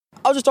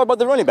I'll just talk about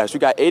the running backs. We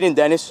got Aiden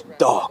Dennis,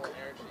 dog.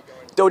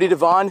 Dodie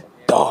Devon,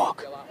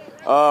 dog.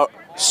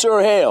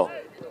 Sir Hale,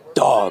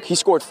 dog. He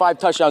scored 5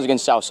 touchdowns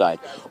against Southside.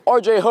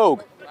 RJ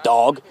Hogue,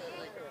 dog.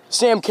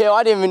 Sam Cale,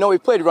 I didn't even know he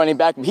played running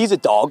back, but he's a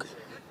dog.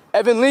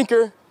 Evan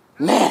Linker,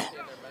 man.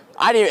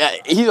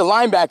 He's a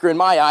linebacker in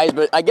my eyes,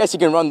 but I guess he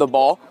can run the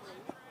ball.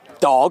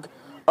 Dog.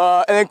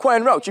 And then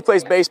Quentin Roach, he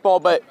plays baseball,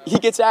 but he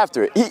gets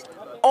after it.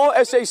 All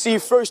SAC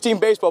first-team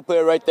baseball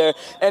player right there,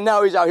 and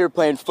now he's out here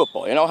playing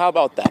football. You know, how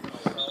about that?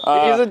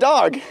 He's a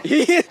dog.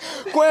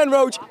 Quentin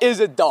Roach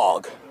is a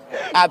dog.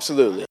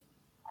 Absolutely.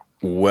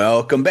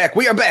 Welcome back.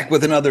 We are back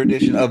with another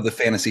edition of the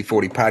Fantasy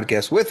 40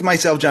 podcast with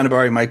myself, John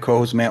Abari, my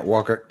co-host, Matt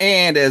Walker,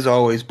 and as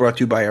always, brought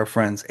to you by our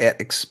friends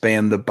at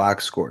Expand the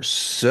Box Score.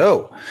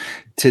 So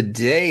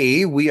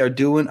today we are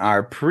doing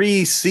our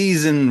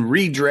preseason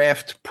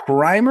redraft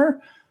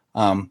primer.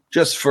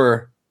 Just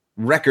for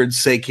record's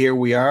sake here,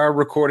 we are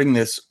recording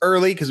this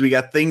early because we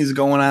got things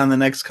going on the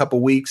next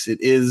couple weeks. It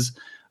is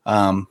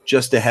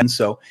just ahead.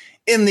 So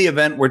in the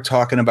event we're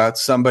talking about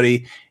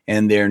somebody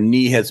and their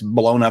knee has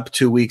blown up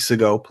 2 weeks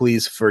ago,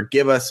 please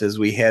forgive us as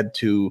we had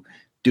to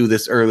do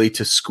this early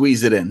to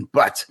squeeze it in.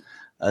 But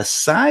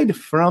aside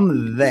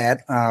from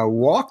that,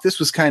 Walk, this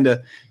was kind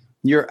of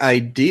your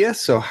idea.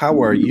 So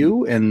how are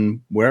you? And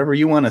wherever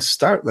you want to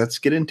start, let's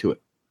get into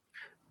it.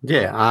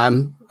 Yeah,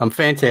 I'm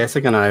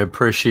fantastic, and I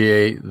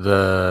appreciate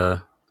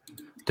the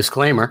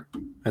disclaimer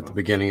at the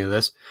beginning of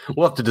this.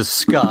 We'll have to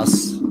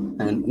discuss,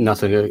 and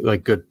nothing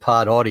like good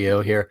pod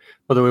audio here,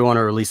 whether we want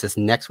to release this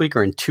next week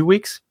or in 2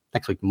 weeks.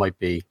 Next week might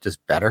be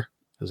just better,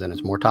 because then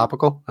it's more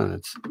topical, and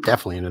it's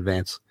definitely in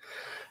advance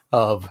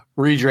of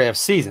redraft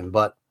season.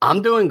 But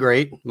I'm doing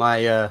great.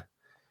 My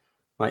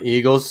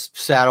Eagles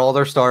sat all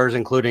their starters,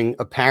 including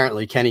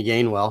apparently Kenny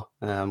Gainwell,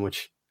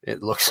 which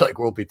it looks like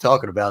we'll be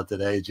talking about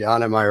today.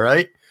 John, am I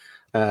right?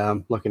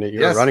 Looking at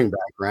your running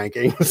back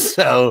rankings.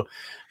 So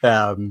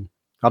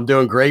I'm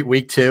doing great.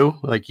 Week 2,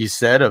 like you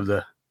said, of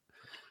the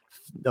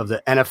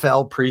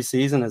NFL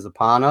preseason is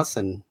upon us,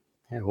 and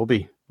yeah, we'll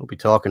be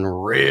talking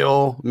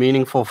real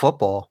meaningful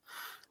football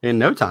in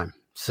no time.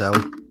 So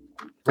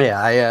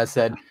yeah, I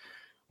said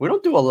we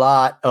don't do a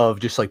lot of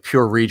just like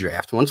pure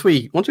redraft. Once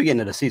we get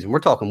into the season, we're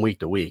talking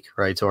week to week,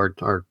 right? So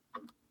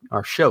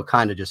our show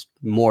kind of just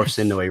morphs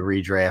into a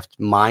redraft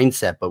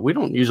mindset, but we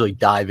don't usually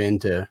dive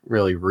into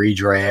really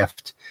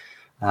redraft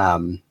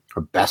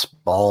or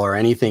best ball or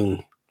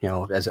anything,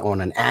 as on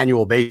an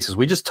annual basis.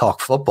 We just talk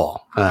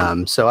football.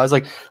 So I was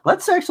like,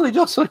 let's actually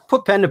just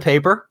put pen to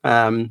paper.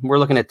 We're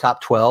looking at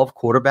top 12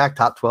 quarterback,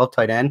 top 12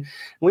 tight end. And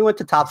we went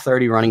to top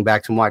 30 running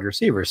backs and wide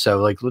receivers. So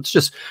let's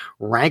just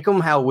rank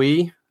them how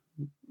we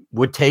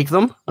would take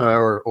them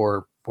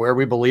or where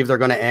we believe they're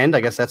going to end.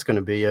 I guess that's going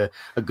to be a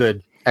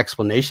good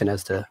explanation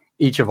as to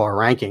each of our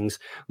rankings.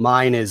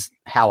 Mine is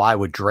how I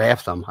would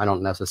draft them.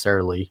 I'm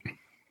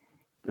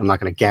not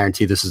going to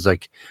guarantee this is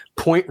like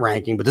point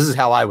ranking, but this is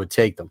how I would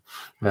take them.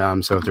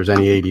 So if there's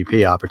any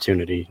ADP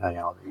opportunity,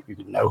 you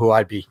know who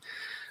I'd be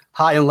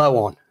high and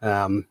low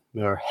on,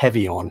 or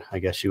heavy on, I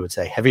guess you would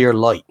say, heavy or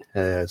light,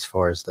 as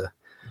far as the,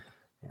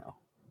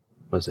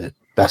 was it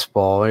best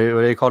ball? What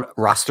do they call it?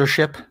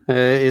 Rostership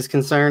is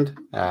concerned.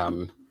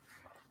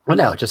 Well,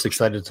 no, just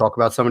excited to talk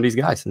about some of these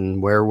guys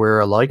and where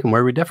we're alike and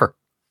where we differ.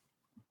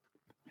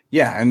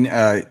 Yeah, and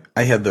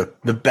I had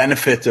the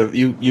benefit of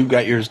you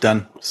got yours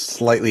done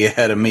slightly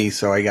ahead of me,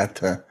 so I got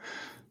to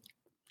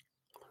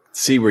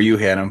see where you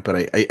had them.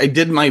 But I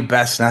did my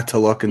best not to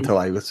look until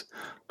I was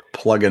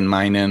plugging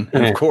mine in.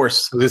 And of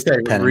course,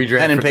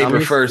 pen and paper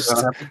first.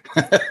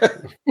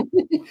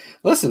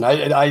 Listen,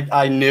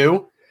 I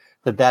knew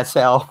that's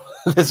how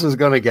this was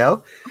going to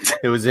go.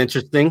 It was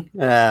interesting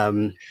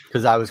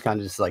because I was kind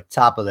of just like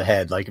top of the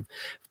head. Like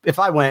if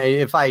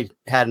I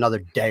had another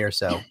day or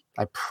so,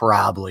 I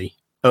probably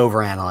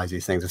overanalyze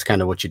these things. It's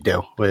kind of what you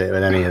do with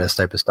any of this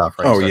type of stuff,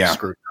 right? Oh, yeah.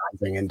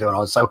 Scrutinizing and doing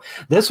all this. So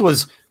this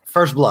was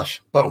first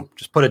blush. Boom,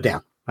 just put it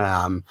down.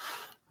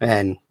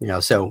 And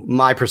so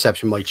my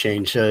perception might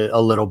change a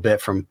little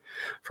bit from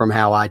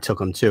how I took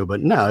them too.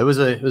 But no, it was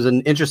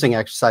an interesting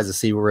exercise to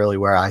see really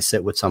where I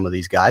sit with some of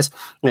these guys.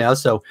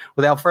 So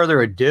without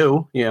further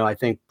ado, I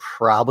think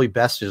probably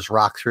best to just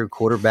rock through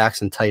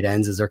quarterbacks and tight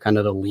ends as they're kind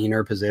of the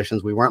leaner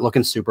positions. We weren't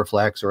looking super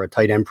flex or a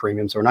tight end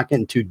premium, so we're not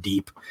getting too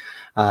deep.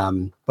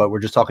 But we're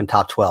just talking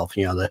top 12,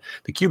 the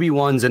QB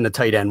ones and the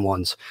tight end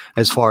ones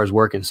as far as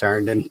we're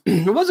concerned. And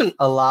there wasn't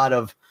a lot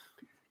of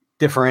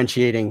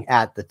differentiating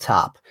at the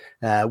top.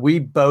 We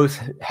both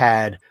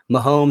had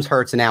Mahomes,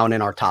 Hurts, and Allen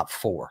in our top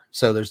 4.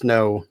 So I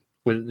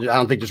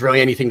don't think there's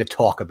really anything to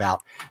talk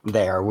about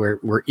there.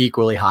 We're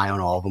equally high on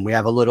all of them. We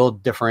have a little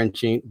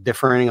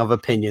differing of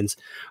opinions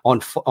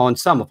on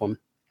some of them.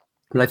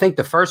 But I think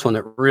the first one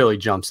that really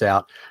jumps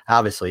out,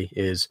 obviously,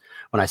 is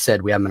when I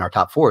said we have them in our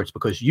top 4. It's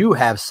because you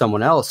have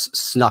someone else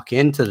snuck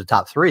into the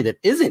top 3 that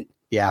isn't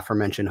the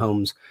aforementioned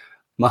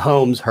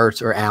Mahomes,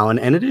 Hurts, or Allen,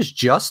 and it is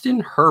Justin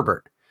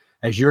Herbert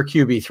as your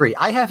QB3.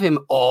 I have him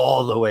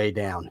all the way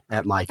down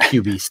at my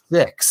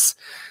QB6.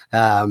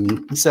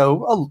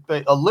 So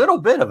a little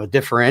bit of a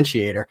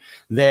differentiator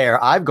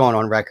there. I've gone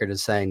on record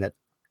as saying that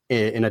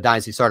in a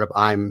dynasty startup,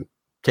 I'm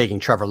taking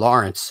Trevor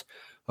Lawrence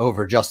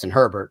over Justin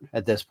Herbert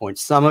at this point.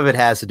 Some of it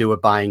has to do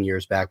with buying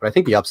years back, but I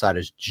think the upside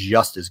is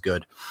just as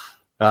good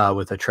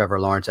with a Trevor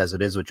Lawrence as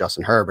it is with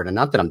Justin Herbert. And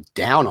not that I'm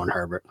down on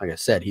Herbert. Like I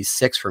said, he's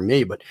 6 for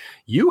me, but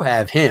you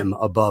have him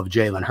above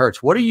Jalen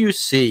Hurts. What do you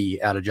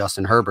see out of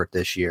Justin Herbert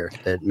this year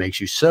that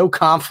makes you so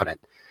confident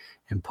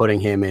in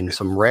putting him in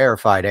some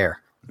rarefied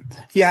air?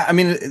 Yeah, I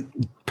mean,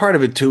 part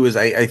of it too is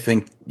I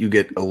think you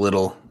get a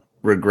little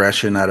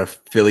regression out of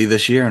Philly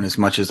this year. And as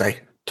much as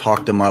I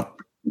talked him up,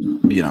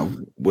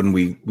 when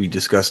we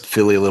discussed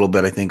Philly a little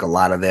bit, I think a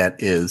lot of that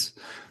is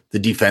the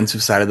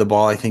defensive side of the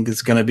ball. I think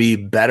it's going to be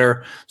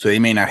better. So they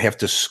may not have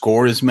to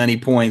score as many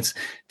points.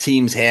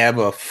 Teams have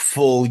a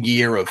full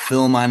year of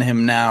film on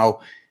him now,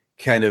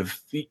 kind of,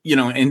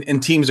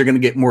 and teams are going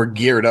to get more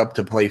geared up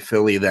to play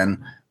Philly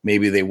than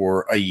maybe they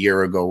were a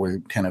year ago, where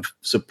it kind of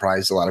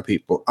surprised a lot of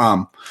people.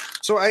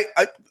 So I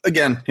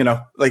again,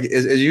 like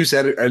as you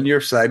said on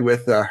your side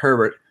with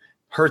Herbert,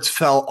 Hurts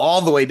fell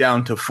all the way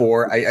down to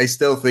 4. I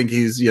still think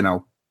he's,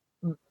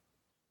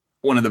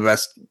 one of the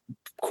best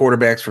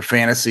quarterbacks for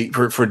fantasy,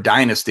 for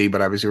dynasty,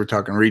 but obviously we're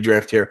talking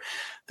redraft here.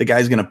 The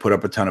guy's going to put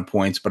up a ton of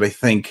points, but I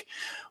think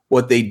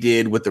what they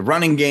did with the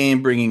running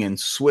game, bringing in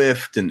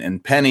Swift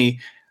and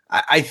Penny,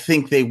 I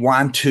think they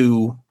want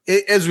to,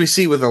 as we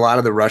see with a lot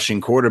of the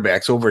rushing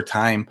quarterbacks over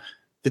time,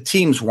 the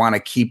teams want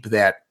to keep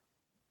that,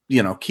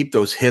 keep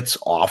those hits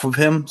off of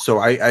him. So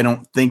I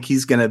don't think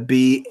he's going to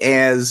be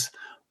as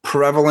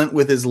prevalent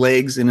with his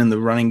legs and in the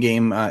running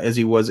game as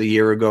he was a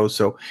year ago.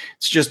 So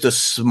it's just a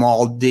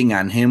small ding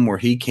on him where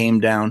he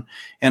came down.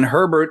 And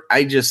Herbert,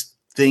 I just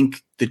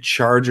think the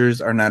Chargers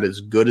are not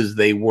as good as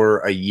they were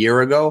a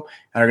year ago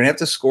and are going to have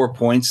to score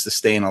points to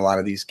stay in a lot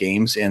of these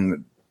games.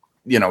 And,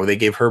 they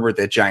gave Herbert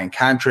that giant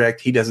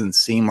contract. He doesn't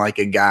seem like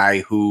a guy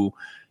who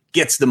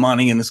gets the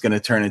money and is going to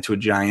turn into a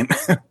giant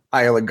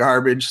pile of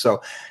garbage.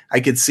 So I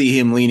could see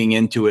him leaning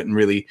into it and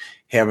really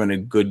having a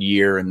good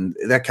year. And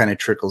that kind of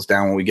trickles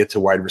down when we get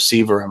to wide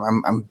receiver.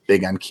 I'm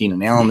big on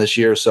Keenan Allen this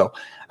year. So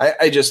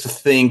I just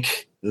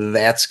think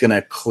that's going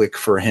to click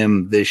for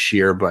him this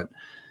year. But,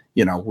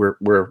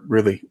 we're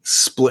really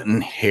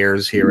splitting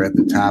hairs here at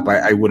the top.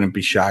 I wouldn't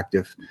be shocked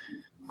if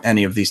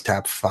any of these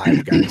top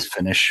 5 guys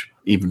finish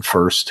even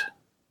first.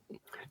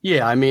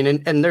 Yeah, I mean,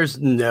 and there's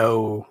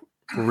no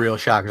real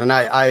shockers. And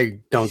I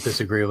don't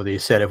disagree with what you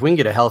said. If we can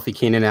get a healthy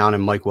Keenan Allen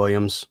and Mike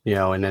Williams,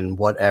 and then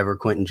whatever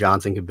Quentin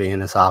Johnson could be in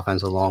this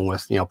offense, along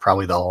with,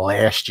 probably the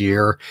last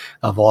year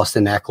of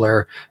Austin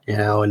Eckler,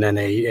 and then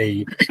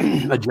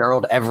a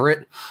Gerald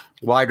Everett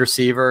wide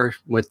receiver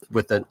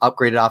with an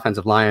upgraded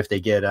offensive line. If they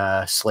get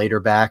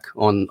Slater back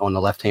on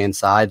the left-hand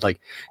side,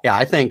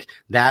 I think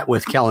that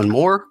with Kellen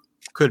Moore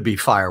could be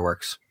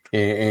fireworks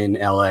in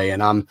LA.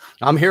 And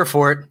I'm here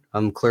for it.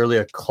 I'm clearly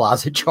a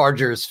closet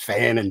Chargers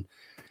fan and,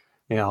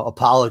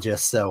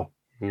 apologist. So,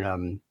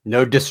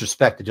 no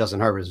disrespect to Justin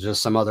Herbert. It's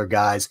just some other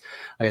guys.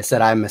 Like I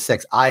said, I'm a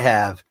 6. I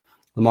have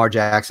Lamar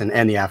Jackson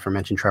and the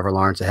aforementioned Trevor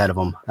Lawrence ahead of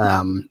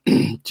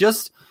him.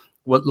 Just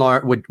what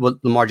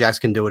Lamar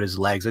Jackson can do with his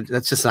legs,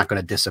 that's just not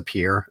going to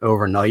disappear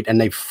overnight.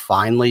 And they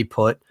finally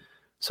put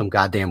some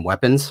goddamn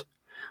weapons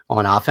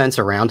on offense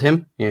around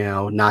him,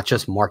 not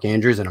just Mark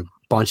Andrews and a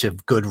bunch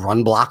of good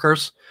run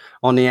blockers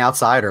on the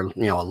outside, or,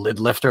 a lid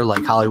lifter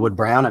like Hollywood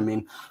Brown. I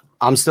mean,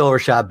 I'm still a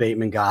Rashad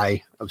Bateman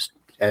guy.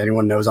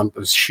 Anyone knows I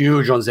was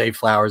huge on Zay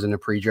Flowers in the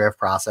pre-draft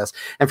process.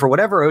 And for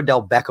whatever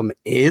Odell Beckham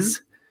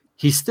is,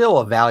 he's still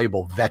a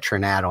valuable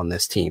veteran add on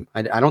this team.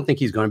 I don't think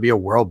he's going to be a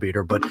world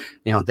beater, but,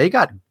 they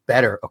got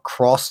better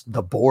across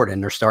the board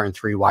and they're starting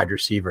 3 wide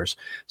receivers.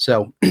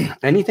 So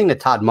anything that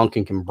Todd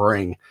Monken can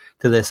bring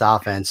to this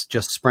offense,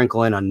 just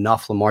sprinkle in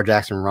enough Lamar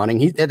Jackson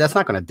running, that's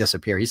not going to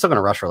disappear. He's still going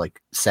to rush for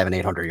like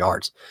 700-800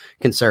 yards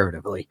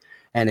conservatively.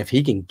 And if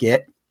he can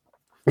get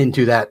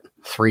into that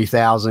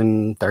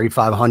 3,000,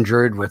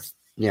 3,500 with,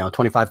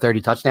 25,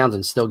 30 touchdowns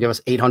and still give us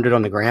 800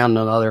 on the ground,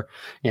 and another,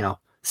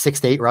 6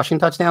 to 8 rushing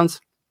touchdowns,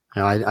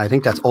 I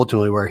think that's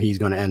ultimately where he's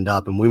going to end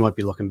up. And we might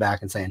be looking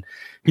back and saying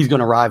he's going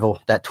to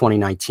rival that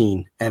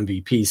 2019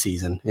 MVP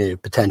season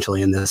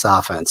potentially in this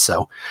offense.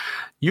 So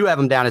you have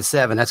him down at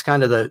 7. That's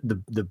kind of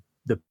the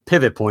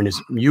pivot point is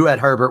you had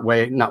Herbert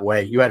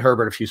you had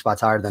Herbert a few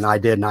spots higher than I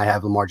did. And I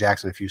have Lamar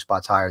Jackson a few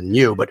spots higher than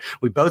you, but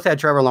we both had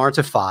Trevor Lawrence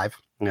at 5.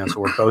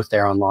 So we're both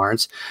there on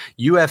Lawrence.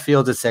 You have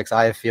Fields at 6.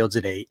 I have Fields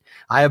at 8.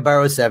 I have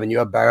Burrow at 7. You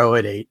have Burrow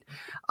at 8.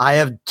 I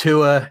have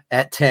Tua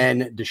at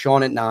 10,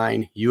 Deshaun at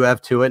 9. You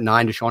have Tua at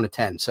 9, Deshaun at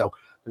 10. So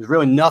there's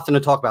really nothing to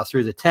talk about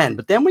through the 10.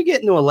 But then we get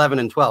into 11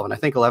 and 12. And I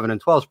think 11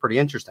 and 12 is pretty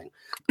interesting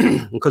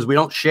because we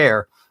don't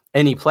share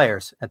any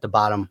players at the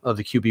bottom of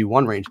the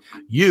QB1 range.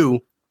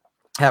 You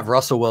have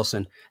Russell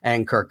Wilson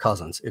and Kirk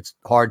Cousins. It's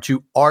hard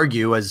to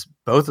argue as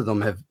both of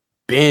them have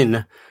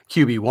been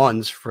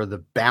QB1s for the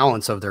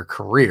balance of their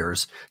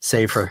careers,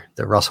 save for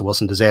the Russell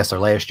Wilson disaster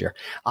last year.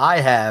 I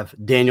have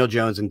Daniel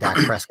Jones and Dak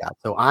Prescott.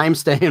 So I'm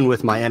staying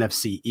with my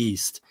NFC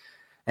East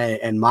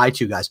and my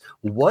 2 guys.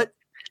 What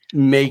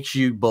makes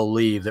you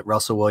believe that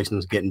Russell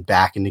Wilson's getting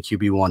back into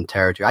QB1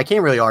 territory. I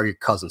can't really argue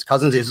Cousins.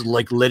 Cousins is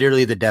like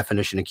literally the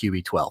definition of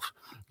QB12.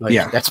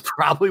 Like, that's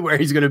probably where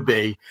he's going to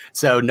be.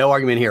 So no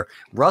argument here.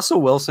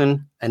 Russell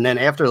Wilson, and then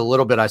after a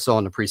little bit I saw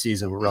in the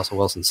preseason with Russell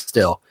Wilson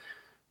still,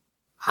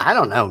 I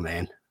don't know,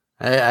 man.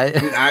 I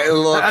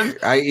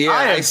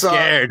saw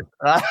scared.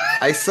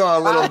 I saw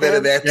a little bit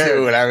of that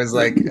too, and I was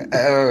like,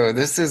 oh,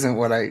 this isn't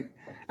what I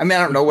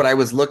don't know what I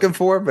was looking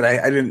for, but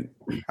I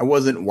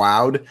wasn't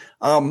wowed.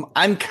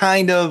 I'm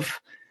kind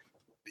of,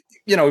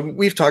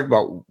 we've talked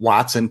about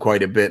Watson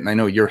quite a bit, and I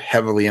know you're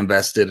heavily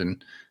invested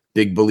and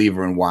big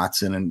believer in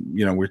Watson,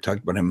 and we're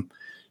talking about him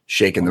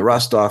shaking the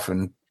rust off,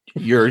 and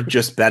you're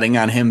just betting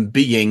on him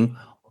being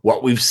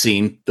what we've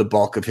seen the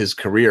bulk of his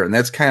career. And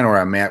that's kind of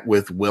where I'm at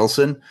with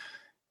Wilson.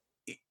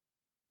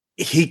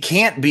 He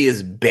can't be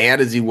as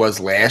bad as he was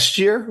last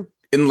year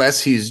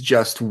unless he's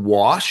just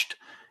washed.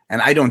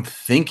 And I don't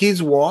think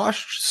he's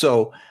washed.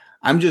 So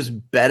I'm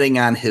just betting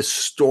on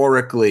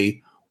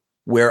historically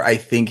where I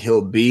think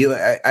he'll be.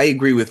 I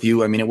agree with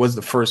you. I mean, it was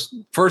the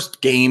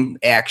first game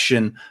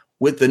action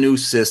with the new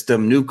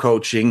system, new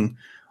coaching,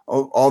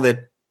 all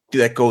that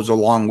goes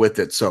along with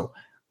it. So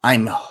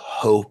I'm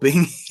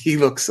hoping he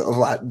looks a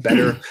lot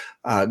better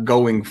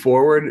going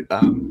forward.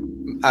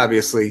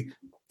 Obviously,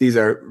 these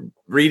are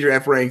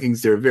redraft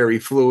rankings. They're very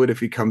fluid. If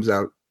he comes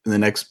out in the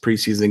next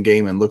preseason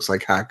game and looks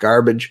like hot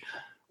garbage,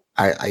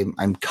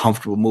 I'm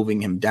comfortable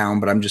moving him down,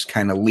 but I'm just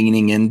kind of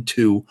leaning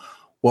into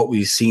what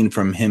we've seen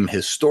from him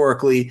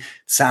historically.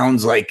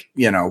 Sounds like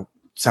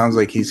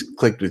he's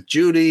clicked with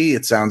Judy.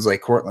 It sounds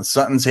like Cortland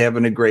Sutton's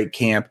having a great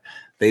camp.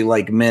 They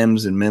like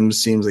Mims, and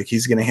Mims seems like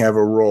he's going to have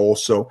a role.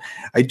 So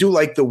I do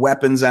like the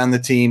weapons on the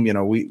team.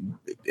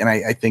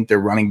 I think their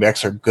running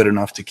backs are good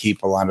enough to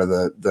keep a lot of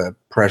the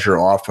pressure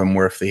off him,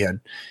 where if they had,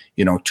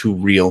 two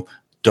real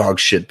dog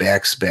shit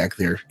backs back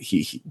there,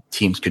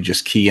 teams could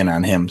just key in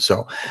on him.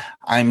 So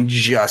I'm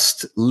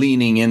just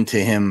leaning into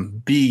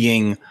him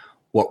being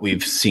what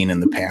we've seen in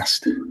the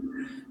past.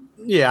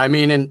 Yeah, I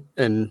mean,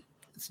 and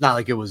it's not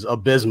like it was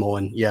abysmal.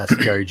 And yes,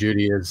 Jerry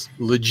Jeudy is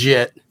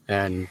legit,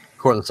 and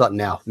Cortland Sutton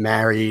now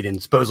married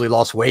and supposedly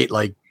lost weight,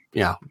 like,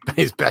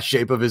 his best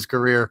shape of his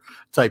career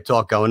type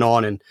talk going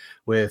on. And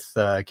with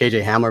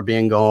KJ Hamler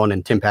being gone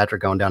and Tim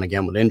Patrick going down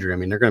again with injury, I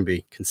mean, they're going to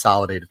be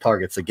consolidated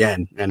targets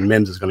again. And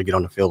Mims is going to get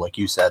on the field, like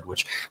you said,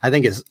 which I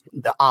think is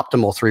the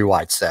optimal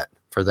 3-wide set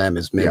for them,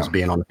 is Mims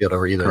being on the field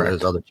over either of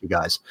those other two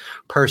guys.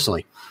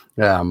 Personally,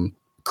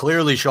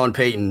 clearly Sean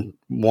Payton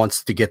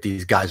wants to get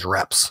these guys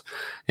reps,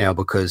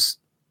 because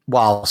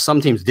while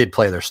some teams did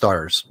play their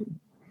starters,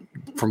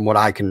 from what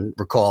I can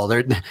recall,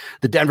 the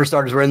Denver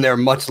starters were in there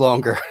much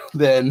longer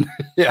than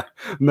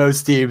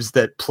most teams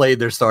that played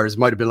their starters.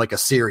 Might have been like a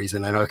series,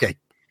 and then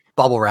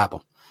bubble wrap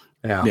them,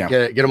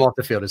 get them off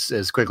the field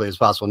as quickly as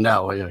possible.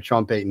 No,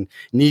 Sean Payton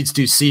needs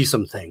to see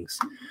some things,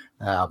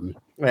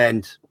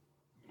 and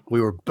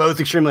we were both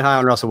extremely high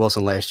on Russell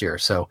Wilson last year,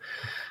 so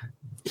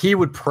he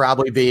would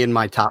probably be in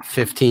my top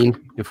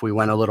 15 if we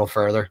went a little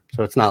further.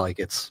 So it's not like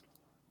it's,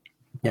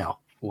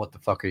 what the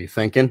fuck are you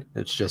thinking?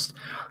 It's just,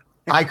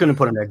 I couldn't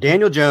put him there.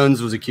 Daniel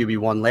Jones was a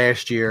QB1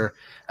 last year.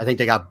 I think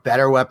they got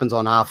better weapons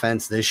on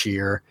offense this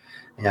year.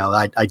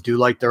 I do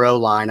like their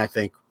O-line. I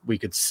think we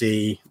could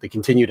see the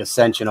continued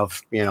ascension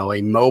of,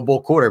 a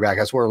mobile quarterback.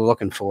 That's what we're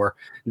looking for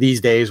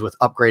these days with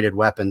upgraded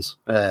weapons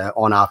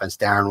on offense.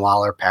 Darren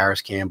Waller,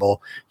 Paris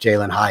Campbell,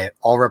 Jalen Hyatt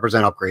all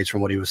represent upgrades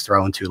from what he was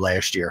throwing to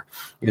last year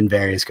in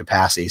various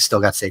capacities. Still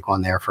got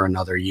Saquon there for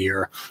another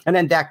year. And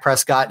then Dak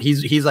Prescott,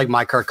 he's like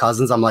my Kirk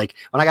Cousins. I'm like,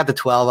 when I got to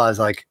 12, I was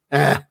like,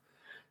 I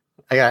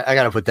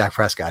got to put Dak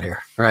Prescott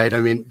here, right? I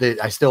mean,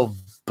 I still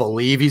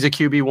believe he's a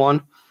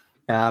QB1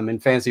 in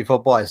fantasy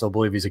football. I still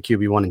believe he's a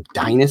QB1 in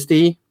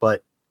Dynasty,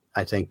 but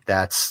I think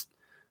that's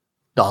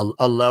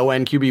a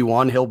low-end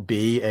QB1. He'll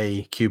be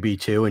a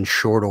QB2 in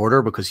short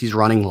order because he's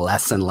running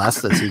less and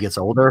less as he gets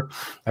older.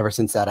 Ever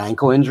since that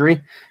ankle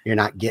injury, you're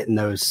not getting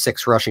those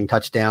 6 rushing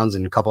touchdowns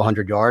and a couple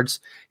hundred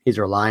yards. He's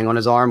relying on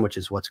his arm, which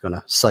is what's going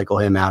to cycle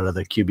him out of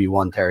the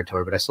QB1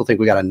 territory. But I still think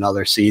we got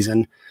another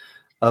season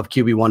of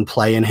QB1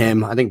 play in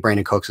him. I think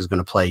Brandon Cooks is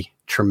going to play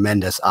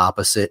tremendous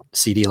opposite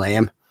CeeDee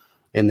Lamb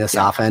in this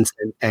offense,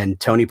 and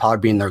Tony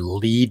Pollard being their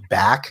lead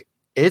back.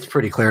 It's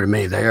pretty clear to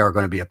me they are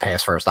going to be a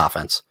pass-first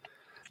offense.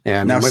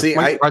 And now,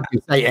 I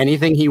can say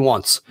anything he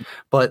wants,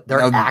 but their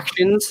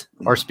actions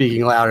are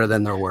speaking louder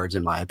than their words,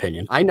 in my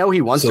opinion. I know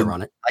he wants to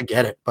run it. I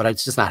get it, but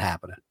it's just not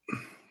happening.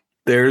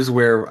 There's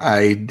where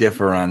I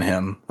differ on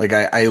him. Like,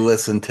 I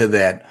listen to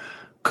that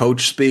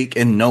coach speak,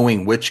 and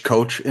knowing which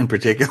coach in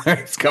particular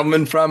it's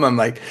coming from, I'm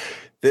like,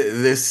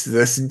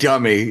 this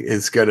dummy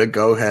is going to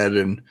go ahead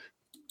and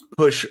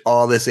push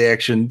all this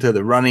action to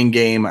the running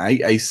game.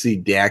 I see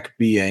Dak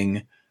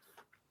being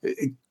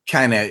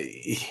kind of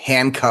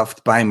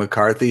handcuffed by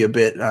McCarthy a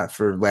bit,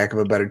 for lack of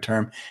a better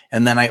term.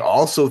 And then I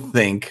also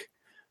think,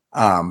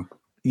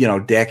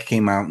 Dak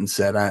came out and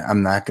said,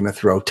 I'm not going to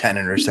throw 10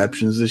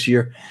 interceptions this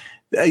year.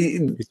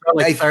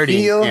 I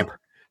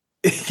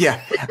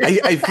Yeah,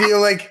 I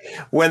feel like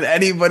when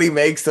anybody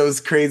makes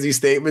those crazy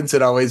statements,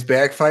 it always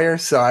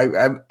backfires. So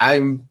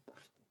I'm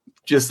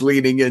just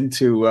leaning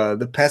into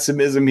the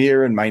pessimism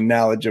here and my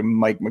knowledge of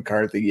Mike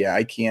McCarthy. Yeah,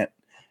 I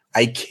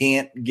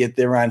can't get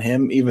there on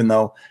him, even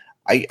though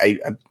I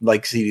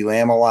like CeeDee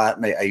Lamb a lot,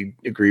 and I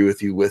agree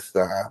with you with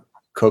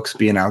Cooks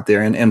being out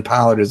there and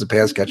Pollard as a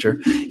pass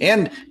catcher.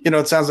 And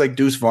it sounds like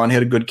Deuce Vaughn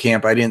had a good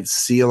camp. I didn't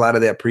see a lot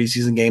of that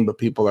preseason game, but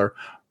people are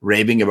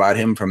raving about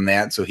him from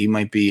that, so he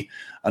might be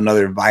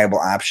another viable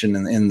option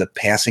in the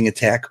passing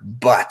attack.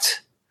 But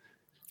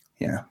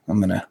yeah,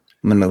 I'm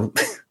gonna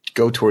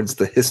go towards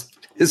the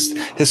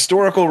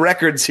historical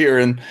records here,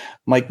 and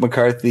Mike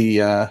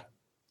McCarthy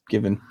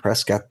giving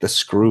Prescott the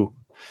screw.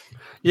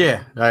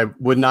 Yeah, I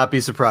would not be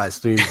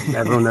surprised. I mean,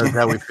 everyone knows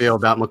how we feel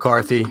about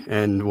McCarthy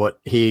and what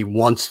he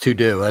wants to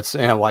do. That's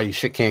why you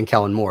shit can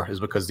Kellen Moore, is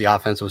because the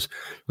offense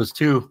was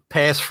too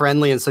pass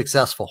friendly and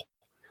successful.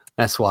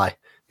 That's why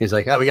he's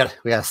like, oh, we got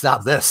to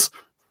stop this.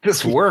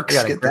 This works.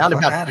 We got to ground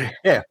and pound.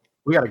 Yeah,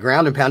 we got to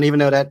ground and pound. Even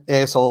though that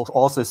asshole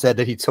also said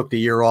that he took the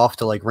year off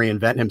to like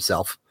reinvent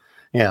himself.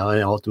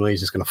 And ultimately he's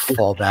just going to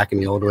fall back in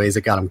the old ways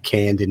that got him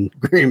canned in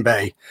Green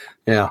Bay.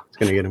 It's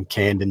going to get him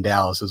canned in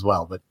Dallas as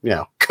well. But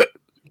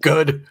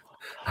good.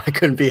 I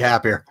couldn't be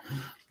happier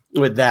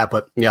with that.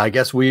 But yeah, I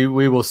guess we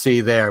will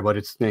see there. But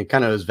it's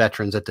kind of those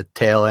veterans at the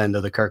tail end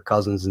of the Kirk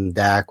Cousins and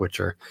Dak, which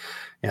are,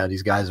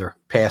 these guys are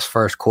pass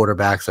first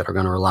quarterbacks that are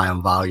going to rely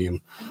on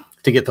volume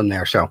to get them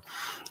there. So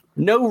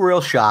no real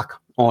shock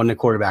on the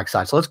quarterback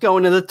side. So let's go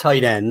into the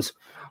tight ends.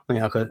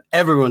 Because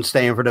everyone's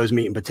staying for those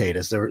meat and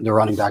potatoes. They're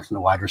running backs and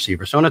the wide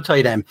receivers. So on a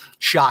tight end,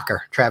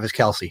 shocker, Travis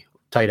Kelce,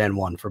 tight end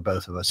 1 for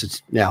both of us.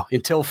 It's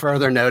until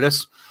further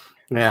notice.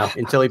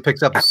 Until he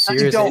picks up a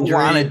serious injury.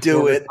 I don't want to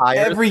do it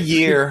every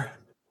year.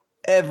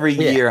 Every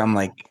year, I'm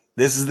like,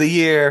 this is the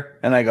year,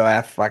 and I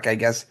go, fuck, I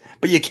guess.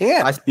 But you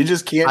can't. You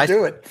just can't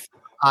do it.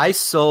 I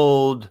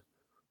sold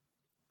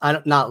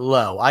Travis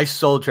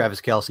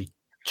Kelce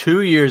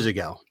 2 years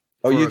ago.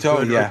 Oh, you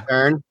told me, yeah.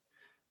 Return,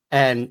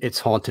 and it's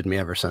haunted me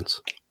ever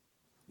since.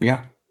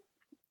 Yeah.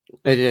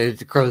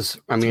 Because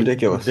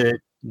ridiculous.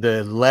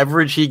 The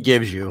leverage he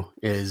gives you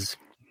is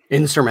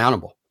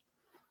insurmountable.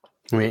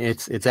 I mean,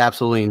 it's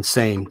absolutely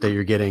insane that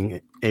you're getting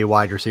a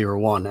wide receiver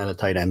 1 at a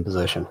tight end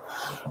position.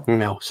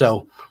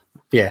 So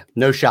yeah,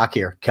 no shock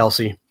here.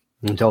 Kelce,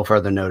 until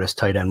further notice,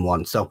 tight end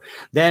 1. So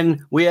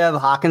then we have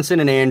Hockenson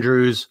and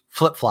Andrews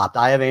flip-flopped.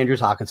 I have Andrews,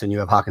 Hockenson. You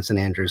have Hockenson,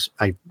 Andrews.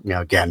 We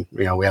have them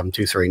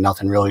 2-3,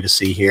 nothing really to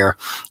see here.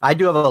 I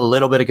do have a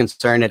little bit of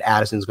concern that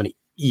Addison's going to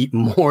eat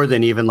more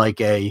than even like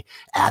a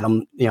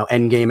end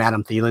game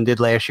Adam Thielen did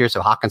last year.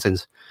 So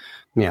Hawkinson's,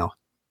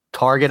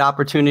 target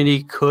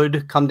opportunity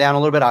could come down a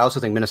little bit. I also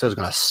think Minnesota's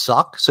going to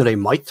suck, so they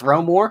might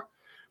throw more,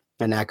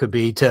 and that could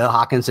be to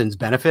Hawkinson's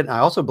benefit. I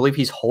also believe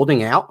he's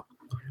holding out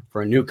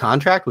for a new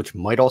contract, which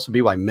might also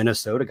be why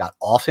Minnesota got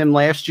off him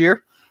last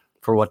year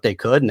for what they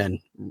could, and then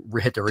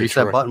hit the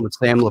reset button with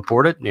Sam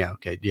Laporta.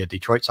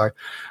 Detroit. Sorry.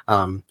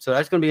 So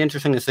that's going to be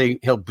interesting to see.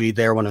 He'll be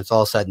there when it's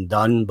all said and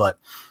done, but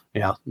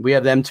we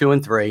have them 2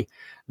 and 3.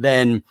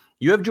 Then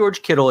you have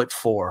George Kittle at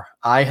 4.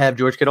 I have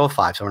George Kittle at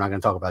 5, so we're not going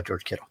to talk about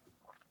George Kittle.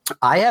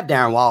 I have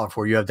Darren Waller at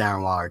 4. You have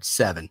Darren Waller at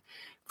 7.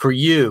 For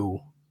you,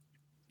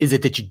 is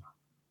it that you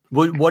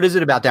what is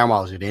it about Darren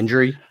Waller? Is it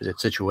injury? Is it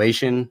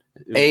situation?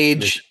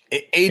 Age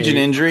and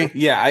injury?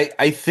 Yeah,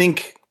 I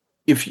think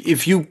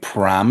if you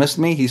promised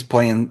me he's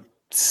playing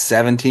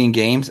 17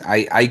 games,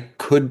 I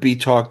could be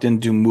talked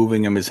into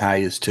moving him as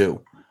high as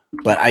 2.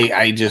 But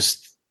I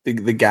just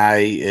think the guy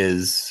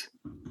is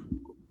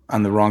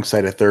on the wrong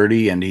side of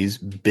 30, and he's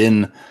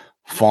been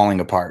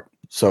falling apart.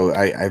 So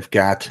I've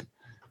got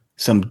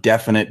some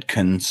definite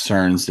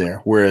concerns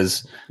there.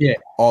 Whereas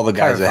all the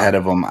guys ahead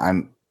of him,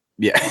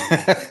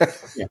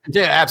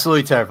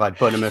 absolutely terrified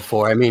putting him at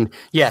 4. I mean,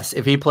 yes,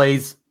 if he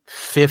plays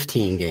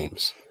 15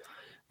 games,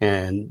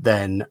 and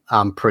then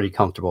I'm pretty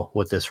comfortable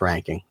with this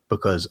ranking,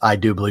 because I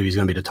do believe he's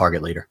going to be the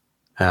target leader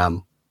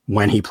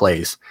when he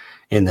plays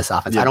in this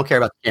offense. I don't care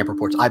about the camp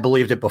reports. I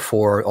believed it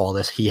before all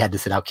this. He had to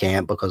sit out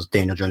camp because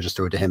Daniel Jones just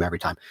threw it to him every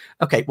time.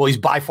 Okay, well, he's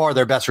by far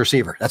their best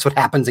receiver. That's what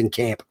happens in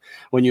camp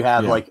when you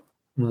have like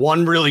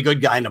one really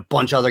good guy and a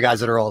bunch of other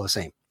guys that are all the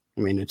same.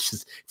 I mean,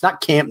 it's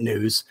not camp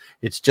news.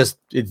 It's just,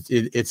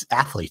 it's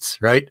athletes,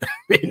 right? I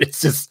mean,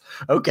 it's just,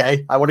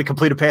 okay, I want to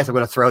complete a pass. I'm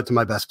going to throw it to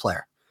my best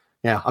player.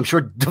 Yeah, I'm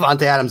sure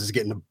Devontae Adams is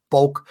getting the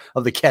bulk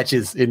of the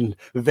catches in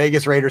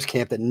Vegas Raiders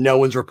camp that no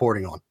one's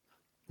reporting on.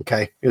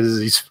 Okay,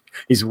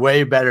 he's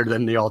way better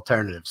than the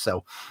alternative.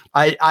 So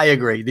I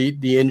agree.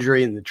 The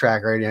injury and the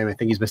track record. I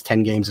think he's missed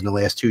 10 games in the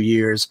last 2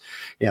 years.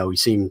 He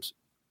seems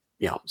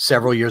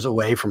several years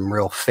away from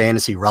real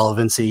fantasy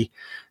relevancy.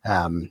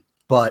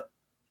 But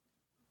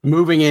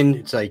moving in,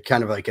 it's like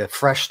kind of like a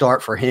fresh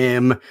start for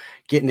him,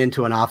 getting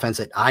into an offense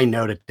that I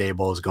know that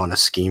Dable is going to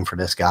scheme for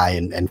this guy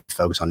and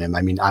focus on him.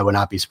 I mean, I would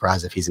not be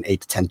surprised if he's an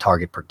 8 to 10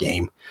 target per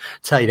game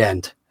tight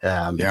end.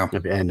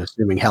 And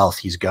assuming health,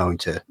 he's going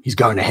to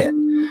hit.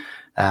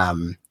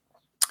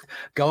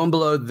 Going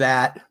below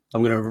that,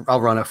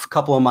 I'll run a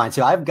couple of mine.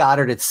 So I've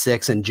Goddard at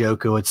 6 and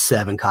Njoku at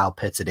 7, Kyle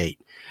Pitts at 8.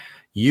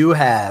 You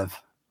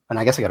have, and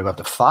I guess I got to go up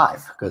to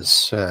 5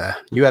 because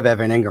you have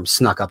Evan Ingram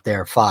snuck up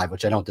there at 5,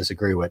 which I don't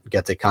disagree with.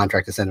 Get the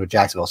contract extended with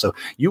Jacksonville. So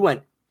you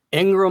went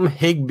Ingram,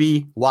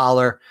 Higbee,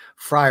 Waller,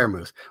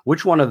 Freiermuth.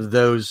 Which one of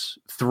those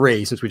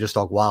 3, since we just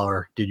talked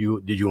Waller, did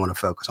you want to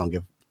focus on?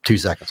 Give 2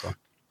 seconds on.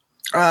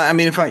 I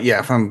mean,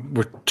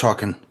 we're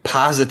talking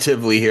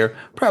positively here,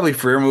 probably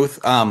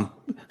Freiermuth.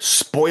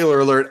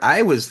 Spoiler alert: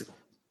 I was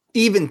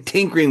even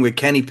tinkering with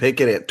Kenny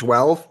Pickett at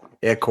 12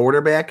 at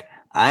quarterback.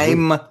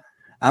 I'm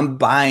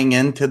buying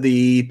into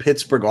the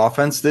Pittsburgh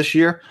offense this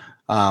year.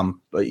 But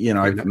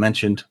I've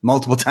mentioned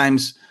multiple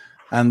times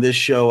on this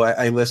show,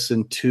 I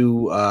listen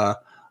to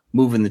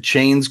Moving the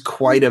Chains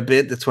quite a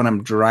bit. That's when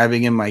I'm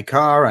driving in my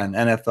car on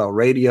NFL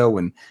radio,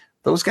 and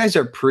those guys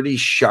are pretty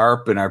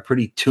sharp and are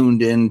pretty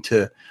tuned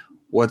into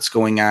what's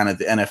going on at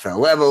the NFL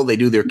level. They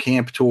do their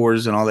camp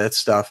tours and all that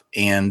stuff.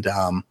 And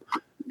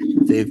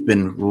they've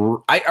been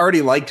 – I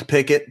already liked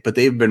Pickett, but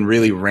they've been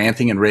really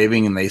ranting and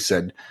raving, and they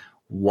said,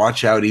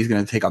 watch out, he's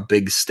going to take a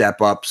big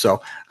step up.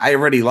 So I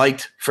already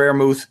liked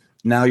Freiermuth.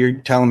 Now you're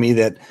telling me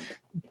that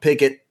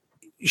Pickett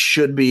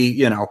should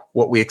be,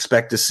 what we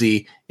expect to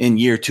see in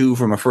year 2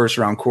 from a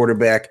first-round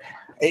quarterback.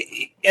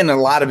 And a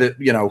lot of it,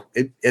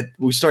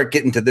 we start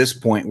getting to this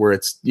point where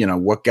it's,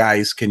 what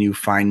guys can you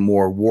find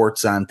more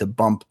warts on to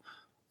bump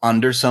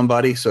under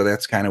somebody? So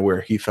that's kind of where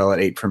he fell at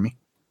 8 for me.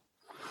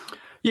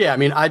 Yeah, I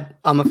mean,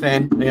 I'm a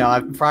fan.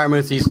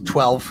 Freiermuth, he's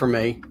 12 for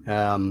me.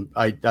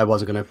 I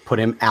wasn't going to put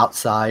him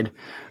outside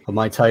of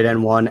my tight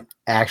end 1.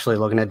 Actually,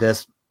 looking at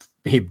this,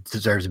 he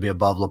deserves to be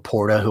above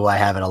Laporta, who I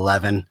have at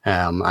 11.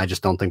 I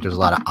just don't think there's a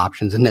lot of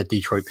options in that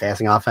Detroit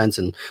passing offense,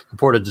 and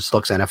Laporta just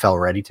looks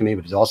NFL ready to me,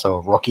 but he's also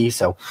a rookie.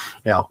 So,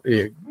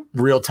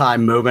 real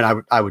time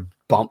movement, I would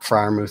bump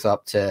Freiermuth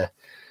up to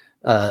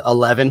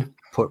 11.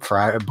 Put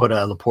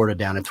Laporta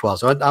down at 12.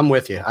 So I'm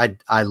with you.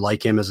 I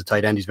like him as a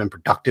tight end. He's been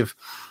productive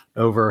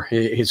over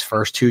his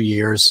first 2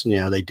 years.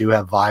 They do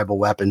have viable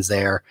weapons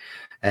there,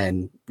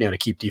 and to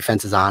keep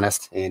defenses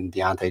honest in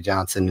Deontay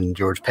Johnson and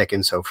George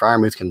Pickens. So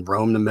Freiermuth can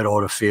roam the middle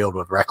of the field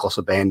with reckless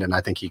abandon.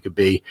 I think he could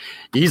be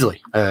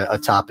easily a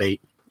top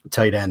 8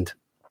 tight end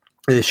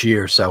this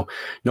year. So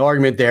no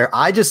argument there.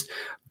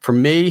 For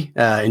me,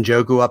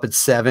 Njoku up at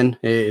 7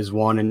 is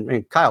 1,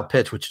 and Kyle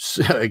Pitts, which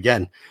is,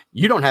 again,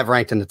 you don't have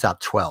ranked in the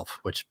top 12,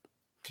 which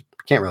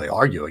can't really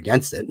argue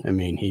against it. I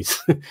mean, he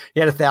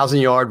had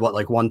 1,000-yard,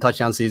 1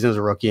 touchdown season as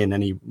a rookie, and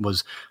then he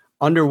was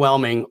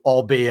underwhelming,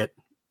 albeit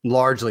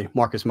largely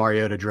Marcus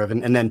Mariota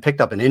driven, and then picked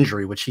up an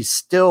injury, which he's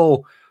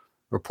still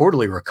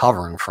reportedly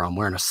recovering from,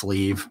 wearing a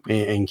sleeve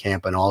in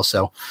camp, and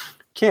also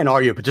can't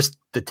argue, but just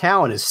the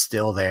talent is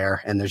still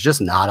there, and there's just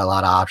not a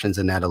lot of options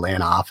in that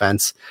Atlanta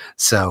offense.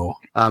 So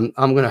I'm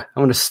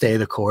gonna stay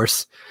the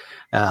course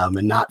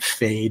and not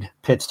fade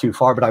Pitts too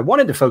far. But I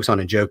wanted to focus on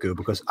Njoku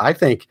because I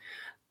think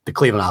the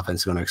Cleveland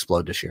offense is going to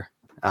explode this year.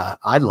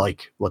 I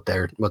like what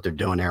they're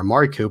doing there.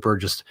 Amari Cooper,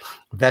 just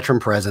veteran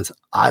presence.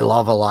 I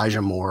love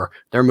Elijah Moore.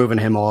 They're moving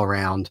him all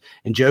around.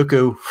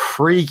 Njoku,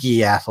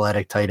 freaky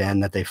athletic tight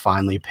end that they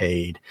finally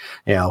paid.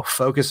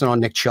 Focusing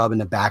on Nick Chubb in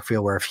the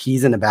backfield, where if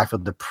he's in the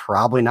backfield, they're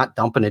probably not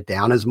dumping it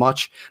down as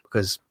much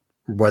because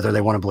whether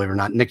they want to believe it or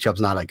not, Nick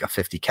Chubb's not like a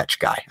 50-catch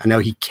guy. I know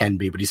he can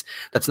be, but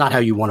that's not how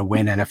you want to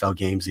win NFL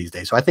games these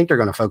days. So I think they're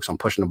going to focus on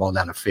pushing the ball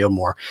down the field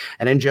more.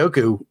 And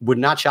Njoku would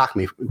not shock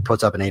me if he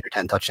puts up an 8 or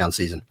 10 touchdown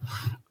season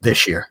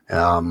this year.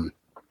 I'm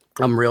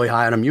really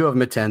high on him. You have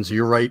him at 10, so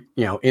you're right,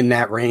 in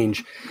that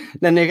range.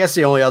 Then I guess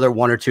the only other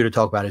 1 or 2 to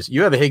talk about is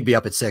you have a Higbee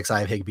up at 6. I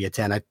have Higbee at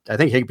 10. I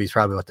think Higbee's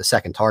probably the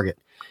second target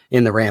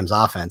in the Rams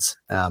offense.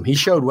 He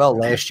showed well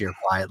last year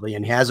quietly,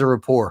 and he has a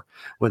rapport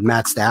with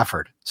Matt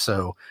Stafford.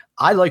 So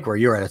I like where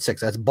you're at 6.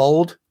 That's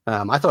bold.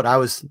 I thought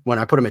when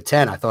I put him at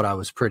 10, I thought I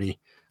was pretty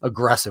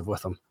aggressive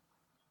with him.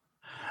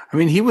 I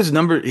mean,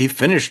 he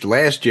finished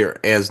last year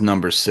as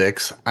number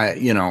 6. I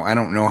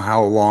don't know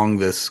how long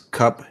this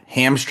Cup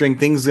hamstring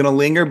thing's going to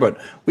linger, but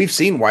we've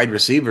seen wide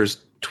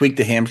receivers tweak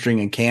the hamstring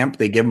in camp.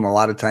 They give him a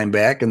lot of time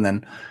back, and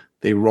then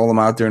they roll him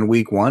out there in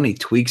week 1. He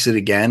tweaks it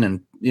again,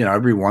 and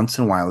every once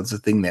in a while it's a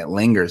thing that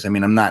lingers. I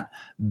mean, I'm not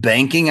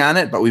banking on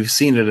it, but we've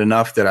seen it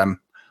enough that I'm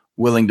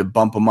willing to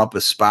bump him up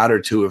a spot or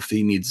 2 if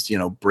he needs,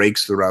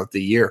 breaks throughout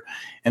the year.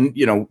 And,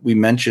 we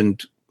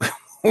mentioned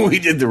we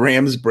did the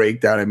Rams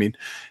breakdown. I mean,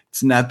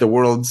 it's not the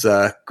world's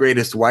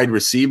greatest wide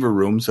receiver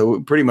room.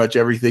 So pretty much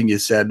everything you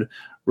said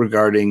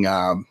regarding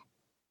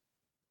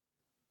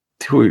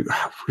we're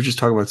just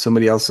talking about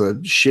somebody else,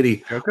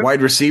 shitty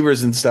wide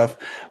receivers and stuff.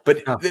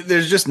 But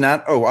there's just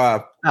not.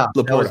 Laporta.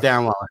 That was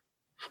Darren Waller.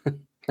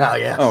 Oh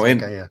yeah. Oh,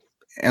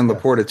 and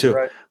Laporta too.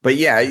 Right. But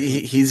yeah,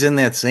 he's in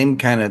that same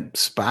kind of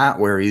spot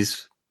where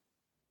he's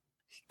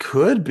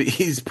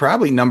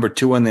probably number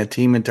 2 on that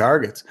team in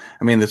targets.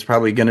 I mean, that's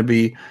probably going to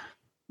be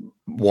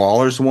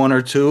Waller's 1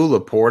 or 2,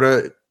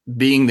 Laporta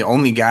being the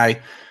only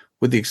guy,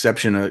 with the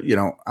exception of,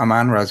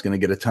 Amon-Ra is going to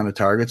get a ton of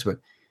targets, but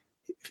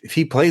if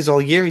he plays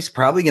all year, he's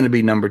probably going to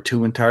be number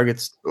 2 in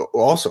targets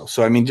also.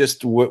 So, I mean,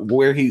 just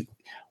where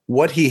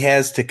what he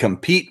has to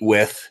compete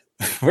with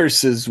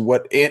versus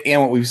what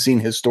we've seen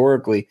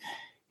historically.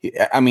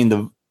 I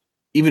mean,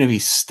 even if he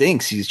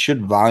stinks, he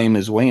should volume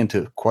his way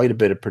into quite a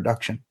bit of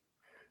production.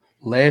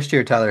 Last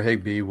year, Tyler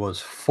Higbee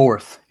was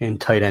 4th in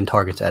tight end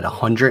targets at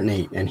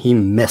 108, and he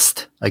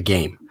missed a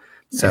game.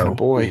 So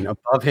boy, I mean,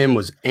 above him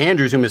was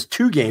Andrews, who missed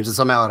 2 games and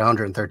somehow at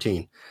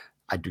 113.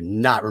 I do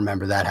not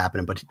remember that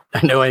happening, but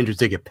I know Andrews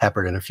did get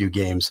peppered in a few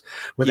games.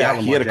 He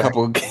had a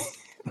couple of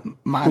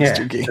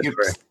monster games.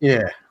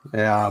 Yeah.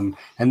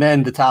 And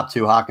then the top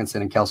 2,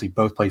 Hawkinson and Kelsey,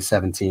 both played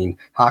 17.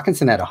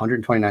 Hawkinson had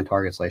 129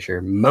 targets last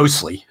year,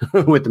 mostly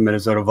with the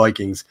Minnesota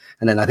Vikings.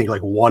 And then I think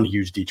like one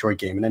huge Detroit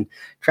game. And then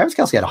Travis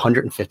Kelsey had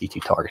 152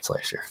 targets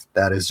last year.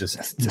 That is just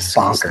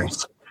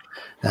bonkers.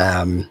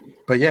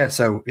 But yeah,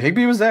 so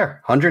Higbee was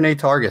there. 108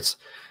 targets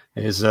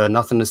is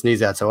nothing to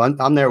sneeze at. So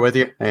I'm there with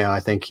you. I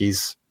think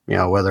he's,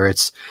 whether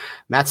it's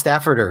Matt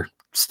Stafford or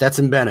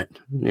Stetson Bennett,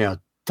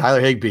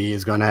 Tyler Higbee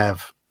is going to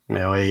have,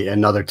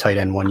 another tight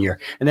end one year.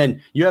 And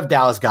then you have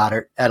Dallas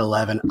Goedert at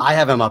 11. I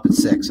have him up at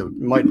 6. So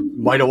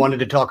might have wanted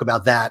to talk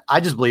about that.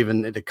 I just believe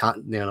in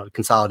the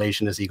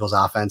consolidation of this Eagles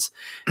offense.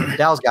 If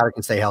Dallas Goedert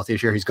can stay healthy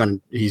this year, he's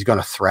going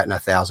to threaten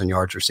 1,000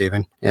 yards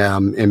receiving,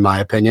 in my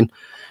opinion.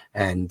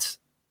 And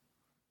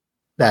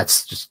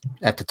that's just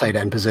at the tight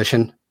end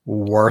position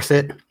worth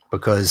it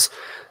because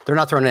they're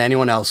not throwing to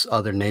anyone else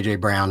other than A.J.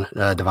 Brown,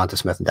 Devonta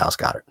Smith, and Dallas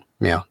Goedert.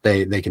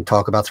 They can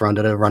talk about throwing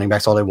to the running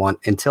backs all they want.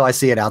 Until I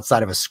see it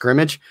outside of a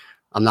scrimmage,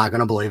 I'm not going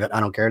to believe it. I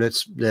don't care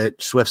that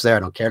Swift's there. I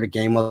don't care the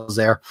game was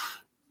there.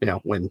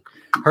 When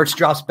Hurts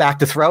drops back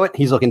to throw it,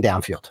 he's looking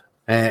downfield.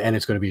 And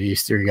it's going to be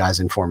these 3 guys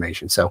in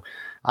formation. So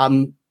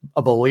I'm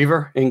a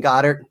believer in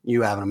Goddard.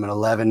 You having him at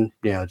 11,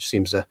 it just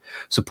seems to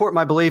support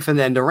my belief. And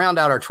then to round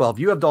out our 12,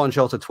 you have Dalton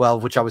Schultz at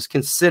 12, which I was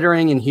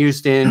considering in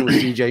Houston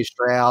with DJ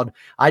Stroud.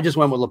 I just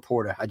went with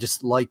Laporta. I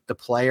just like the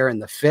player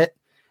and the fit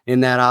in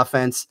that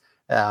offense.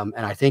 And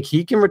I think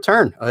he can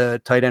return a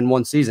tight end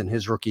 1 season,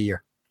 his rookie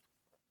year.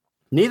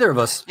 Neither of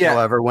us,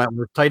 however, went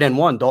with tight end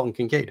 1, Dalton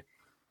Kincaid.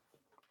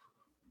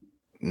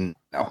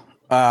 No.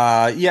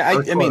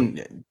 I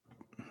mean,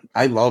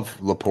 I love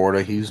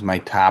Laporta. He's my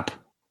top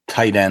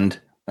tight end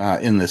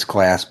in this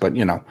class, but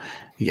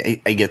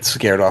I get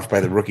scared off by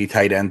the rookie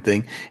tight end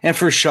thing. And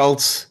for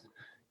Schultz,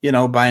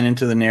 buying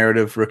into the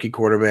narrative, rookie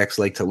quarterbacks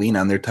like to lean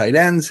on their tight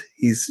ends.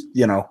 He's,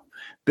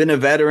 been a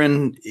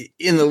veteran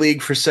in the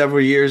league for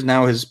several years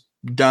now, has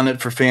done it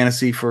for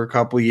fantasy for a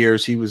couple of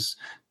years. He was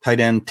tight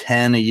end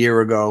 10 a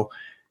year ago.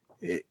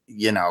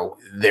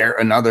 They're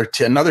another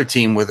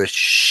team with a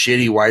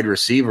shitty wide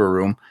receiver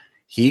room.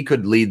 He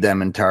could lead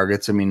them in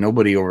targets. I mean,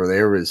 nobody over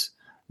there is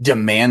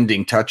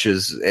demanding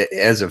touches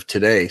as of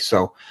today.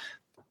 So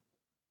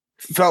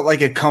felt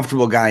like a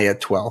comfortable guy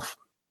at 12.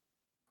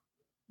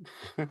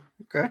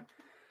 Okay.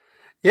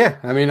 Yeah.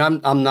 I mean,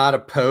 I'm not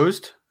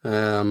opposed.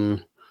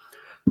 And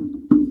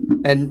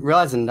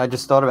realizing I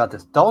just thought about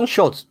this, Dalton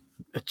Schultz,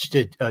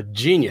 a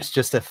genius,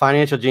 just a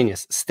financial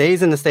genius,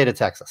 stays in the state of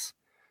Texas.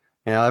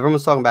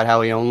 Everyone's talking about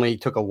how he only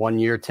took a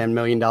 1-year, $10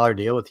 million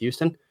deal with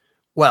Houston.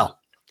 Well,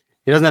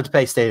 he doesn't have to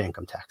pay state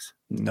income tax.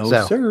 No,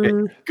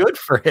 sir. Good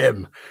for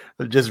him.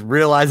 Just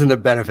realizing the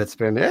benefits.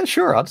 Yeah,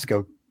 sure. I'll just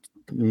go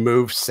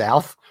move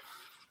south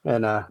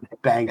and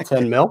bang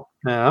 10 mil.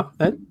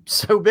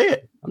 So be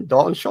it. I'm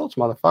Dalton Schultz,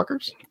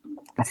 motherfuckers.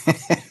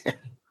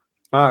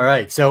 All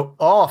right. So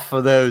off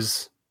of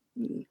those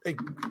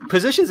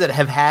positions that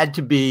have had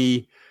to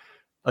be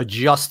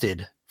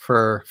adjusted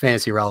for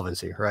fantasy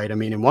relevancy, right? I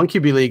mean, in 1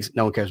 QB leagues,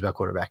 no one cares about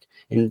quarterback.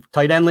 In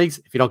tight end leagues,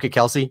 if you don't get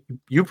Kelsey,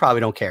 you probably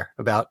don't care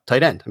about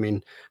tight end. I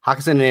mean,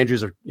 Hawkinson and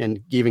Andrews and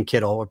even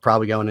Kittle are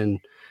probably going in,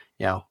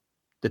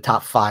 the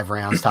top 5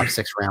 rounds, top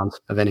 6 rounds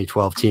of any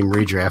 12-team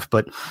redraft.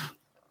 But,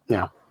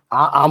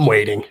 I'm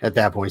waiting at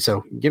that point.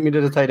 So get me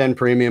to the tight end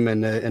premium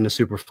and the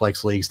super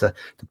flex leagues to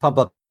pump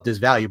up this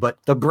value. But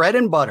the bread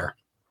and butter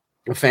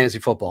of fantasy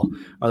football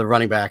are the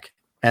running back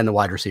and the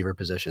wide receiver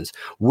positions.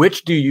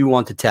 Which do you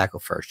want to tackle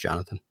first,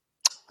 Jonathan?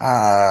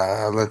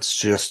 Let's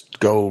just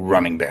go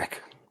running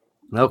back.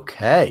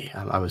 Okay.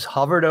 I was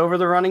hovered over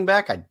the running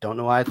back. I don't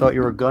know why I thought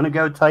you were going to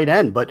go tight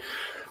end, but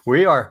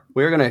we're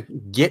going to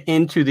get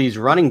into these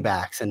running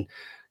backs. And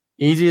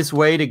easiest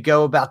way to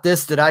go about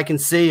this that I can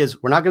see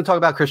is we're not going to talk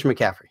about Christian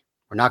McCaffrey.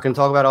 We're not going to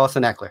talk about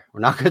Austin Eckler.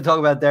 We're not going to talk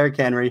about Derrick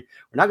Henry.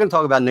 We're not going to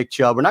talk about Nick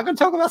Chubb. We're not going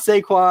to talk about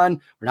Saquon.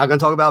 We're not going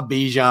to talk about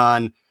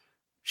Bijan.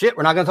 Shit,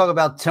 we're not going to talk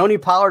about Tony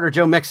Pollard or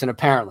Joe Mixon,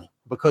 apparently,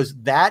 because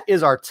that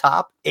is our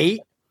top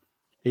 8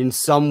 in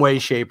some way,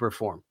 shape, or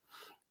form.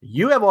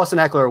 You have Austin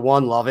Eckler at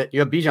 1, love it. You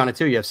have Bijan at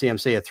 2. You have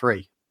CMC at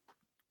 3.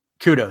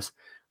 Kudos.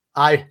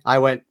 I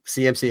went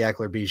CMC,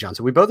 Eckler, Bijan.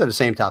 So we both have the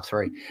same top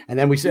 3. And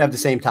then we have the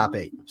same top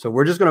 8. So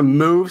we're just going to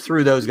move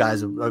through those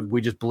guys.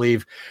 We just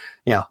believe,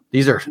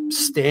 these are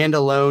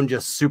standalone,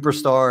 just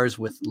superstars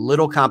with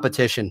little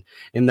competition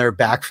in their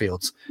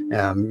backfields.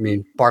 I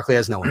mean, Barkley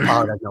has no one.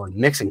 Pollard has no one.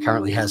 Mixon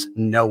currently has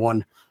no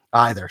one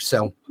either.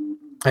 So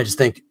I just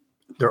think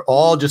they're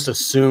all just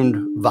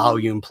assumed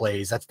volume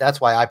plays.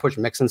 That's why I push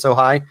Mixon so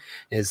high,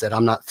 is that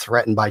I'm not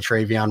threatened by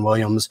Travion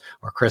Williams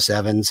or Chris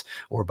Evans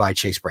or by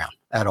Chase Brown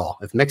at all.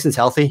 If Mixon's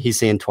healthy, he's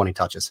seeing 20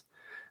 touches.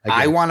 Again,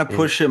 I want to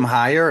push him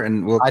higher,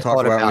 and we'll talk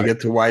about when we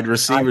get to wide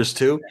receivers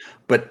too.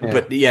 But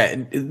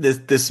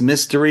this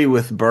mystery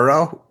with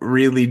Burrow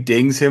really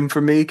dings him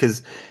for me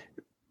because,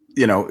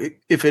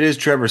 if it is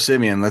Trevor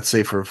Siemian, let's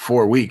say for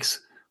 4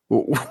 weeks,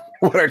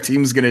 what our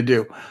team's going to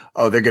do?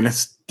 Oh, they're going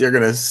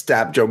to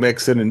stop Joe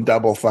Mixon and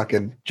double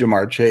fucking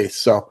Jamar Chase.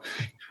 So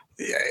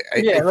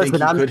I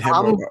think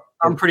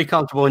I'm pretty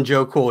comfortable in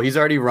Joe Cool. He's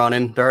already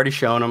running. They're already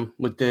showing him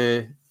with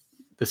the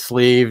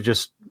sleeve,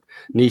 just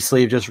knee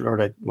sleeve, or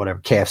the whatever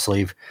calf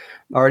sleeve,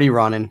 already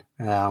running.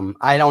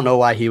 I don't know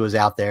why he was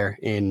out there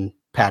in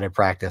padded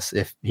practice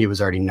if he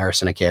was already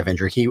nursing a calf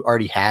injury. He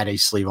already had a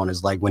sleeve on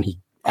his leg when he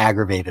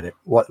aggravated it.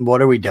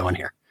 What are we doing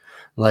here?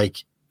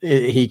 Like,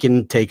 he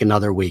can take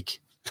another week.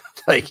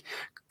 Like,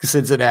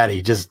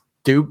 Cincinnati, just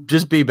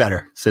be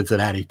better,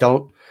 Cincinnati.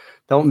 Don't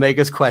make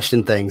us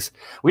question things.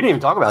 We didn't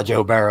even talk about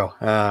Joe Burrow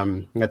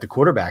at the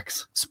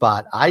quarterback's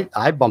spot.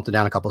 I bumped it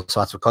down a couple of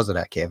spots because of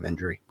that calf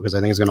injury, because I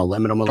think it's going to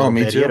limit him a little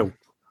bit. Too.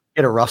 He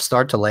had a rough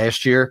start to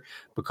last year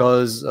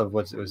because of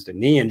it was the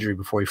knee injury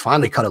before he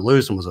finally cut it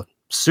loose and was a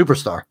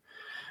superstar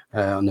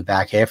on the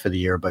back half of the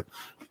year. But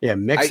yeah,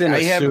 Mixon,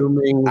 I have him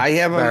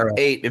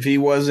 8. If he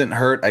wasn't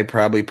hurt, I'd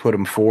probably put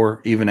him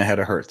 4, even ahead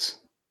of Hurts.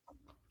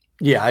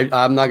 Yeah,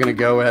 I'm not going to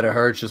go ahead of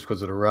Hurts just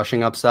because of the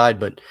rushing upside,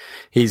 but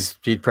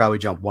he'd probably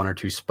jump 1 or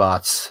 2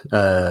 spots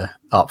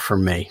up for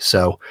me.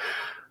 So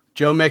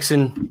Joe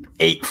Mixon,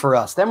 8 for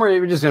us. Then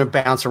we're just going to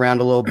bounce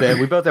around a little bit.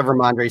 We both have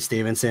Ramondre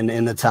Stevenson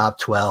in the top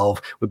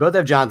 12. We both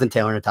have Jonathan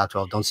Taylor in the top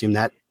 12. Don't seem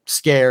that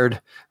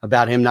scared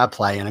about him not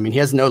playing. I mean, he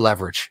has no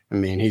leverage. I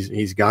mean,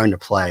 he's going to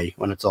play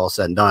when it's all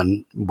said and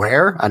done.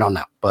 Where? I don't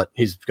know, but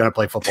he's going to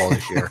play football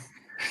this year.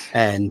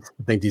 And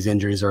I think these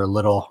injuries are a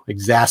little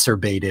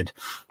exacerbated.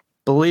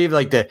 Believe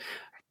like the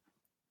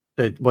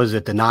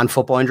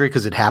non-football injury,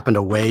 because it happened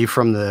away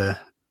from the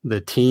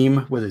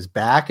team with his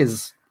back,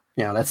 is,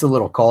 that's a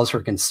little cause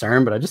for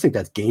concern, but I just think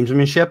that's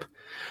gamesmanship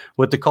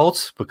with the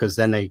Colts, because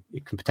then they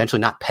can potentially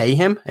not pay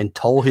him and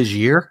toll his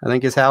year, I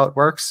think is how it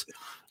works.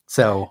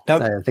 So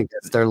I think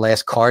that's their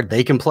last card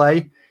they can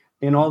play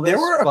in all this. There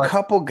were a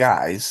couple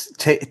guys,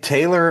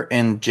 Taylor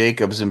and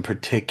Jacobs in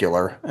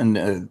particular,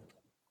 and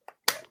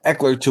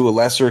Eckler to a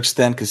lesser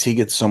extent, because he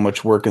gets so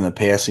much work in the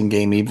passing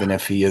game, even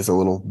if he is a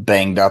little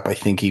banged up. I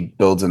think he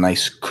builds a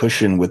nice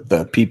cushion with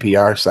the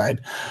PPR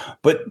side.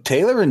 But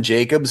Taylor and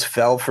Jacobs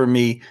fell for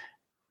me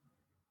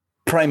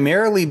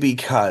primarily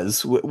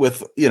because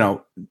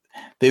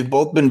they've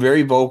both been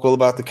very vocal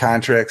about the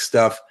contract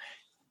stuff,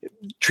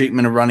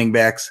 treatment of running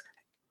backs.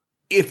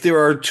 If there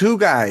are 2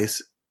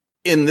 guys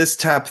in this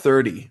top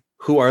 30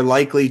 who are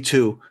likely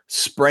to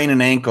sprain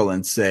an ankle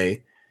and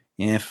say,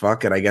 yeah,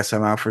 fuck it, I guess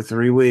I'm out for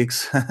 3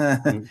 weeks,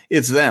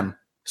 it's them.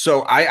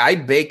 So I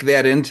bake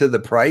that into the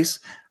price.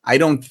 I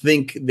don't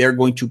think they're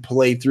going to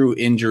play through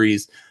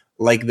injuries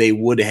like they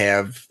would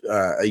have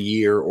a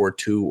year or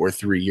 2 or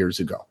 3 years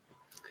ago.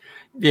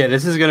 Yeah,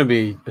 this is going to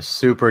be a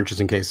super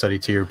interesting case study,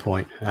 to your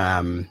point.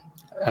 I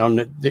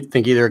don't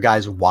think either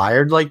guy's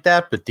wired like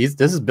that, but this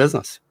is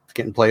business. It's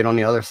getting played on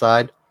the other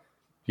side.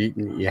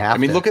 You have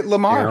to. Look at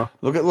Lamar.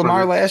 Look at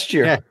Lamar last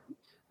year.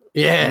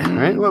 Yeah,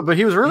 right? Well, but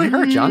he was really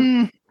hurt,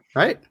 John.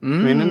 Right? I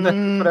mean, that's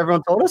what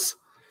everyone told us.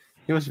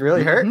 He was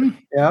really hurt.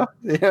 Yeah.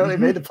 They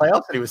made the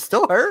playoffs and he was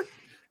still hurt.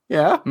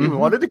 Yeah. He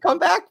wanted to come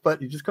back, but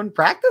he just couldn't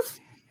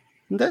practice.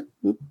 That's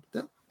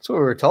what we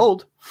were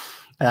told.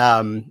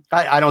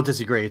 I don't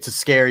disagree. It's a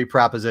scary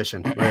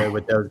proposition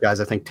with those guys.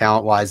 I think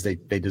talent-wise, they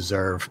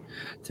deserve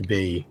to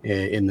be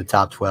in the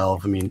top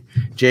 12. I mean,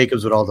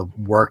 Jacobs, with all the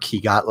work he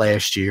got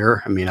last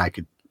year, I mean, I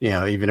could,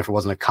 even if it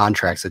wasn't a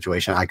contract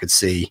situation, I could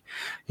see,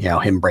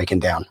 him breaking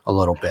down a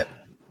little bit.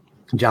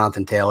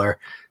 Jonathan Taylor,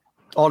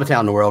 all the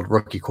talent in the world,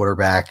 rookie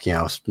quarterback,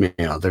 there's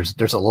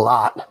a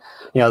lot,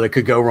 that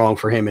could go wrong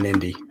for him in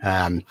Indy.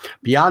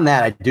 Beyond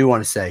that, I do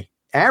want to say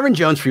Aaron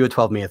Jones for you at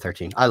 12, me at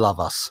 13. I love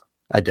us.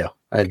 I do.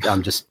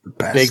 I'm just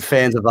big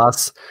fans of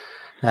us.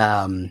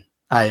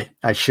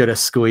 I should have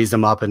squeezed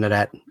him up into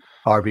that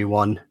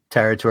RB1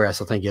 territory. I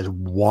still think he has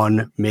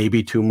 1,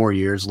 maybe 2 more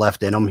years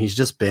left in him. He's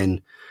just been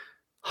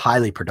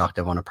highly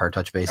productive on a per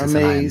touch basis.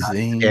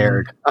 Amazing.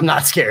 And I'm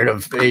not scared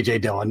of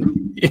AJ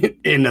Dillon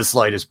in the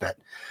slightest bit.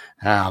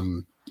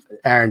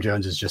 Aaron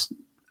Jones is just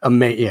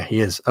amazing. Yeah, he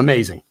is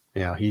amazing.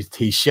 He's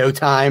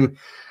Showtime.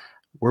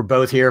 We're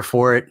both here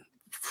for it.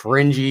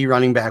 Fringy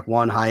running back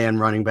 1, high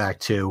end running back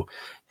 2.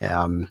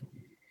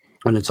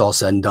 When it's all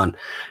said and done,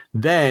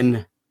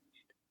 then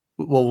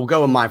we'll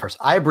go with mine first.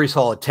 I have Breece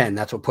Hall at 10.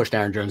 That's what pushed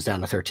Aaron Jones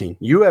down to 13.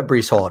 You have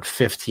Breece Hall at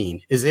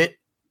 15. Is it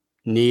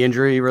knee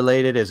injury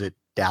related? Is it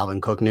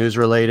Dalvin Cook news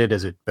related?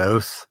 Is it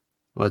both?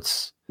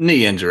 What's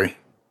knee injury?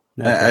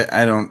 Okay.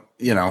 I don't,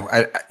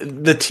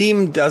 the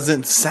team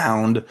doesn't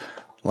sound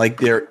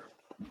like they're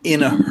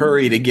in a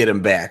hurry to get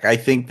him back. I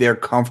think they're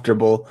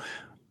comfortable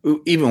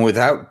even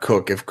without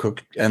Cook. If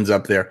Cook ends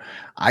up there,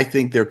 I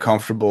think they're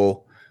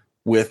comfortable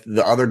with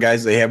the other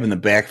guys they have in the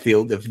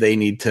backfield if they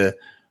need to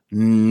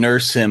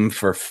nurse him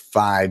for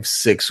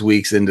 5-6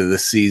 weeks into the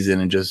season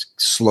and just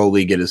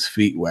slowly get his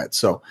feet wet.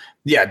 So,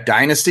 yeah,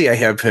 Dynasty, I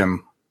have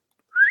him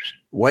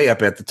way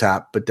up at the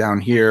top, but down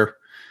here,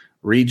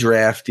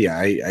 redraft, yeah,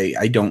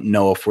 I don't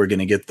know if we're going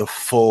to get the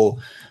full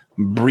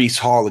Breece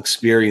Hall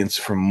experience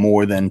from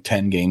more than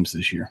 10 games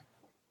this year.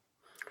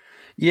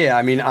 Yeah,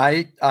 I mean,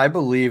 I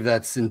believe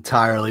that's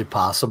entirely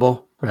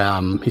possible.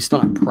 He's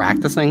still not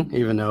practicing,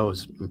 even though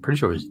I'm pretty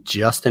sure it was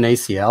just an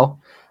ACL,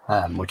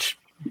 which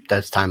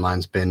that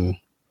timeline's been,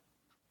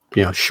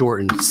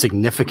 shortened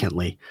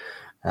significantly,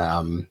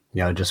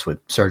 just with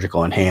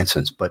surgical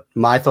enhancements. But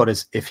my thought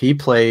is if he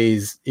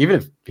plays, even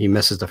if he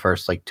misses the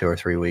first 2 or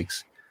 3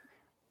 weeks,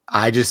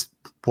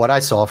 what I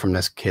saw from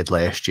this kid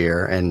last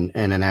year and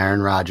an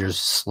Aaron Rodgers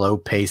slow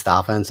paced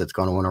offense that's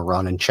going to want to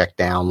run and check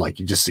down. Like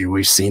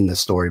we've seen this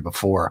story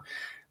before.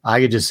 I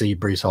could just see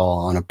Breece Hall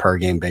on a per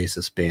game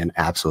basis being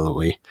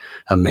absolutely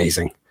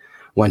amazing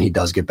when he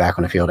does get back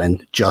on the field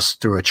and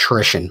just through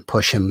attrition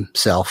push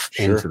himself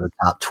into the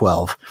top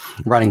 12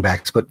 running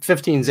backs. But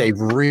 15 is a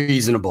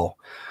reasonable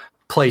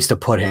place to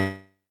put him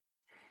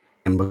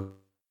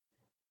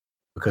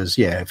because,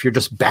 if you're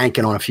just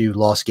banking on a few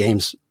lost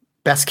games,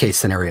 best case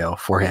scenario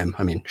for him,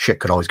 I mean, shit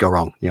could always go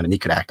wrong. The knee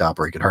could act up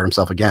or he could hurt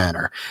himself again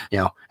or,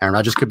 Aaron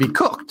Rodgers could be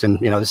cooked and,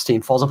 this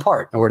team falls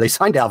apart or they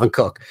signed Dalvin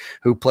Cook,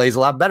 who plays a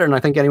lot better than I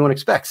think anyone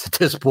expects at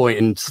this point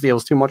and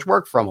steals too much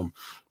work from him.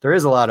 There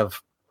is a lot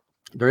of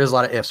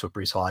ifs with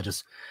Breece Hall.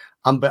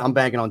 I'm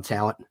banking on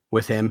talent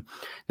with him.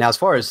 Now, as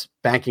far as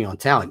banking on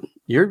talent,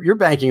 you're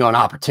banking on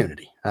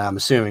opportunity. I'm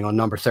assuming on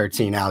number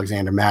 13,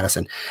 Alexander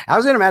Mattison.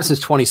 Alexander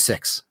Madison's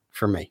 26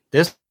 for me.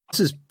 This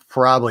is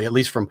probably, at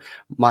least from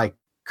my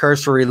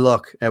cursory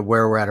look at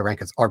where we're at our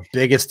rankings, our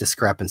biggest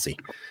discrepancy.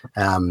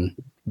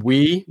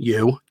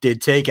 You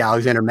did take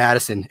Alexander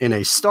Mattison in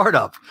a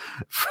startup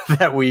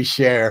that we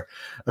share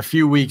a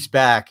few weeks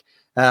back.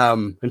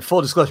 In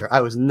full disclosure,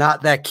 I was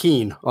not that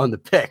keen on the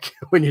pick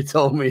when you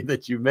told me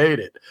that you made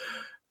it,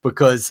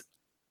 because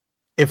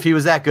if he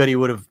was that good, he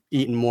would have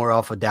eaten more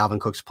off of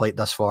Dalvin Cook's plate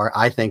thus far.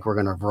 I think we're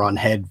going to run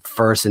head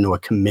first into a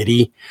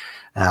committee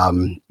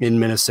in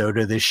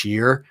Minnesota this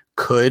year.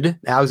 Could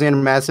Alexander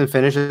Mattison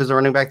finish as a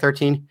running back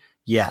 13?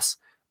 Yes.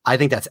 I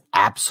think that's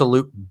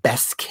absolute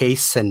best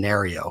case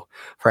scenario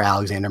for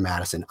Alexander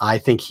Mattison. I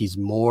think he's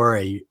more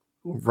a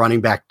running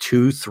back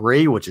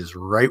 2-3, which is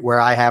right where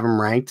I have him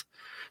ranked.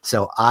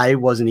 So I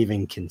wasn't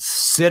even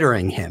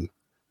considering him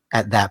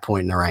at that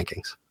point in the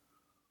rankings.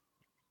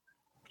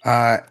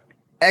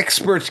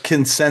 Expert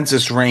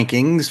consensus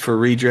rankings for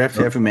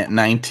redraft have him at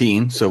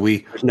 19. So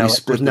we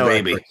split the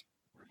baby.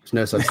 There's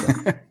no such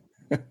thing.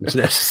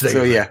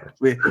 So yeah,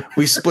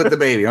 we split the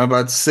baby. I'm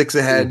about 6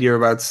 ahead. You're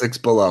about 6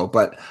 below.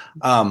 But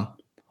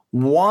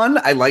one,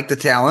 I like the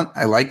talent.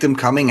 I liked him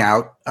coming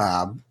out.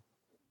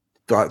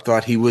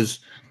 Thought he was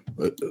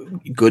a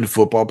good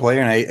football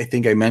player, and I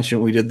think I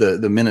mentioned we did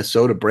the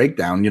Minnesota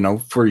breakdown.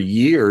 For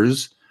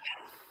years,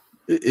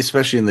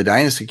 especially in the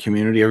dynasty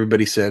community,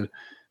 everybody said,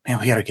 "Man,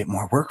 we got to get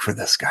more work for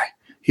this guy.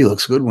 He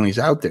looks good when he's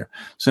out there."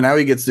 So now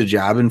he gets the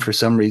job, and for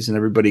some reason,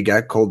 everybody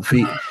got cold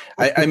feet.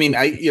 I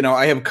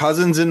have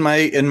Cousins in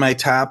my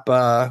top,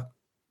 QB1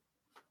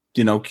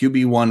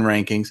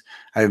 rankings.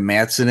 I have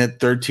Matson at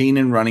 13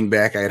 in running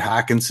back. I had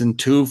Hawkinson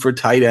 2 for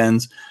tight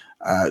ends.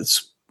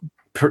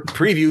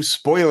 Preview,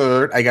 spoiler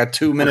alert, I got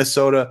 2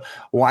 Minnesota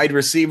wide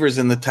receivers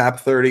in the top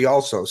 30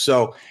 also.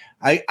 So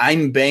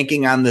I'm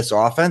banking on this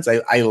offense.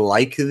 I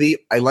like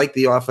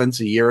the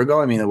offense a year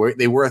ago. I mean,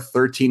 they were a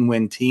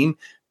 13-win team.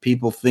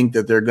 People think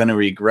that they're going to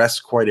regress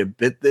quite a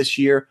bit this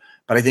year,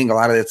 but I think a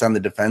lot of that's on the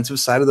defensive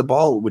side of the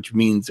ball, which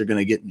means they're going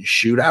to get in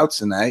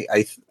shootouts. And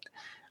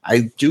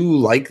I do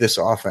like this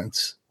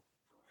offense,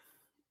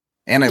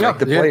 and I like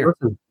the player.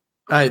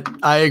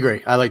 I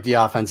agree. I like the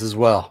offense as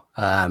well.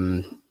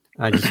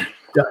 I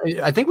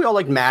think we all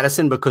liked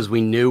Madison because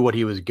we knew what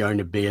he was going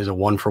to be as a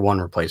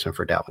 1-for-1 replacement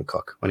for Dalvin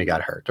Cook when he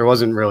got hurt. There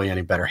wasn't really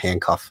any better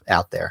handcuff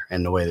out there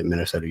in the way that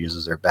Minnesota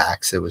uses their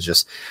backs. It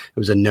was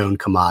a known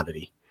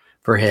commodity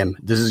for him.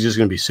 This is just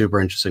going to be super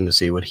interesting to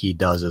see what he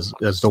does as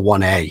the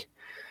 1A,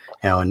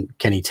 and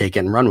can he take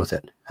it and run with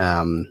it?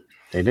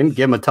 They didn't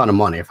give him a ton of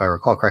money. If I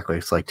recall correctly,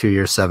 it's like 2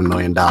 years, $7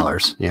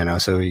 million,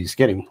 so he's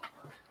getting,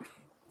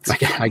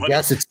 I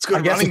guess it's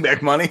good running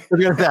back money.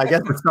 I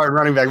guess it's starting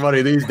running back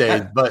money these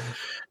days, but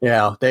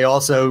they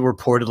also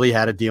reportedly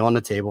had a deal on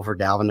the table for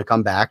Dalvin to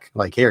come back.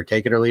 Like, here,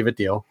 take it or leave it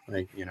deal.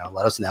 Like,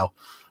 let us know,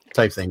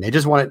 type thing. They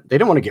didn't want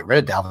to get rid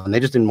of Dalvin. They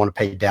just didn't want to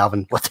pay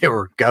Dalvin what they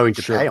were going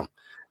to pay him.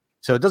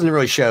 So it doesn't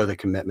really show the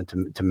commitment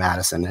to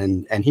Madison,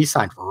 and he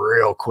signed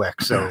real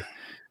quick. So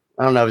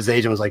I don't know. His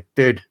agent was like,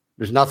 "Dude,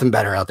 there's nothing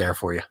better out there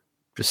for you.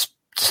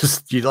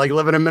 Just you like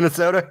living in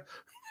Minnesota?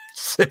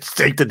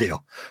 Take the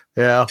deal."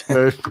 Yeah,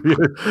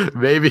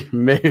 maybe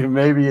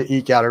you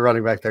eke out a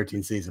running back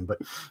 13 season, but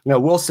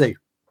we'll see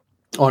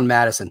on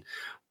Madison.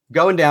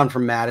 Going down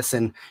from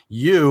Madison,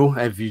 you,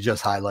 as you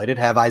just highlighted,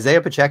 have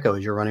Isaiah Pacheco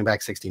as your running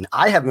back 16.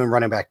 I have him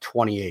running back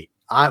 28.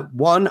 I'm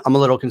a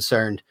little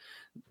concerned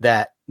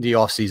that the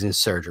offseason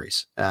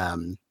surgeries.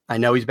 I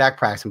know he's back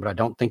practicing, but I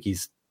don't think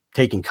he's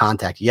taking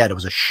contact yet. It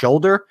was a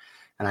shoulder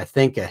and I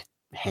think a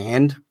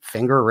hand,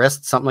 finger,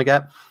 wrist, something like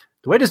that.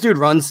 The way this dude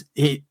runs,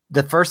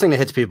 the first thing that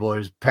hits people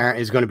is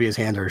going to be his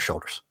hands or his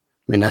shoulders.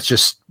 I mean, that's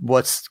just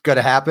what's going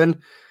to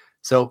happen.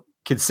 So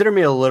consider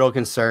me a little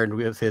concerned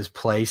with his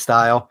play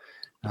style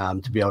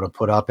to be able to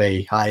put up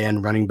a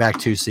high-end running back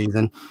 2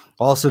 season.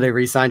 Also, they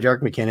re-signed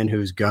Jerick McKinnon,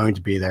 who's going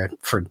to be there.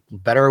 For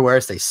better or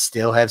worse, they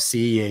still have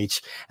CEH.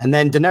 And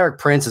then Deneric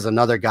Prince is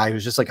another guy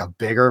who's just like a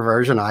bigger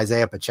version of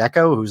Isaiah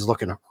Pacheco, who's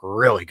looking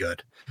really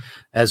good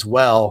as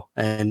well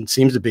and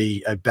seems to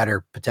be a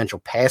better potential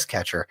pass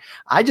catcher.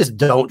 I just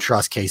don't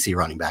trust KC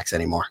running backs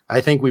anymore.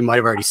 I think we might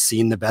have already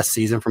seen the best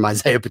season from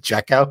Isaiah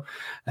Pacheco,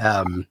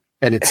 and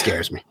it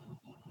scares me.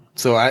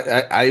 So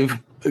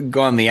I've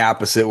gone the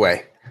opposite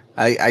way.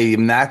 I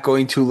am not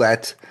going to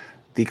let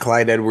the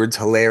Clyde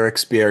Edwards-Helaire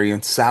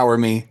experience sour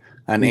me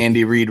on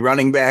Andy Reid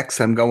running backs.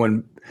 I'm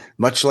going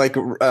much like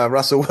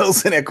Russell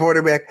Wilson at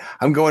quarterback.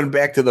 I'm going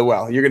back to the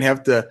well. You're going to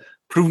have to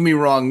prove me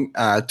wrong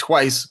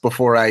twice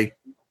before I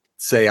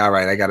say, all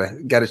right, I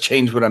gotta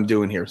change what I'm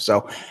doing here.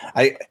 So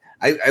I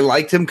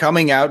liked him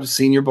coming out,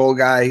 Senior Bowl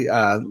guy.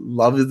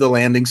 Loved the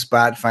landing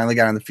spot. Finally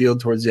got on the field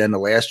towards the end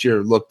of last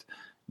year. Looked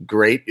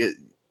great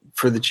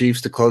for the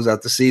Chiefs to close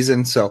out the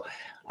season. So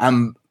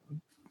I'm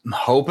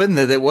hoping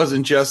that it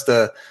wasn't just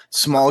a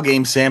small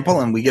game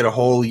sample and we get a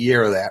whole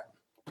year of that.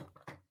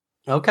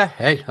 Okay.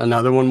 Hey,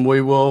 another one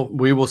we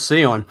will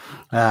see on.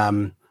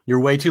 You're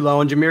way too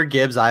low on Jahmyr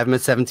Gibbs. I have him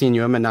at 17.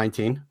 You have him at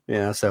 19.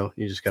 Yeah, so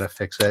you just got to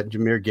fix that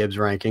Jahmyr Gibbs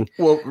ranking.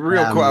 Well,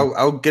 real quick,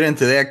 I'll get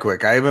into that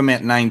quick. I have him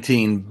at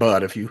 19,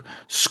 but if you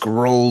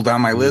scroll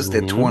down my list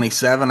at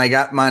 27, I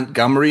got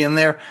Montgomery in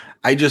there.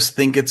 I just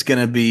think it's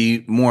going to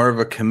be more of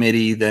a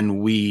committee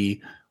than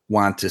we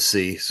want to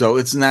see. So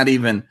it's not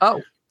even.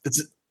 Oh,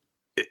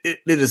 it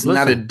is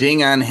not a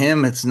ding on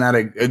him. It's not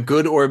a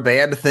good or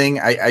bad thing.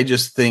 I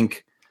just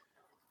think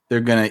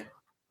they're going to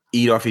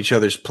eat off each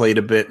other's plate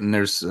a bit, and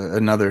there's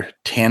another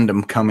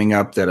tandem coming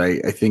up that I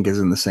think is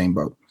in the same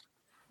boat.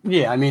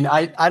 Yeah, I mean,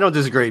 I don't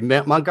disagree.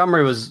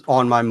 Montgomery was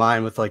on my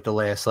mind with like the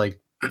last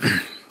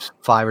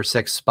 5 or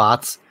 6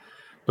 spots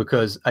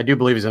because I do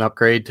believe he's an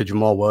upgrade to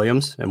Jamal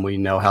Williams, and we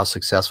know how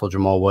successful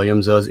Jamal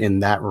Williams is in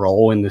that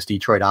role in this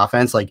Detroit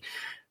offense. Like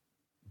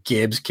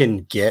Gibbs can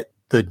get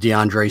the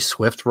DeAndre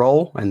Swift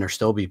role, and there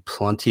still be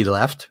plenty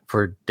left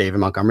for David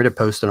Montgomery to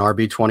post an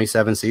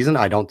RB27 season.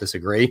 I don't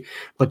disagree,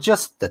 but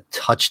just the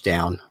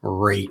touchdown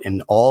rate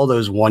and all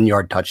those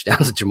 1-yard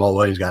touchdowns that Jamal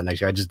Williams got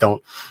next year, I just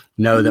don't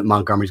know that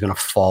Montgomery's going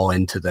to fall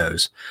into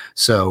those.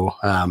 So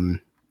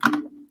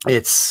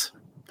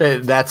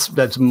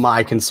that's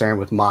my concern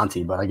with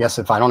Monty, but I guess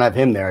if I don't have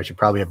him there, I should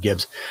probably have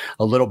Gibbs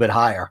a little bit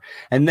higher.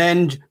 And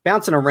then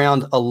bouncing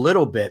around a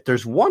little bit,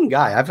 there's one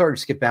guy I've already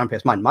skipped down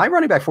past mine. My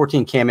running back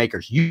 14, Cam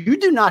Akers. You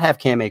do not have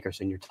Cam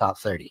Akers in your top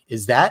 30.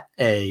 Is that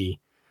a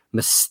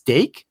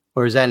mistake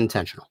or is that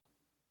intentional?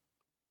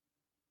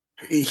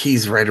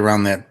 He's right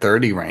around that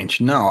 30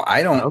 range. No,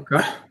 I don't.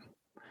 Okay.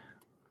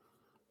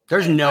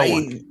 There's no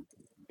one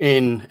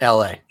in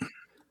LA.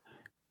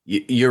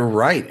 You're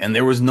right. And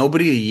there was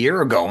nobody a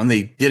year ago, and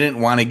they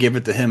didn't want to give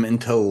it to him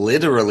until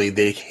literally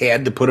they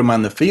had to put him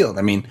on the field.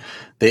 I mean,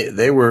 he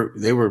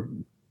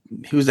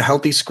was a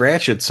healthy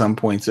scratch at some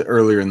points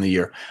earlier in the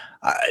year.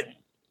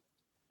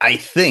 I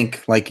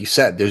think, like you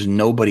said, there's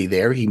nobody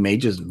there. He may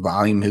just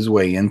volume his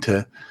way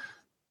into,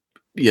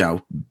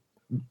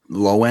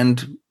 low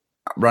end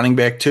running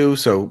back too.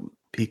 So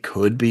he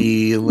could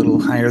be a little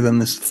higher than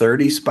this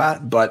 30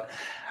 spot, but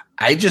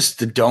I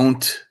just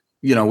don't.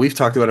 We've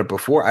talked about it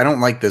before. I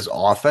don't like this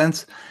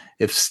offense.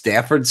 If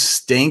Stafford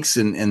stinks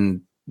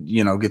and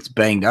gets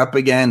banged up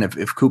again,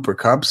 if Cooper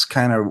Kupp's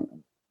kind of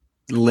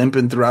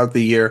limping throughout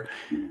the year,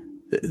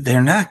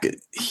 they're not good.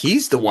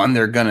 He's the one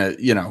they're going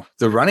to,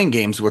 the running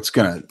game's what's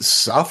going to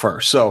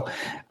suffer. So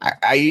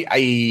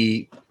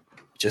I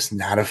just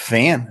not a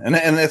fan. And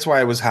that's why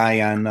I was high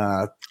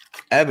on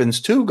Evans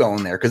too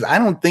going there, because I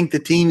don't think the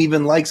team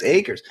even likes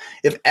Akers.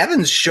 If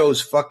Evans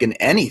shows fucking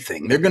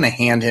anything, they're going to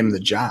hand him the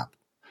job.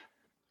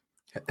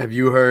 Have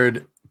you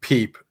heard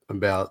peep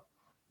about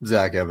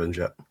Zach Evans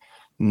yet?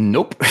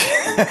 Nope.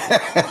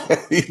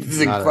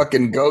 He's a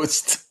fucking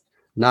ghost.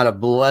 Not a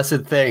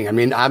blessed thing. I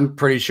mean, I'm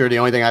pretty sure the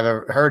only thing I've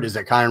ever heard is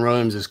that Kyron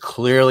Williams is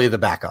clearly the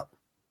backup.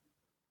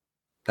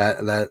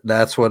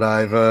 That's what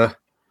I've heard.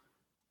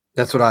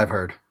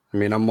 I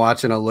mean, I'm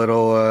watching a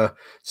little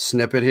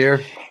snippet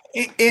here.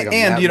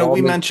 And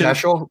we mentioned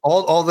special.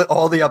 All the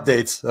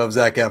updates of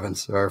Zach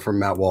Evans are from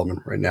Matt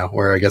Waldman right now,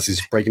 where I guess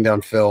he's breaking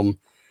down film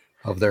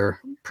of their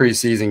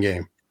preseason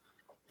game.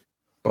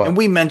 But, and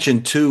we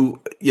mentioned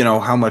too,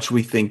 how much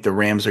we think the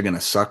Rams are going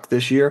to suck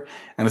this year.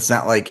 And it's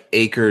not like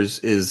Akers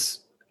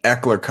is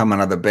Eckler coming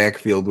out of the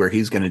backfield where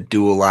he's going to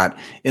do a lot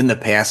in the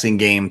passing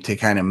game to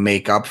kind of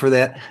make up for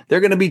that. They're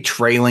going to be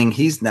trailing.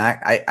 He's not,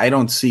 I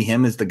don't see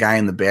him as the guy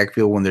in the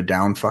backfield when they're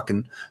down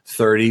fucking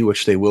 30,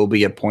 which they will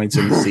be at points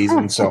in the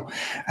season. So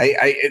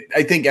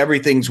I think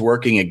everything's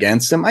working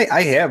against him.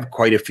 I have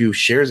quite a few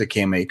shares of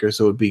Cam Akers,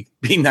 so it would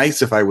be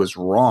nice if I was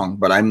wrong,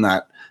 but I'm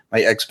not.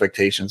 My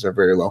expectations are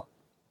very low.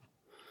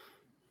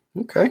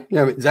 Okay.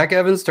 Yeah, Zach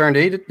Evans turned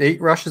eight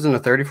rushes into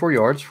 34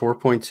 yards,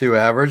 4.2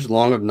 average,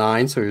 long of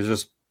 9. So he was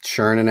just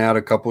churning out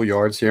a couple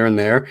yards here and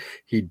there.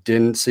 He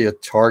didn't see a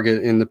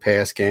target in the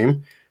pass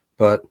game,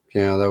 but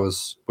that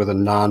was with a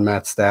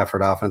non-Matt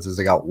Stafford offense as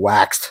they got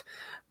waxed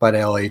by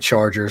the LA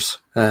Chargers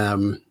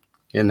in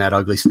that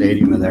ugly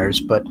stadium of theirs.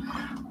 But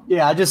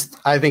yeah,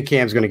 I think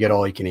Cam's going to get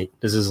all he can eat.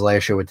 This is his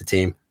last year with the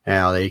team.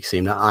 They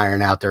seem to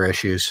iron out their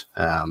issues.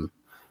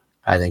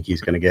 I think he's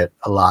going to get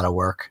a lot of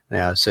work.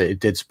 So it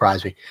did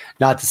surprise me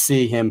not to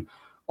see him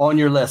on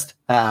your list.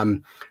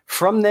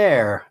 From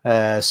there,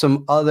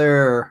 some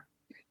other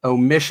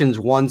omissions,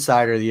 one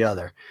side or the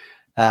other.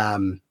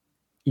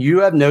 You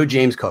have no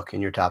James Cook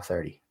in your top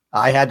 30.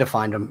 I had to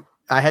find him.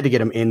 I had to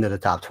get him into the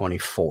top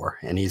 24,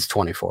 and he's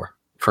 24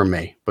 for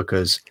me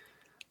because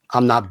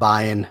I'm not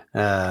buying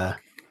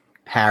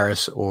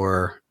Harris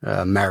or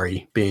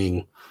Murray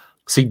being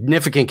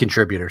significant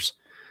contributors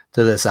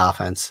to this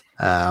offense.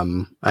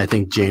 I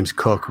think James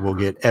Cook will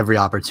get every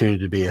opportunity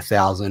to be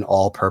 1,000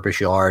 all-purpose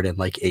yard and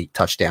like 8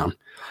 touchdown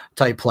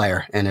type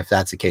player. And if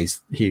that's the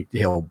case,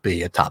 he'll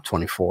be a top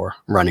 24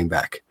 running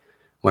back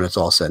when it's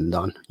all said and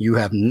done. You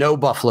have no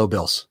Buffalo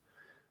Bills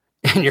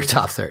in your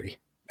top 30.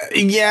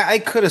 Yeah, I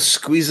could have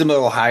squeezed him a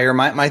little higher.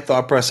 My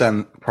thought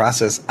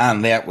process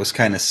on that was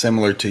kind of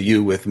similar to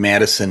you with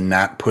Madison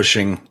not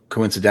pushing,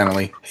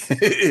 coincidentally,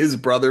 his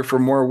brother for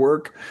more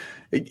work.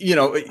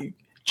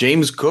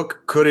 James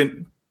Cook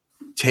couldn't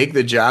take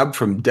the job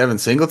from Devin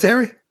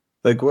Singletary?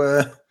 Like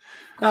what?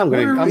 I'm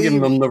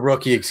giving them the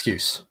rookie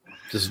excuse.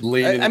 Just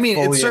leaning. I mean,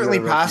 it's certainly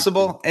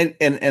possible,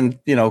 and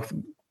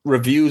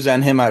reviews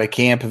on him out of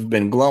camp have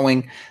been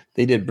glowing.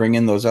 They did bring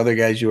in those other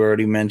guys you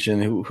already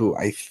mentioned, who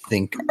I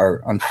think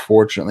are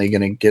unfortunately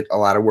going to get a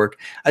lot of work.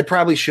 I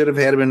probably should have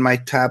had him in my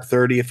top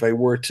 30 if I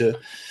were to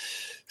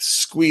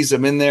squeeze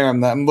him in there.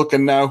 I'm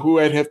looking now who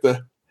I'd have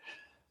to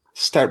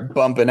start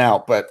bumping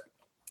out, but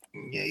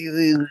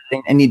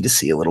I need to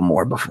see a little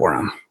more before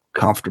I'm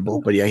comfortable.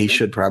 But yeah, he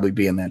should probably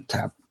be in that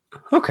top.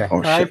 Okay,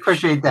 I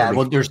appreciate that.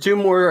 Well, there's 2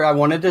 more I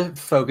wanted to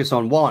focus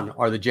on. One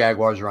are the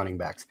Jaguars running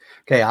backs.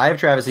 Okay, I have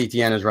Travis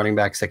Etienne as running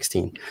back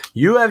 16.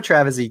 You have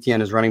Travis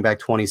Etienne as running back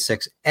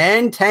 26,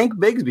 and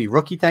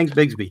rookie Tank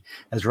Bigsby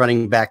as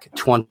running back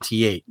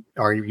 28.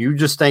 Are you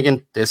just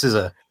thinking this is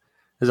a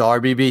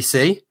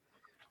RBBC,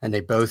 and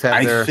they both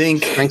have their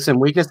strengths and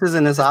weaknesses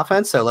in this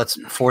offense? So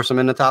let's force them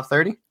in the top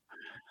 30.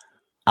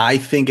 I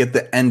think at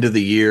the end of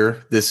the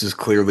year, this is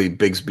clearly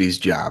Bigsby's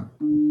job.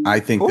 I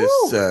think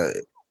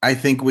I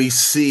think we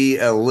see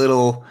a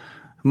little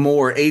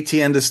more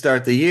ATN to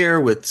start the year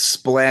with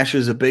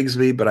splashes of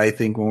Bigsby, but I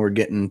think when we're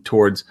getting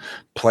towards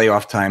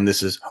playoff time,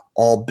 this is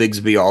all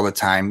Bigsby all the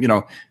time.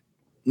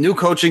 New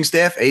coaching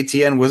staff.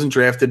 ATN wasn't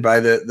drafted by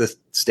the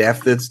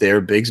staff that's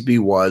there. Bigsby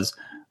was.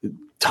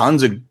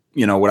 Tons of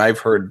what I've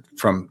heard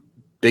from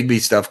Bigsby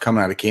stuff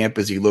coming out of camp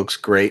is he looks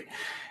great.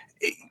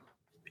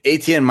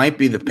 ATN might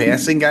be the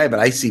passing guy, but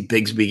I see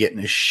Bigsby getting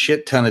a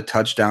shit ton of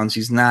touchdowns.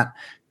 He's not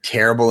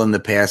terrible in the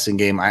passing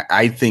game.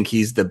 I think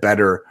he's the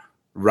better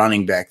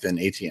running back than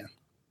ATN.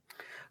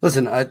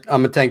 Listen,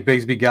 I'm a Tank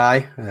Bigsby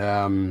guy.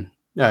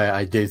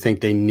 I do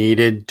think they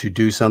needed to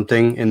do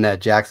something in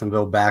that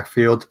Jacksonville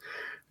backfield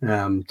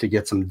to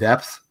get some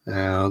depth.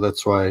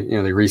 That's why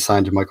they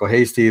re-signed Jermichael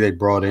Hasty. They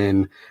brought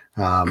in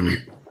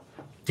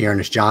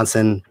Dearness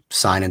Johnson,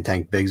 signing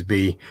Tank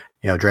Bigsby.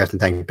 Drafting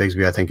Tank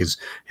Bigsby, I think,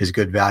 is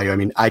good value. I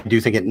mean, I do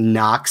think it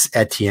knocks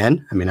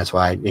Etienne. I mean, that's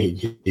why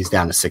he's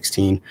down to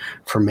 16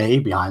 for me,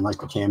 behind like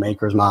the Cam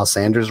Akers, Miles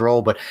Sanders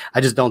role. But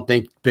I just don't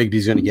think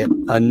Bigby's going to get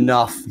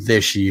enough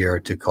this year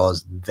to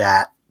cause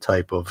that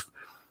type of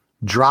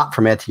drop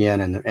from Etienne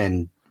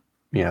and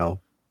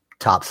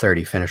top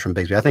 30 finish from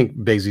Bigsby. I think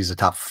Bigsby's a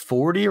top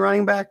 40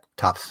 running back.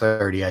 Top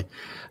 30, I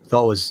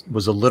thought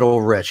was a little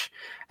rich.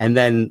 And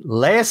then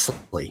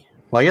lastly,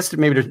 well, I guess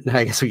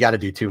we got to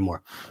do 2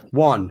 more.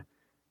 One.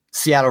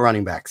 Seattle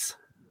running backs.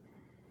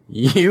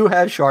 You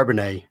have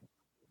Charbonnet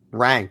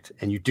ranked,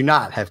 and you do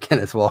not have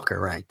Kenneth Walker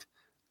ranked.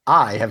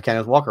 I have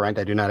Kenneth Walker ranked.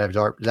 I do not have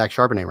Zach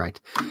Charbonnet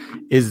ranked.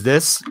 Is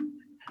this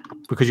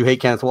because you hate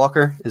Kenneth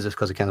Walker? Is this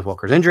because of Kenneth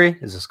Walker's injury?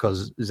 Is this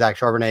because Zach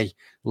Charbonnet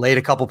laid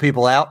a couple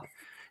people out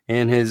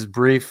in his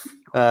brief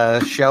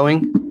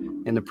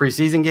showing in the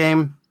preseason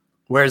game?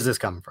 Where is this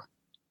coming from?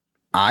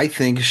 I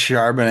think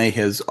Charbonnet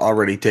has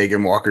already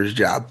taken Walker's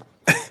job.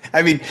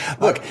 I mean,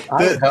 look.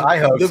 I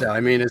hope so. I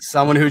mean, as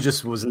someone who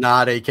just was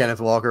not a Kenneth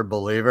Walker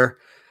believer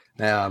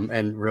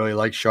and really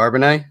liked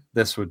Charbonnet,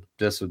 this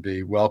would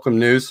be welcome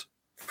news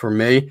for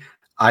me.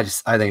 I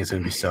think it's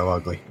going to be so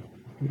ugly,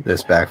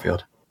 this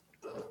backfield.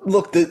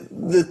 Look,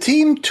 the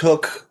team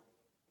took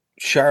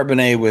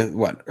Charbonnet with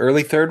what,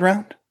 early 3rd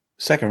round?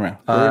 Second round.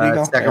 Where did he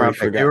go? Second round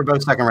pick. They were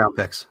both second round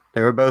picks.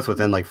 They were both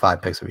within like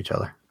 5 picks of each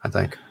other, I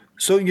think.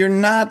 So you're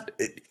not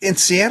 – and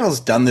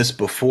Seattle's done this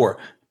before.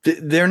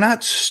 They're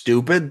not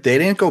stupid. They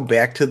didn't go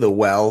back to the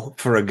well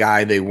for a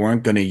guy they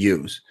weren't going to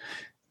use.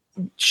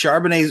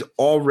 Charbonnet's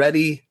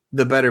already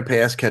the better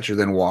pass catcher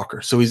than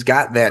Walker, so he's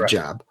got that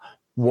job.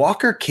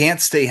 Walker can't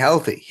stay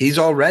healthy. He's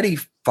already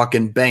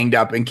fucking banged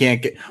up and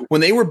can't get –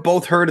 when they were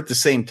both hurt at the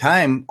same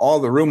time, all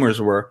the rumors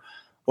were,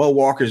 well,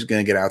 Walker's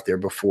going to get out there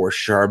before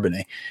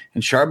Charbonnet.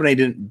 And Charbonnet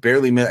didn't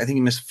barely miss – I think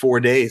he missed 4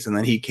 days, and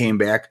then he came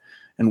back,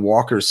 and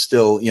Walker's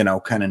still,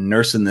 kind of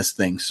nursing this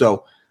thing.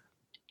 So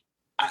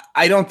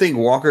I don't think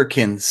Walker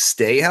can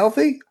stay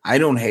healthy. I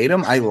don't hate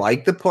him. I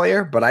like the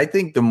player, but I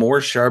think the more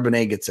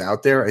Charbonnet gets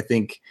out there, I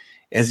think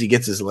as he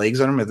gets his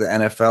legs on him at the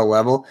NFL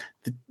level,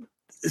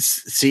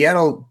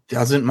 Seattle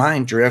doesn't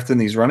mind drafting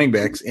these running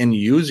backs and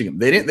using them.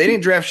 They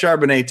didn't draft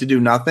Charbonnet to do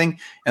nothing,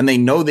 and they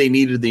know they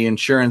needed the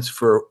insurance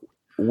for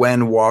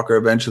when Walker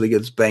eventually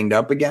gets banged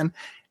up again.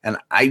 And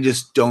I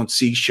just don't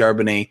see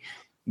Charbonnet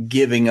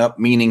giving up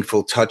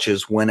meaningful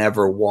touches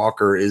whenever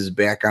Walker is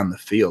back on the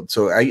field.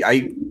 So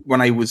I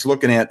when I was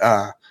looking at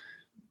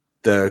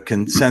the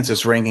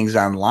consensus rankings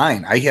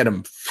online, I had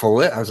him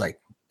flip. I was like,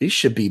 these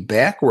should be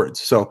backwards.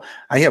 So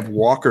I have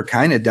Walker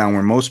kind of down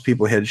where most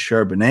people had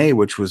Charbonnet,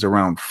 which was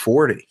around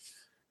 40.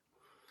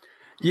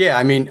 Yeah,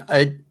 I mean,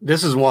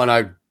 this is one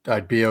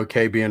I'd be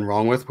okay being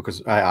wrong with,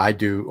 because I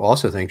do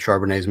also think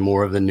Charbonnet is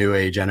more of the new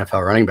age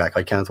NFL running back.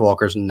 Like, Kenneth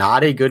Walker's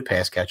not a good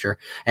pass catcher,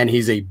 and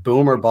he's a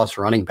boomer bust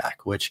running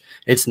back, which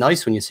it's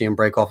nice when you see him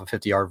break off a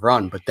 50-yard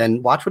run, but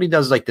then watch what he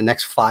does like the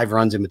next 5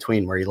 runs in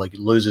between, where he like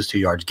loses 2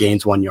 yards,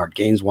 gains 1 yard,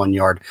 gains 1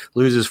 yard,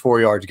 loses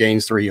 4 yards,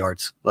 gains 3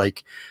 yards.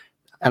 Like,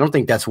 I don't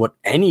think that's what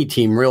any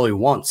team really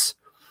wants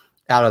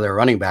out of their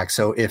running back.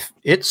 So if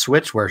it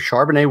switched where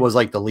Charbonnet was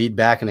like the lead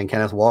back and then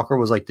Kenneth Walker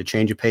was like the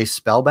change of pace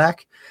spell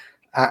back,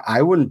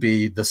 I wouldn't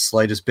be the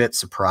slightest bit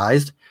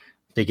surprised.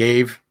 They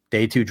gave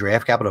day 2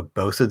 draft capital to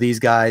both of these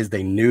guys.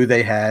 They knew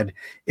they had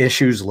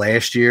issues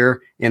last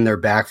year in their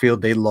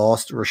backfield. They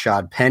lost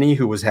Rashad Penny,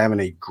 who was having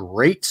a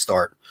great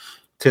start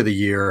to the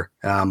year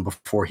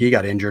before he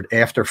got injured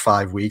after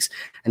 5 weeks.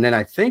 And then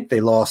I think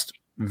they lost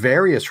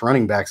various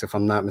running backs, if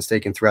I'm not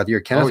mistaken, throughout the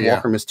year. Kenneth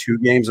Walker missed 2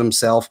 games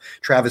himself.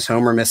 Travis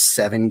Homer missed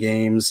 7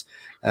 games.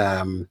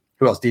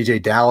 Who else?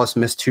 DJ Dallas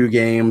missed 2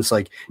 games.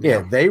 Like,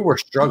 they were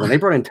struggling. They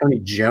brought in Tony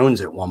Jones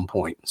at one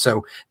point.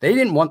 So they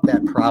didn't want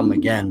that problem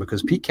again,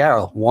 because Pete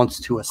Carroll wants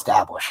to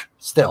establish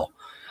still.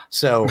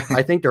 So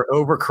I think they're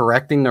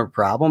overcorrecting their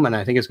problem, and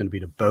I think it's going to be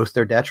to both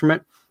their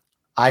detriment.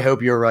 I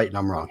hope you're right and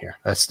I'm wrong here.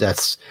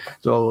 That's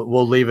so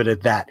we'll leave it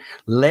at that.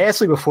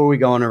 Lastly, before we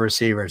go on to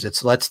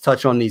receivers, let's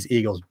touch on these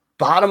Eagles.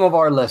 Bottom of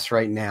our list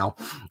right now,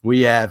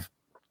 you have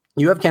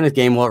Kenneth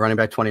Gainwell at running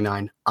back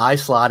 29. I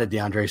slotted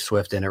DeAndre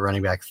Swift in at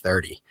running back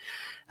 30.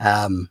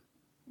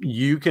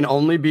 You can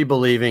only be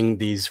believing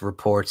these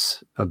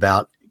reports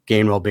about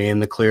Gainwell being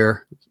the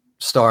clear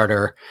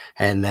starter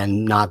and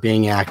then not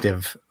being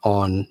active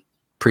on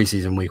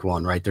preseason week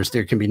 1, right?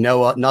 There can be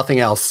nothing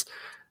else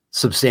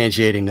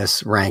substantiating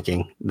this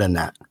ranking than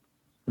that.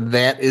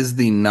 That is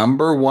the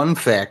number one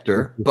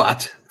factor.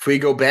 But if we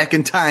go back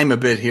in time a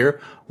bit here,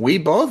 we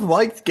both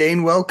liked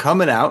Gainwell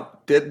coming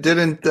out.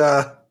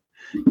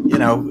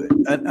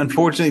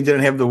 Unfortunately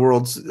didn't have the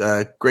world's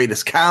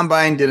greatest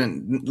combine,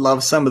 didn't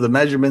love some of the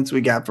measurements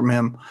we got from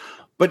him,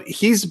 but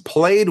he's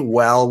played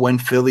well when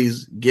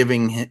Philly's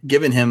given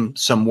him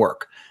some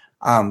work.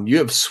 You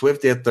have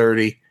Swift at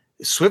 30.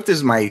 Swift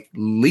is my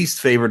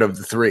least favorite of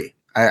the 3.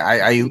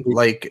 I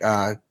like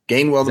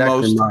Gainwell the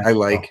most. I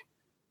like,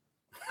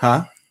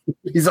 huh?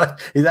 He's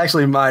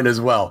actually mine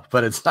as well,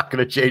 but it's not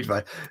going to change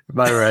my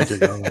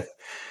ranking.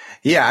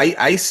 Yeah,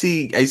 I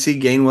see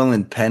Gainwell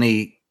and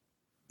Penny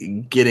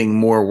getting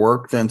more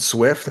work than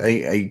Swift.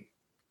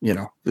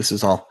 This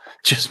is all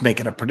just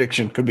making a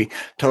prediction. Could be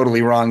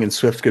totally wrong, and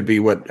Swift could be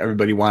what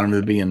everybody wanted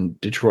him to be in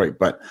Detroit.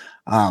 But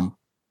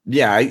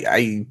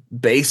I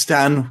based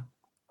on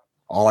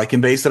all I can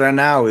base it on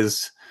now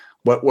is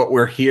what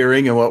we're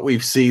hearing and what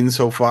we've seen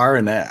so far.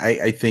 And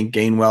I think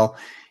Gainwell,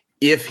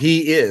 if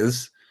he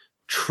is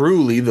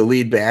truly the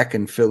lead back,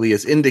 and Philly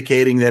is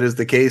indicating that is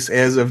the case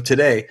as of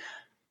today,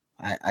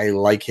 I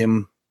like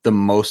him the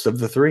most of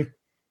the 3.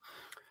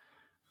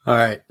 All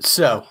right.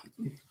 So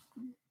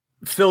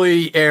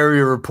Philly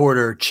area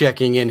reporter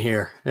checking in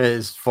here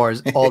as far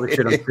as all the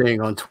shit I'm seeing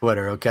on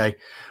Twitter. Okay.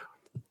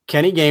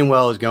 Kenny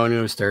Gainwell is going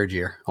into his 3rd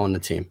year on the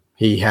team.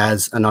 He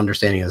has an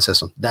understanding of the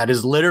system. That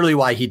is literally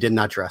why he did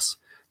not dress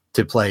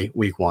to play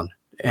week 1,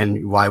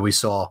 and why we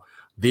saw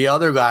the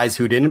other guys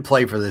who didn't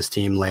play for this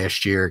team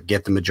last year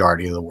get the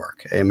majority of the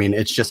work. I mean,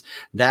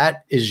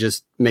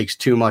 makes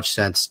too much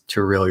sense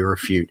to really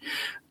refute.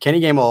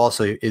 Kenny Gainwell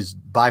also is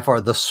by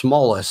far the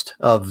smallest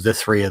of the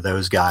 3 of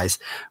those guys.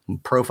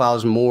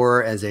 Profiles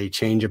more as a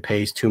change of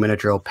pace, 2-minute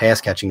drill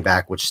pass catching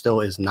back, which still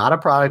is not a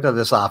product of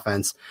this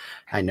offense.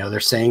 I know they're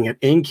saying it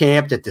in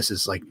camp that this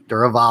is like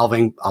they're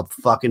evolving. I'll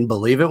fucking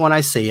believe it when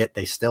I see it.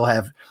 They still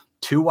have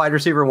 2 wide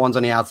receiver ones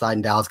on the outside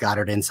and Dallas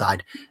Goedert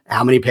inside.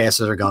 How many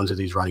passes are going to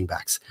these running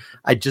backs?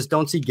 I just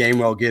don't see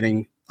Gainwell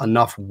getting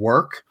enough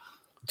work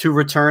to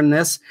return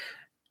this.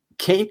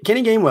 Kenny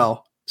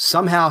Gainwell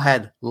somehow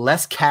had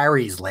less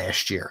carries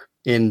last year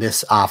in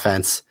this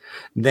offense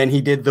than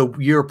he did the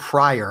year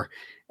prior,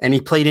 and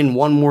he played in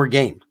one more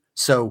game.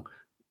 So,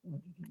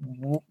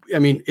 I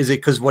mean, is it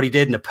because what he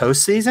did in the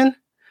postseason?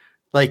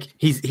 Like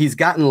he's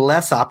gotten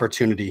less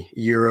opportunity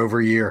year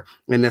over year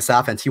in this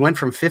offense. He went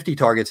from 50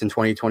 targets in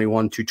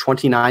 2021 to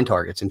 29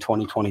 targets in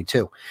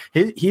 2022.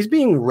 He's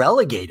being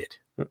relegated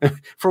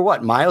for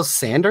what? Miles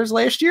Sanders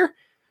last year?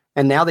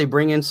 And now they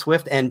bring in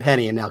Swift and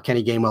Penny, and now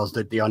Kenny Gainwell's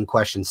the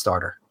unquestioned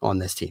starter on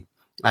this team.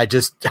 I'm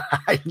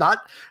not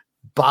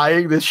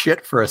buying this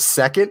shit for a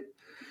second.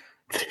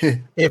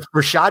 If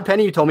Rashad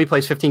Penny, you told me,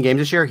 plays 15 games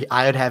this year,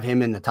 I would have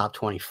him in the top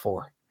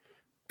 24.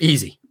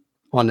 Easy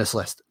on this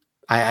list.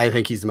 I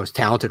think he's the most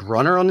talented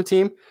runner on the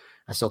team.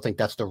 I still think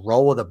that's the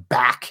role of the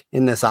back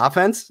in this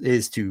offense,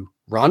 is to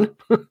run.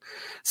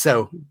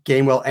 So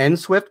Gainwell and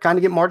Swift kind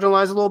of get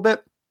marginalized a little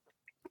bit.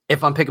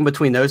 If I'm picking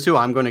between those two,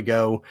 I'm going to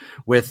go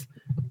with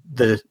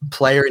the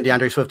player in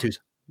DeAndre Swift who's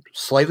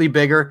slightly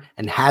bigger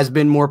and has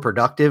been more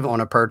productive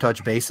on a per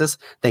touch basis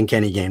than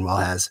Kenny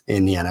Gainwell has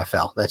in the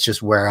NFL. That's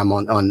just where I'm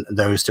on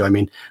those two. I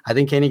mean, I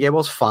think Kenny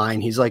Gainwell's fine.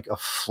 He's like a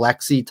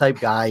flexy type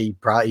guy.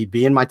 He'd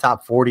be in my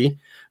top 40,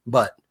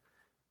 but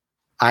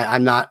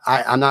I'm not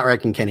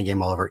ranking Kenny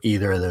Gainwell over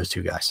either of those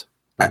two guys.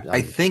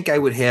 I think I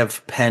would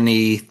have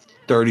Penny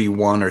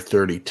 31 or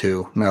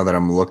 32 now that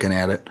I'm looking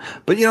at it.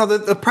 But, you know,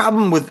 the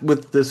problem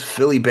with this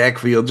Philly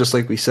backfield, just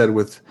like we said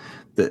with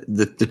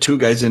the 2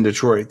 guys in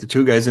Detroit, the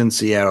 2 guys in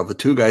Seattle, the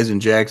 2 guys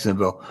in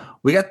Jacksonville,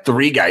 we got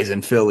 3 guys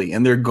in Philly,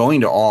 and they're going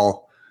to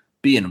all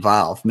be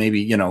involved. Maybe,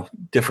 you know,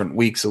 different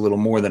weeks a little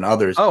more than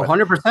others. Oh,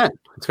 100%.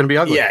 It's going to be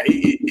ugly. Yeah,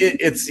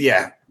 it's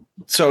yeah.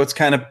 So it's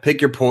kind of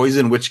pick your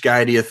poison. Which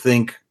guy do you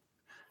think,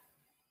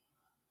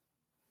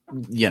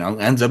 you know,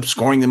 ends up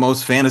scoring the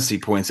most fantasy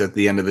points at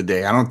the end of the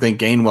day? I don't think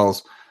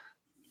Gainwell's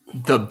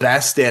the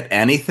best at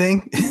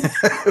anything,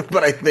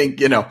 but I think,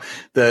 you know,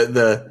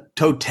 the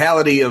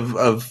totality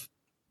of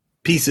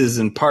pieces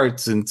and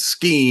parts and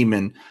scheme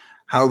and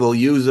how they'll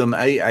use them,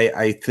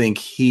 I think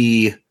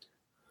he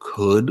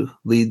could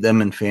lead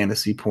them in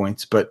fantasy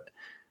points. But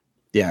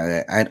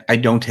yeah, I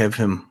don't have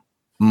him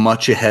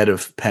much ahead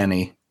of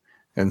Penny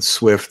and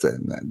Swift.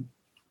 And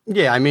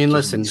yeah, I mean,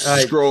 listen,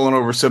 scrolling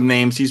over some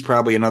names, he's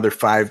probably another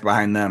 5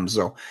 behind them.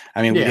 So,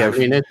 I mean,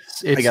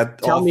 it's I got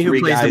tell all me 3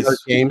 who plays guys. the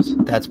most games.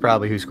 That's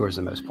probably who scores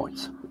the most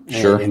points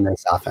in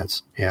this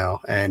offense, you know.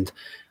 And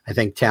I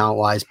think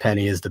talent-wise,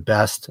 Penny is the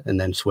best, and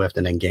then Swift,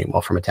 and then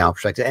Gainwell from a talent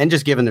perspective. And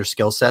just given their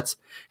skill sets,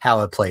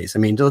 how it plays. I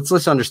mean,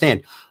 let's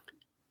understand.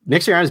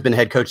 Nick Sirianni has been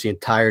head coach the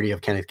entirety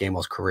of Kenneth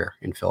Gainwell's career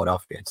in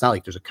Philadelphia. It's not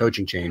like there's a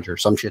coaching change or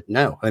some shit.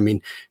 No. I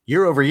mean,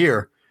 year over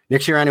year,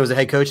 Nick Sirianni was the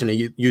head coach, and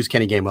they used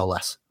Kenny Gainwell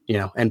less. You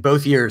know, and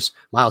both years,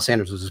 Miles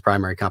Sanders was his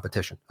primary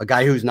competition, a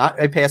guy who's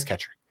not a pass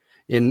catcher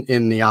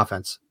in the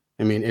offense.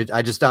 I mean,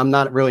 I'm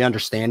not really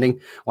understanding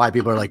why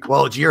people are like,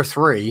 well, it's year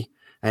 3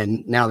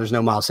 and now there's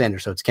no Miles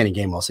Sanders, so it's Kenny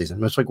Gainwell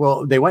season. It's like,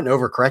 well, they went and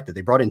overcorrected.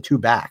 They brought in 2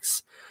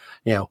 backs,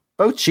 you know,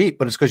 both cheap,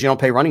 but it's because you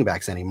don't pay running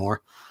backs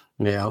anymore,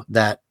 you know,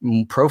 that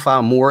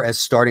profile more as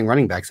starting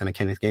running backs than a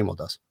Kenneth Gainwell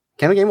does.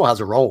 Kenneth Gainwell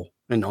has a role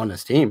on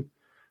this team.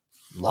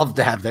 Love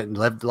to have that.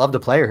 Love the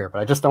player here,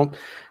 but I just don't,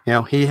 you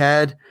know,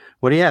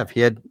 what do you have? He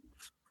had,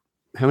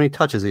 how many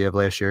touches did he have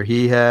last year?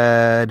 He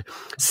had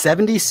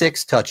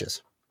 76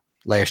 touches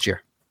last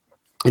year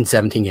in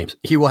 17 games.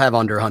 He will have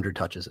under 100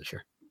 touches this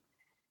year.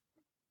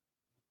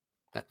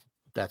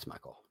 That's my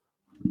goal.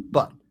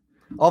 But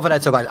all of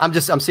that's about.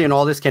 I'm seeing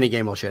all this Kenny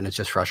Gainwell shit, and it's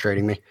just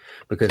frustrating me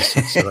because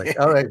it's like,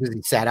 all right, because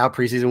he sat out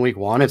preseason week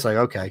 1. It's like,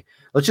 okay,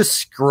 let's just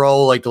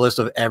scroll like the list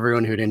of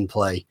everyone who didn't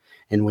play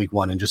in week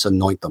 1 and just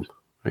anoint them.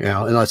 You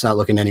know, and let's not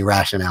look at any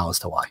rationale as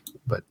to why.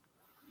 But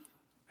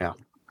yeah,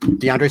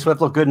 DeAndre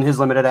Swift looked good in his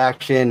limited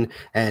action,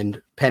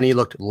 and Penny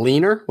looked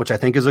leaner, which I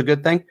think is a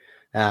good thing.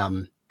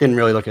 Didn't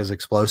really look as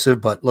explosive,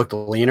 but looked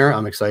leaner.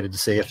 I'm excited to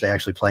see if they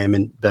actually play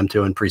them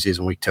two in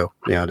preseason week 2,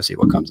 you know, to see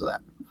what comes of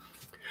that.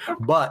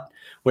 But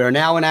we are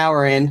now an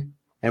hour in,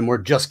 and we're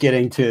just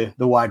getting to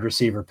the wide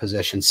receiver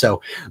position.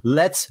 So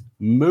let's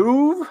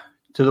move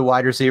to the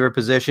wide receiver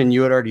position.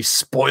 You had already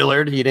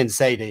spoilered. You didn't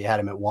say that you had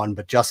him at 1,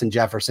 but Justin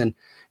Jefferson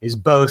is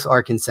both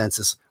our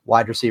consensus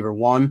wide receiver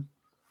 1.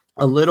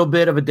 A little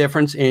bit of a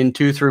difference in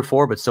 2 through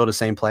 4, but still the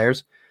same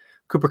players.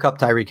 Cooper Kupp,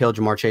 Tyreek Hill,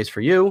 Jamar Chase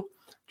for you.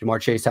 Jamar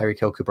Chase, Tyreek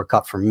Hill, Cooper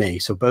Kupp for me.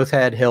 So both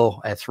had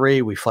Hill at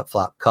 3. We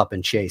flip-flop Kupp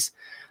and Chase.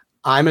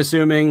 I'm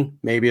assuming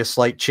maybe a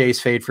slight Chase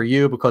fade for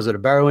you because of the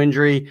Burrow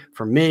injury.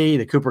 For me,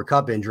 the Cooper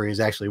Kupp injury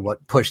is actually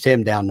what pushed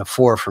him down to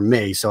 4 for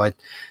me. So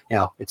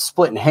it's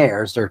splitting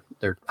hairs.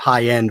 They're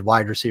high-end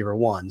wide receiver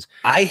 1s.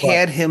 I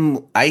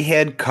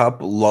had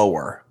Kupp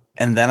lower,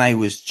 and then I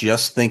was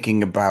just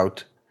thinking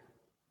about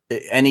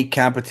any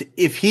competition.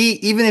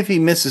 Even if he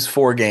misses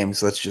 4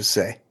 games, let's just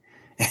say,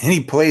 and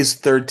he plays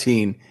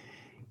 13,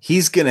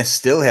 he's gonna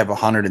still have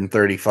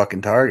 130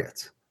 fucking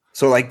targets.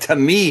 So, like, to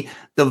me,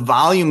 the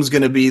volume's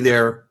gonna be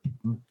there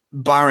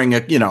barring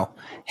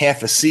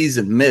half a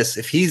season miss,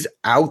 if he's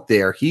out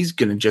there, he's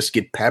going to just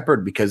get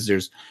peppered because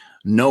there's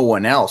no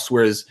one else.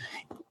 Whereas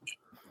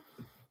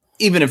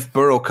even if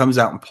Burrow comes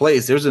out and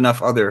plays, there's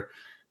enough other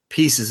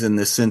pieces in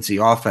this Cincy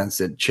offense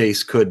that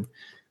Chase could,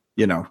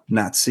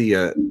 not see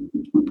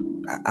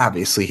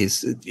obviously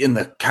he's in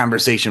the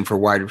conversation for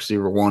wide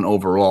receiver 1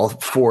 overall.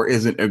 4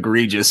 isn't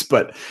egregious,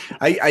 but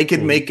I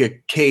could make a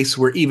case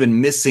where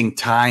even missing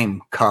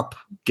time Kupp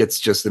gets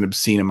just an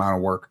obscene amount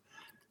of work.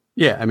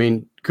 Yeah. I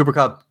mean, Cooper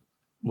Kupp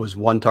was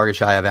 1 target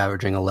shy of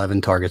averaging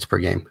 11 targets per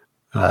game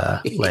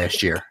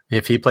last year.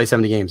 If he plays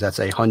 70 games, that's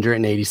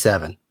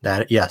 187.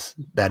 That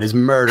is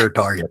murder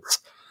targets.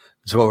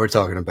 That's what we're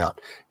talking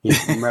about.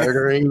 He's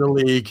murdering the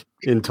league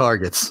in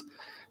targets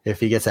if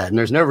he gets that. And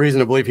there's no reason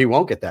to believe he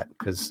won't get that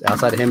because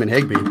outside of him and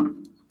Higbee,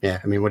 I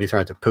mean, what are you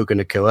throwing to Puka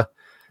Nacua,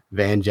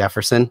 Van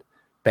Jefferson,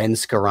 Ben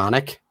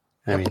Skoranek?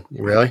 I mean,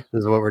 really? This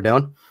is what we're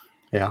doing?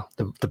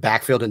 The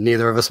backfield that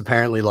neither of us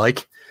apparently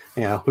like.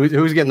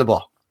 Who's getting the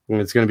ball?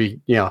 And it's going to be,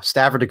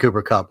 Stafford to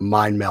Cooper Kupp,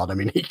 mind meld. I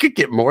mean, he could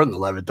get more than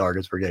 11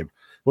 targets per game.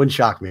 Wouldn't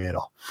shock me at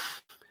all.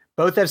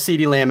 Both have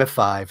CeeDee Lamb at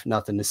 5.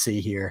 Nothing to see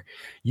here.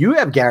 You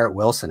have Garrett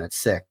Wilson at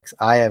 6.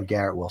 I have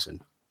Garrett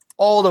Wilson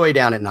all the way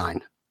down at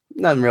 9.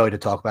 Nothing really to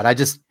talk about.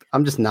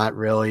 I'm just not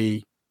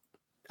really.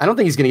 I don't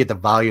think he's going to get the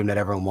volume that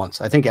everyone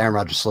wants. I think Aaron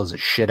Rodgers slows the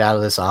shit out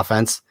of this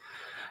offense,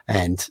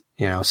 and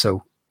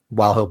so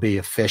while he'll be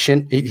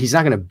efficient, he's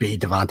not going to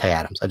beat Devontae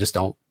Adams. I just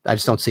don't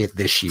see it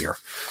this year.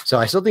 So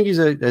I still think he's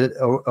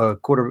a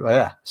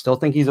quarter. Still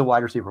think he's a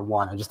wide receiver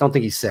 1. I just don't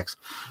think he's 6.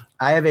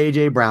 I have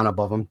AJ Brown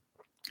above him.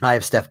 I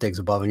have Steph Diggs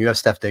above him. You have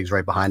Steph Diggs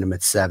right behind him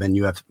at 7.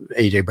 You have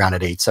AJ Brown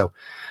at 8. So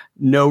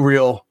no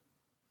real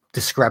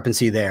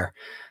discrepancy there.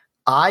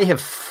 I have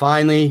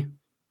finally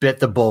bit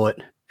the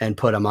bullet and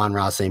put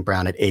Amon-Ra St.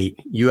 Brown at 8.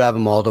 You have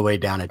him all the way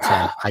down at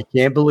 10. I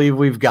can't believe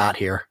we've got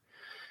here.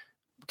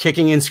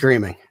 Kicking and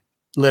screaming,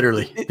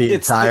 literally the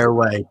entire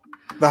way.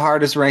 The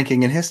hardest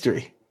ranking in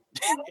history.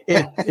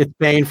 It's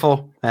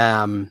painful.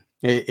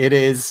 It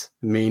is.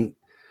 I mean,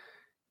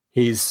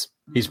 he's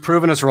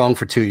proven us wrong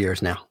for 2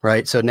 years now,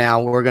 right? So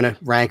now we're going to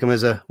rank him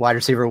as a wide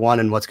receiver 1,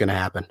 and what's going to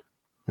happen?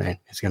 Right?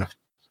 He's going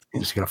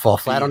to fall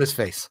flat on his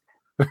face.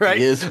 Right?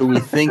 He is who we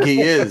think he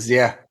is.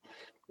 Yeah.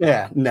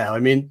 Yeah. No, I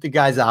mean, the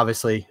guy's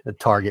obviously a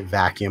target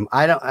vacuum.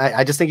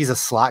 I just think he's a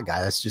slot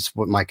guy. That's just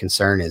what my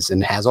concern is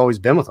and has always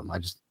been with him. I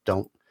just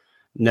don't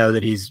know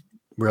that he's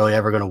really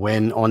ever going to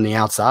win on the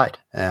outside.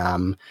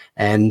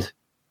 And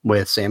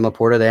with Sam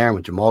Laporta there and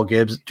with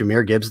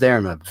Jahmyr Gibbs there,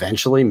 and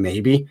eventually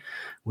maybe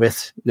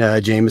with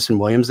Jameson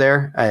Williams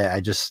there,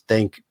 I just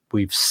think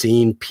we've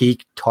seen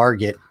peak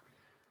target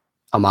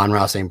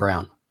Amon-Ra St.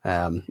 Brown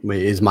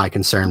is my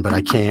concern, but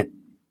I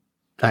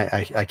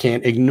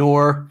can't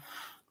ignore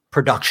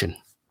production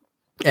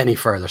any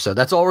further. So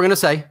that's all we're going to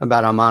say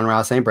about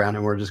Amon-Ra St. Brown,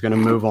 and we're just going to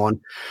move on.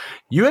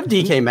 You have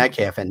DK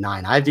Metcalf at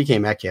 9. I have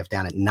DK Metcalf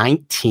down at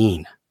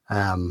 19.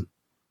 Tyler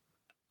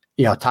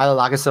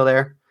Lockett's still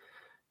there.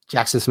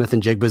 Jackson Smith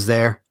and Jigba's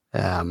there.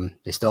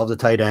 They still have the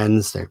tight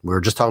ends.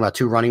 We're just talking about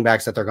 2 running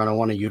backs that they're going to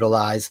want to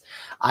utilize.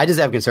 I just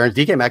have concerns.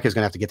 DK Metcalf is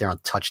going to have to get there on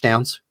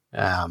touchdowns.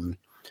 And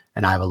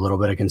I have a little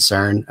bit of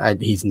concern.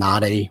 He's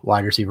not a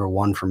wide receiver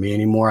 1 for me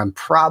anymore. I'm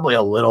probably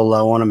a little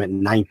low on him at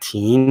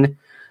 19.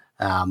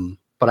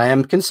 But I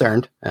am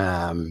concerned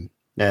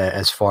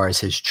as far as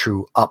his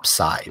true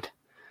upside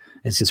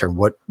is concerned.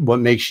 What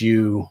makes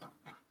you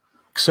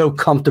so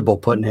comfortable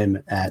putting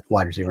him at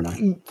wide receiver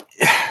 9?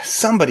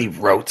 Somebody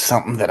wrote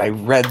something that I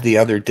read the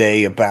other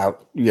day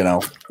about,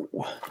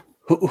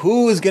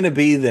 who is going to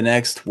be the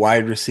next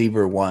wide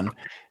receiver 1.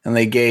 And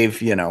they gave,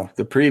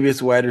 the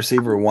previous wide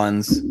receiver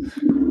 1s,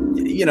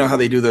 how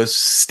they do those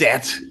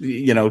stat,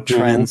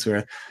 trends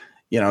where,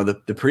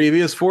 the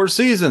previous 4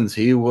 seasons,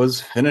 he was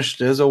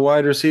finished as a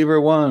wide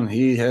receiver 1.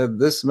 He had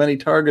this many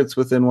targets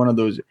within one of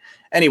those.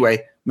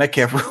 Anyway,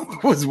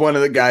 Metcalf was one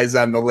of the guys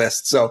on the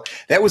list. So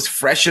that was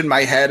fresh in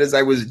my head as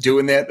I was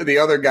doing that. The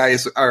other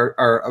guys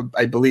are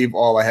I believe,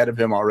 all ahead of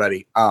him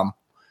already.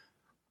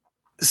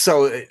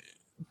 So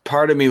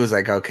part of me was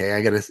like, okay,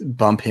 I got to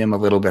bump him a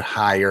little bit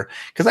higher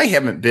because I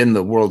haven't been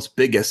the world's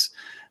biggest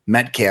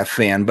Metcalf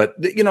fan. But,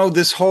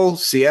 this whole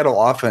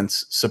Seattle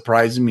offense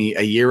surprised me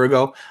a year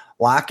ago.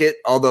 Lockett,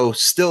 although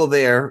still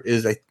there,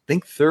 is, I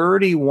think,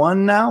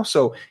 31 now.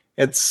 So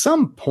at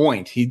some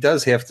point, he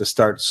does have to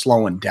start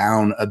slowing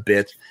down a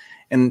bit.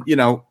 And,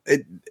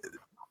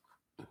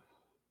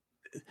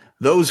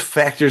 those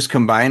factors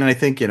combine, and I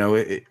think,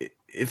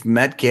 if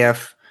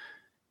Metcalf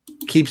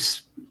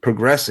keeps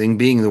progressing,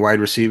 being the wide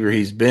receiver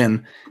he's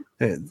been,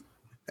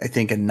 I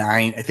think a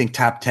 9, I think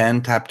top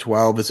 10, top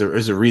 12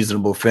 is a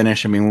reasonable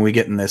finish. I mean, when we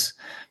get in this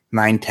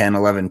 9, 10,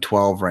 11,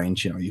 12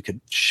 range, you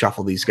could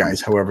shuffle these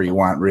guys however you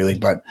want, really.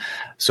 But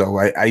so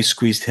I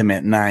squeezed him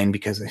at 9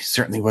 because I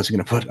certainly wasn't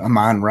going to put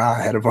Amon-Ra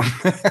ahead of him.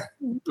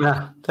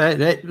 Yeah,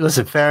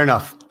 listen, fair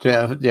enough.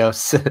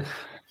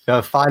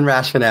 Fine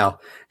rationale,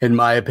 in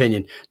my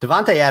opinion.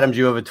 Devontae Adams,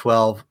 you have at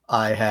 12.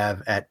 I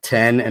have at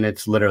 10, and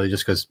it's literally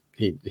just because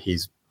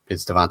he's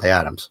it's Devontae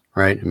Adams,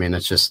 right? I mean,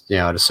 it's just,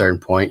 at a certain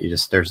point,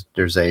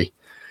 there's a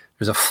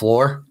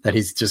floor that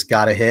he's just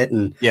got to hit.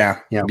 And,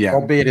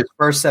 albeit his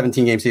first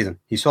 17-game season,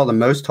 he saw the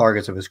most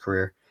targets of his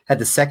career, had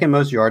the second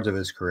most yards of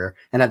his career,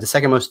 and had the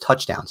second most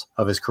touchdowns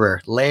of his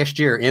career last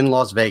year in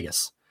Las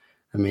Vegas.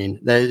 I mean,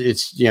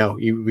 it's,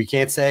 we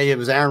can't say it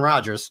was Aaron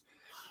Rodgers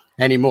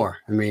anymore.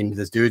 I mean,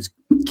 this dude's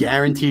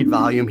guaranteed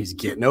volume. He's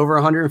getting over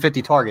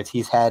 150 targets.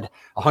 He's had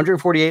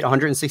 148,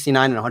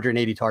 169, and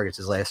 180 targets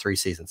his last 3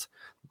 seasons.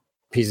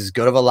 He's as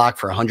good of a lock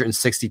for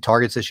 160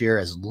 targets this year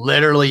as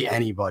literally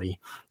anybody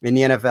in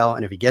the NFL.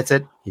 And if he gets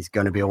it, he's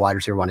going to be a wide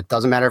receiver 1. It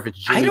doesn't matter if it's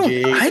Jimmy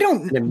G,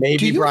 and then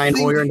maybe Brian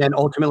Hoyer, and then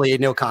ultimately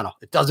Aiden O'Connell.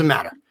 It doesn't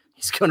matter.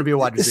 He's going to be a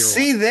wide receiver.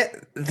 See,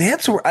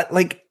 that's where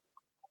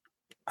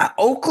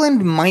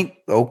Oakland might.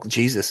 Oh,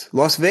 Jesus.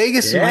 Las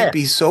Vegas might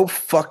be so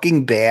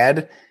fucking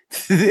bad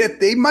that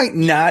they might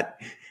not,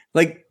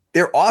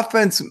 their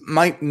offense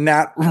might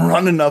not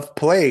run enough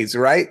plays,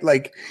 right?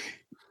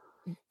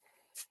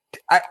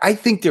 I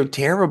think they're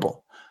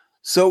terrible.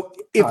 So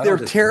if they're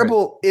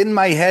terrible in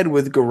my head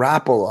with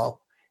Garoppolo,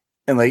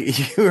 and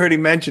you already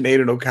mentioned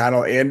Aiden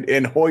O'Connell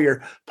and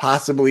Hoyer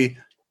possibly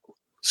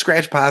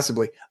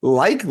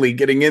likely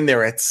getting in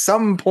there at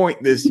some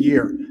point this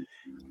year,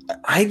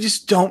 I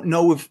just don't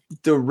know if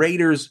the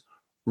Raiders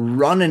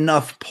run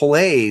enough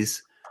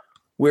plays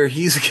where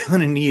he's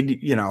going to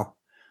need,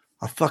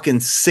 a fucking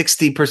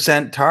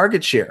 60%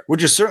 target share,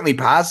 which is certainly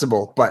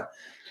possible, but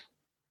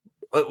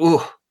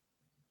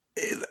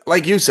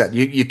like you said,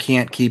 you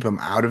can't keep him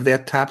out of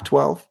that top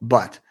 12,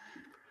 but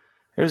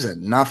there's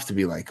enough to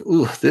be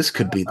this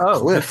could be the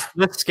cliff.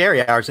 That's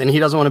scary hours, and he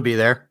doesn't want to be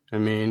there. I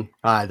mean,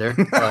 either.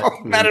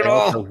 But, not at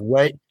all.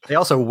 They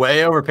also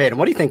way overpaid him.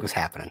 What do you think was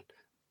happening?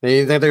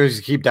 They think they were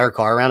just keep Derek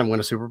Carr around and win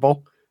a Super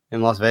Bowl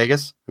in Las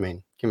Vegas? I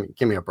mean,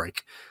 give me a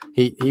break.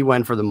 He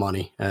went for the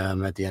money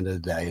at the end of the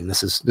day, and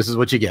this is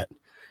what you get.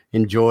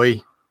 Enjoy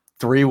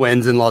 3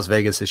 wins in Las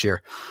Vegas this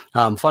year.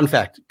 Fun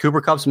fact: Cooper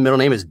Kupp's middle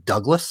name is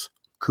Douglas.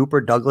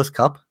 Cooper Douglas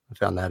Kupp. I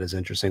found that as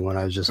interesting when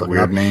I was just looking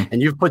up. Name.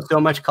 And you've put so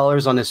much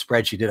colors on this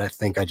spreadsheet that I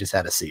think I just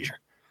had a seizure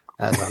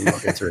as I'm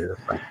looking through this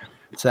thing.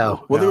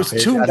 So,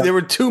 there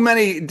were too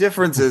many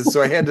differences,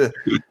 so I had to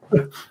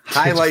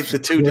highlight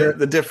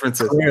the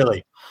differences.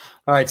 Clearly.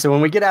 All right. So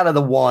when we get out of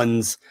the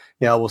ones,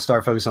 we'll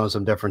start focusing on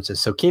some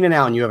differences. So Keenan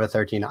Allen, you have a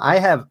 13. I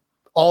have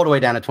all the way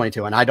down to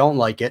 22, and I don't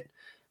like it.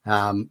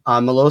 I'm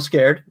a little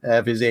scared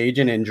of his age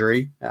and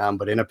injury,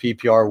 but in a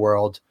PPR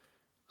world,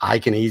 I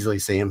can easily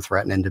see him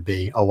threatening to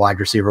be a wide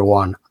receiver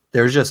 1.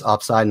 There's just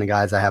upside in the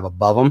guys I have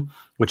above him,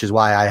 which is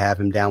why I have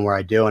him down where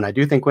I do. And I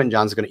do think Quentin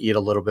Johnson's going to eat a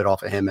little bit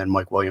off of him and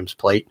Mike Williams'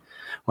 plate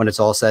when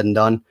it's all said and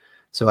done.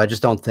 So I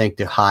just don't think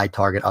the high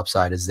target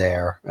upside is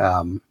there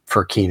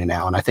for Keenan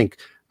Allen. I think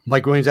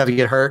Mike Williams have to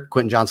get hurt.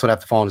 Quentin Johnson would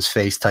have to fall on his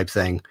face type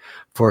thing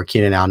for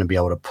Keenan Allen to be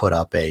able to put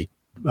up a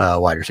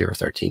wide receiver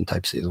 13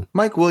 type season.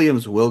 Mike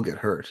Williams will get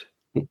hurt.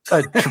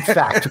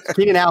 Fact.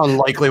 Keenan Allen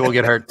likely will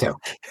get hurt too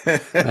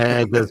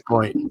at this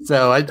point.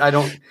 So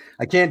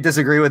I can't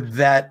disagree with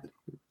that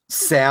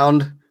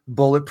sound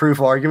bulletproof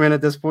argument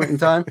at this point in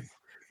time.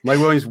 Mike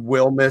Williams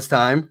will miss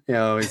time.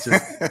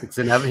 It's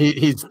inevitable.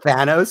 He's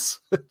Thanos.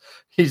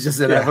 He's just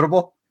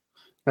inevitable.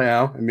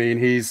 I mean,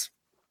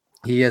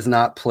 he has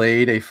not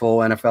played a full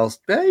NFL.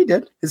 He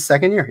did his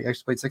second year. He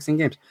actually played 16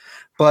 games,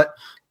 but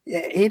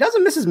he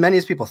doesn't miss as many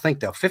as people think,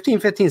 though. 15,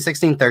 15,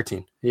 16,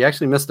 13. He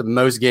actually missed the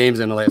most games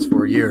in the last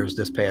 4 years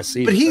this past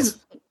season. But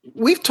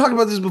we've talked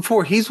about this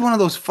before. He's one of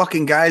those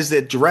fucking guys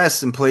that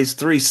dress and plays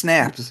 3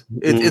 snaps.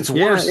 It's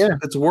worse. Yeah.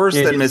 It's worse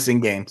than missing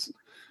games.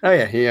 Oh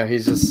yeah.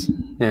 He's just,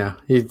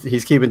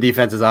 he's keeping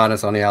defenses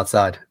honest on the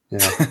outside,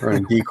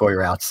 running decoy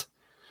routes.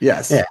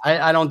 Yes. Yeah.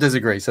 I don't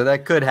disagree. So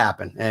that could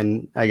happen.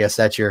 And I guess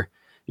that's your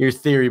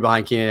theory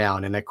behind Keenan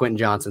Allen, and that Quentin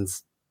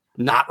Johnson's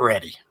not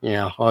ready,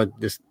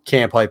 just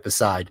camp hype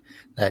aside,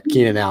 that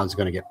Keenan Allen's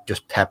going to get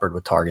just peppered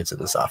with targets in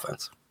this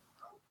offense.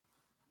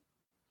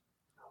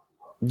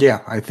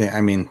 Yeah,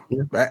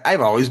 I've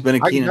always been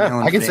a Keenan Allen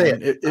fan. I can say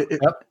it.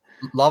 Yep.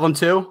 Love him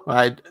too.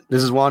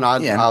 This is one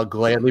I'll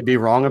gladly be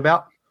wrong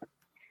about.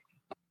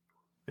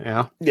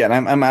 Yeah. Yeah,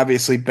 and I'm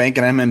obviously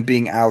banking on him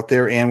being out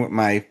there, and with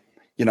my,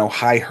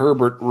 high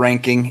Herbert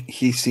ranking,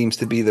 he seems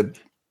to be the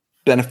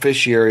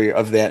beneficiary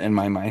of that in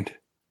my mind.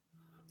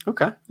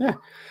 Okay. Yeah.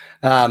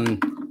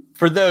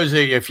 For those of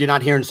you, if you're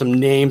not hearing some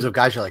names of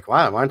guys, you're like,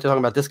 wow, why aren't you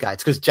talking about this guy?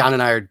 It's because John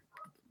and I are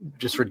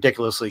just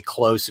ridiculously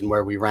close in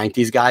where we rank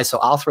these guys. So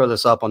I'll throw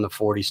this up on the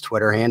 40s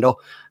Twitter handle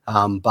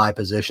by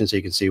position, so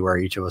you can see where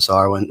each of us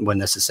are when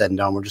this is said and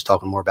done. We're just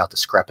talking more about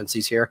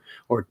discrepancies here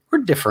or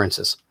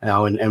differences,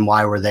 and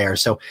why we're there.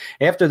 So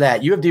after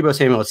that, you have Deebo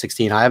Samuel at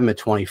 16. I have him at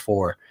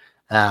 24.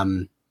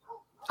 I'm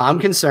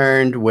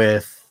concerned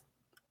with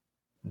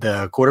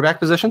the quarterback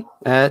position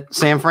at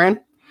San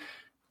Fran.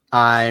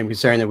 I'm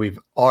concerned that we've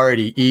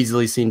already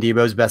easily seen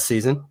Deebo's best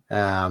season.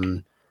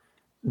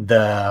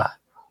 The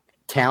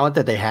talent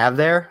that they have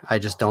there, I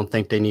just don't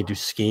think they need to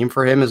scheme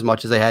for him as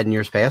much as they had in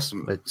years past.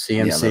 But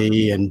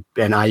CMC and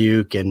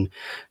Ayuk and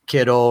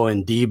Kittle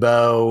and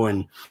Deebo,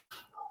 and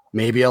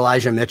maybe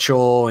Elijah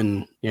Mitchell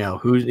and,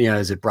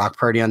 is it Brock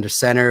Purdy under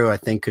center, who I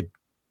think could,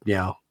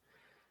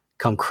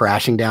 come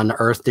crashing down to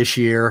earth this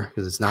year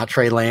because it's not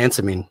Trey Lance.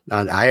 I mean,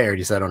 I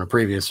already said on a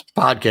previous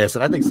podcast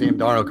that I think Sam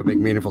Darnold could make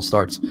meaningful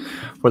starts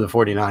for the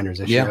 49ers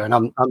this year. And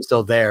I'm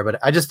still there, but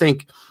I just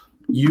think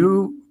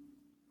you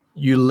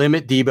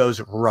limit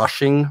Debo's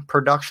rushing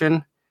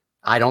production.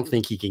 I don't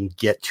think he can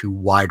get to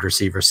wide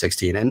receiver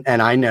 16.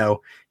 And I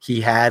know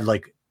he had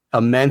like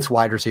immense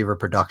wide receiver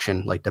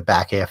production, like the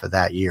back half of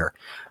that year,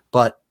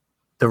 but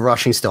the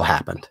rushing still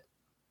happened.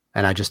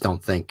 And I just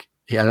don't think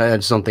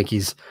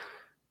he's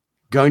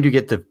going to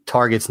get the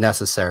targets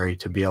necessary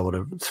to be able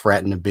to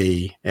threaten to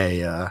be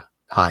a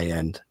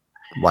high-end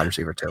wide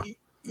receiver too.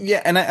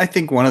 Yeah, and I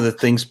think one of the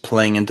things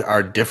playing into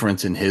our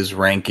difference in his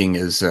ranking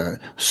is,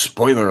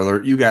 spoiler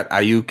alert, you got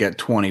Ayuk at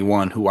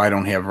 21, who I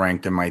don't have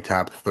ranked in my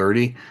top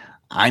 30.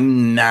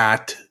 I'm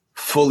not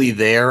fully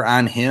there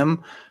on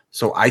him,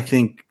 so I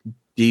think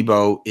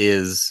Debo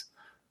is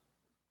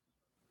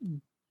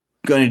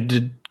going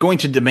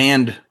to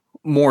demand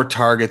more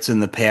targets in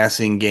the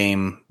passing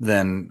game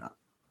than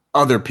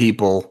other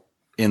people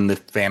in the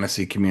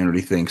fantasy community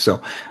think.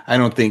 So I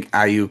don't think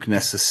Ayuk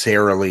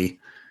necessarily,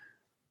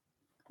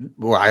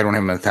 I don't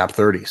have him in the top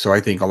 30. So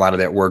I think a lot of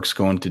that work's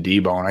going to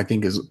Debo. And I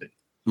think as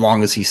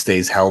long as he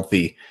stays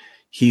healthy,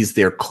 he's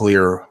their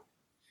clear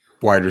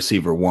wide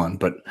receiver 1.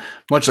 But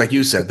much like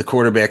you said, the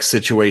quarterback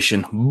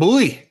situation,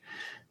 boy,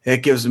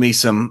 it gives me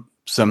some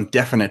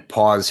definite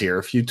pause here.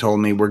 If you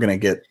told me we're going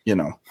to get,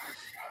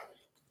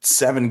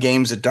 7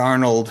 games of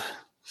Darnold,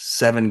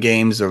 7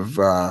 games of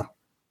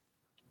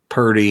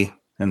Purdy,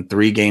 and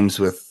 3 games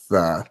with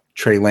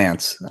Trey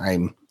Lance,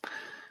 I'm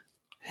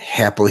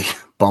happily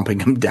bumping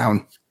him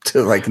down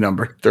to like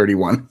number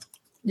 31.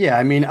 Yeah,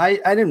 I mean, I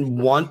didn't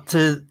want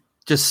to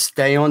just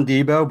stay on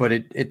Debo, but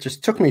it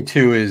just took me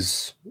to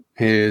his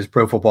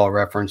Pro Football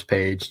Reference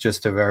page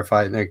just to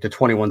verify like the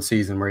 21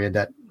 season where he had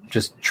that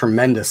just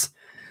tremendous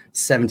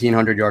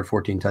 1,700 yard,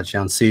 14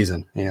 touchdown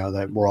season,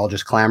 that we're all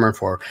just clamoring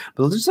for.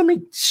 But just let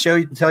me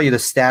tell you the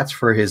stats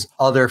for his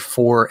other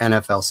 4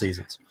 NFL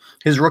seasons.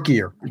 His rookie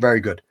year, very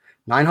good.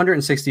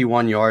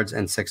 961 yards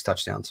and 6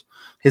 touchdowns.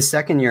 His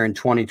second year in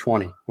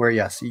 2020, where,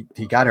 yes,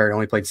 he got hurt,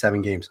 only played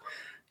 7 games.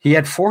 He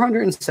had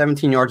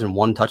 417 yards and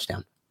 1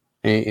 touchdown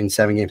in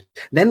 7 games.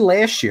 Then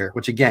last year,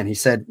 which, again, he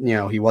said,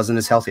 he wasn't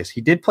his healthiest.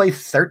 He did play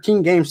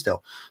 13 games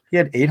still. He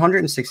had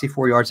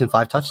 864 yards and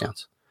 5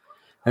 touchdowns.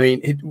 I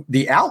mean,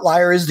 the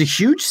outlier is the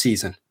huge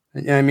season.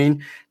 I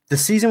mean, the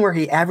season where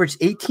he averaged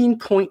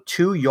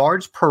 18.2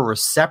 yards per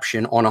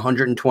reception on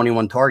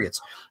 121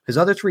 targets. His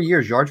other 3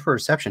 years, yards per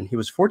reception, he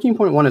was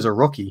 14.1 as a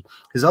rookie.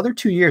 His other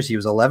 2 years, he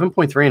was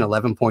 11.3 and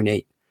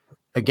 11.8.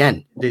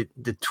 Again, the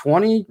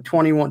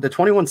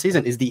 21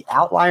 season is the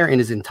outlier in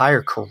his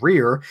entire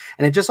career,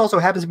 and it just also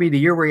happens to be the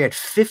year where he had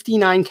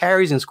 59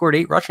 carries and scored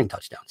 8 rushing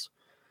touchdowns.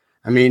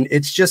 I mean,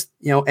 it's just,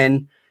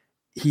 and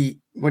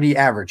what do you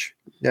average?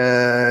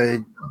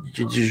 I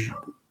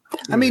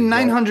mean,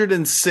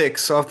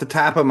 906 off the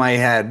top of my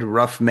head,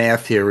 rough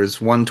math here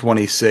is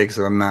 126,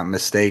 if I'm not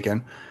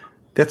mistaken.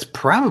 That's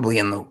probably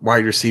in the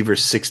wide receiver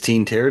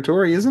 16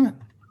 territory, isn't it?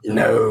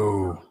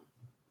 No.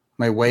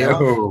 Am I way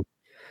off?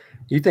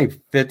 You think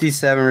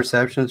 57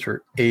 receptions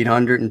for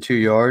 802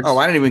 yards? Oh,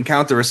 I didn't even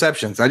count the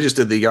receptions. I just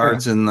did the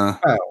yards in the.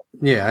 Oh,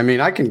 yeah. I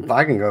mean, I can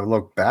go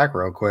look back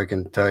real quick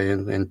and tell you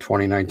in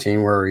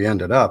 2019 where he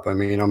ended up. I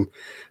mean,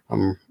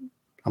 I'm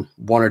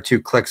 1 or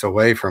 2 clicks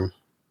away from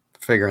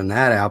figuring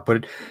that out.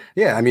 But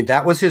yeah, I mean,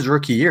 that was his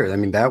rookie year. I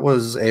mean, that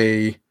was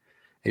a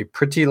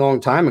pretty long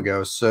time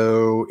ago.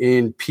 So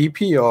in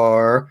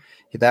PPR,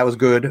 that was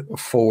good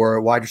for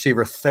wide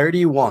receiver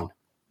 31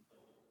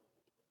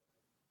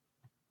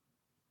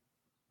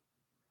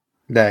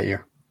 that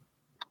year.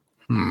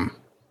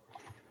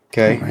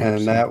 Okay.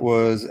 And that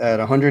was at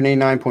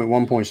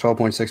 189.1 points,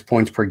 12.6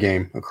 points per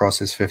game across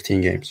his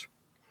 15 games.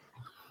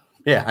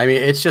 Yeah, I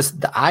mean, it's just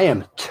I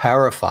am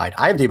terrified.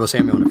 I have Deebo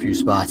Samuel in a few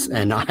spots,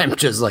 and I'm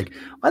just like,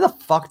 why the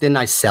fuck didn't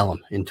I sell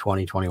him in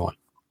 2021?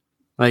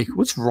 Like,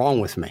 what's wrong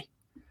with me?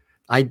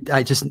 I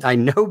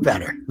know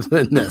better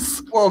than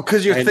this. Well,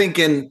 because you're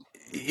thinking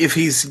if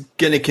he's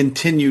going to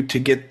continue to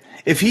get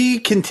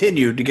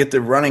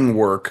the running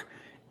work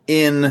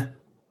in.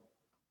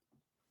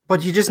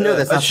 But you just know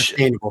that's not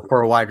sustainable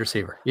for a wide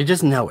receiver. You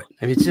just know it.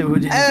 I mean, who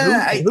does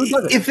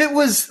it? If it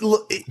was,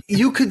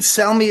 you could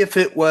sell me if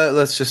it was,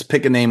 let's just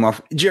pick a name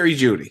off, Jerry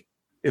Jeudy.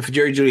 If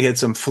Jerry Jeudy had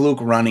some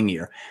fluke running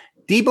year.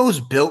 Debo's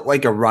built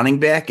like a running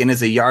back and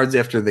is a yards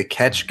after the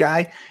catch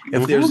guy.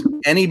 If there's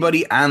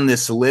anybody on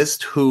this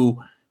list who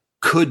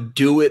could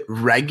do it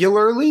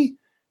regularly,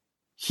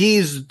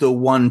 he's the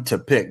one to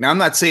pick. Now, I'm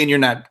not saying you're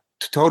not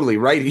totally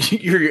right.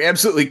 You're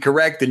absolutely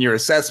correct in your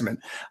assessment.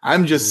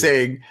 I'm just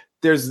saying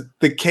there's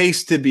the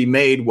case to be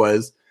made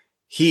was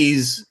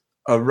he's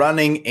a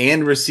running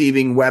and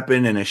receiving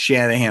weapon in a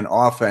Shanahan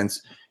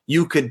offense.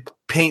 You could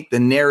paint the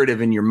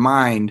narrative in your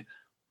mind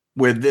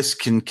where this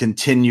can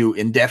continue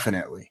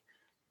indefinitely.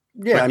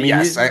 Yeah, but I mean,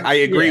 yes, I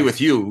agree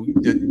with you.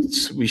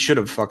 We should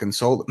have fucking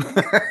sold him.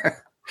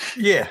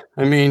 Yeah,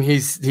 I mean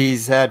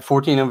he's had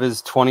 14 of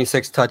his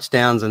 26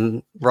 touchdowns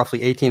and roughly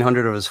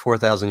 1,800 of his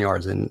 4,000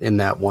 yards in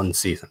that one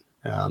season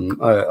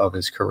of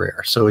his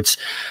career. So it's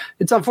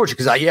unfortunate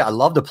because I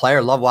love the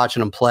player, love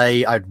watching him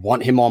play. I'd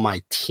want him on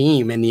my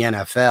team in the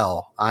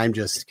NFL. I'm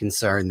just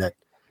concerned that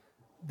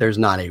there's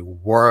not a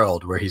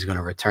world where he's going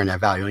to return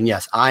that value. And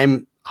yes,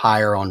 I'm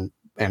higher on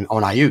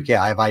Ayuk.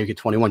 Yeah, I have Ayuk at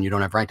 21. You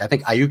don't have ranked. I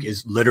think Ayuk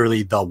is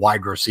literally the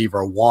wide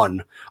receiver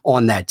 1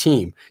 on that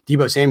team.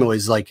 Deebo Samuel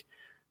is like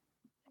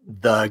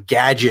the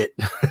gadget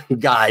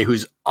guy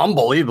who's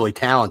unbelievably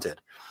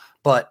talented.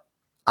 But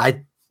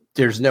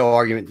there's no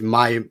argument, in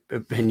my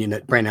opinion,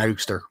 that Brandon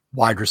Ayuk's their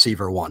wide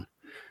receiver 1.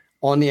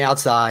 On the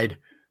outside,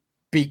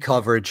 beat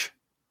coverage,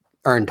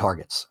 earn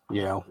targets.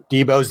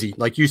 Debo's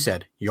like you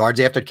said, yards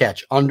after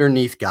catch,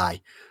 underneath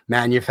guy,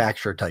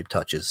 manufacturer type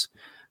touches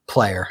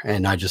player.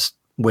 And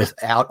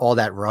without all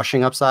that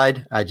rushing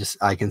upside,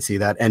 I can see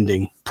that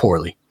ending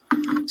poorly.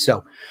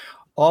 So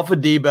off of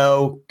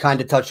Debo, kind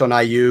of touched on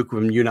Ayuk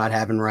when you not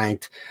having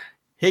ranked.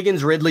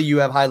 Higgins, Ridley, you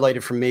have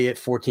highlighted for me at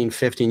 14,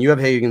 15. You have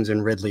Higgins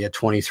and Ridley at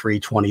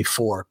 23,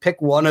 24.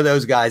 Pick one of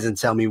those guys and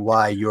tell me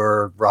why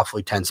you're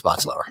roughly 10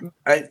 spots lower.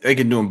 I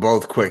can do them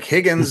both quick.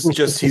 Higgins,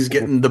 he's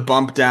getting the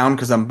bump down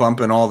because I'm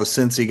bumping all the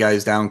Cincy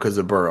guys down because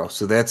of Burrow.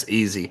 So that's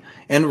easy.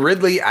 And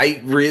Ridley,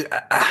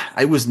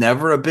 I was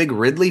never a big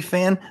Ridley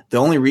fan. The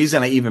only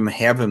reason I even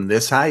have him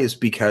this high is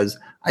because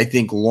I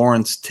think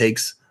Lawrence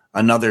takes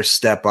another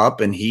step up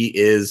and he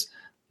is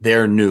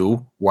their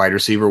new wide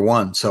receiver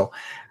 1. So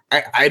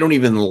I don't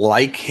even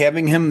like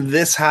having him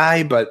this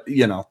high, but,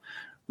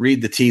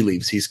 read the tea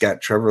leaves. He's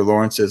got Trevor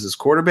Lawrence as his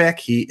quarterback.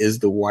 He is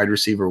the wide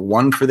receiver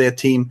 1 for that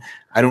team.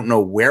 I don't know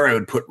where I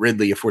would put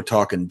Ridley if we're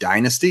talking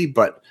dynasty,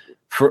 but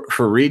for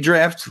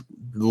redraft,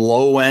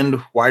 low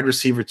end wide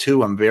receiver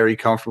 2, I'm very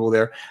comfortable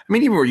there. I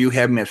mean, even where you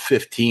have him at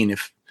 15,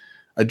 if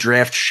a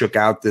draft shook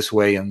out this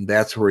way and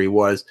that's where he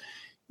was,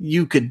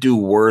 you could do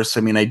worse.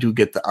 I mean, I do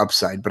get the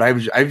upside, but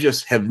I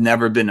just have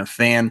never been a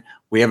fan.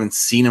 We haven't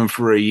seen him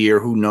for a year.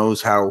 Who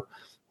knows how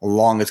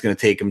long it's going to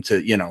take him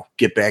to,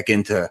 get back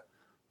into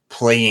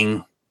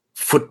playing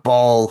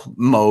football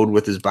mode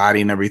with his body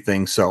and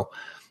everything. So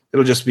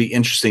it'll just be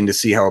interesting to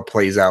see how it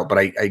plays out. But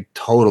I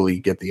totally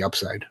get the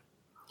upside.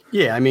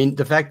 Yeah, I mean,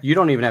 the fact you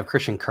don't even have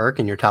Christian Kirk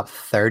in your top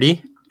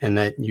 30 and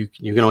that you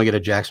can only get a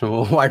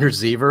Jacksonville wide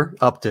receiver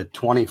up to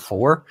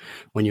 24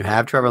 when you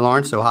have Trevor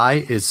Lawrence so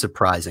high is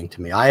surprising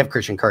to me. I have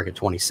Christian Kirk at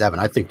 27.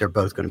 I think they're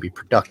both going to be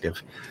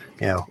productive.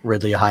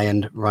 Ridley a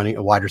high-end running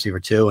a wide receiver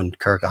 2 and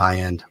Kirk a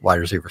high-end wide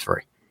receiver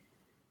 3.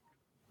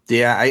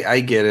 Yeah, I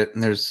get it.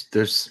 And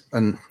there's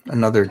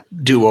another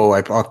duo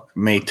I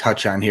may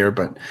touch on here,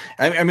 but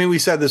I mean, we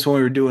said this when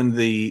we were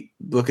doing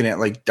looking at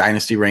like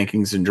dynasty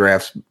rankings and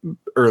drafts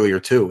earlier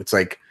too. It's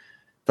like,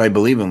 if I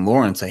believe in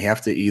Lawrence, I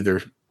have to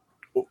either,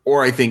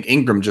 or I think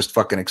Ingram just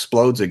fucking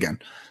explodes again.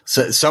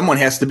 So someone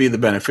has to be the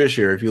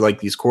beneficiary if you like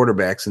these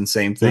quarterbacks. And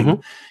same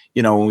thing,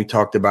 when we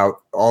talked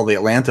about all the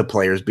Atlanta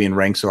players being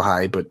ranked so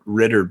high, but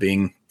Ritter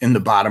being in the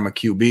bottom of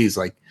QBs,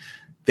 like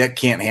that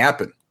can't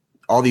happen.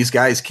 All these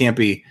guys can't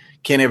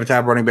have a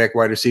top running back,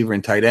 wide receiver,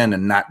 and tight end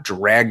and not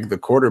drag the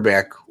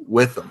quarterback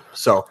with them.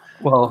 So,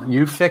 well,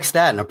 you fixed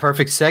that in a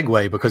perfect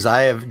segue because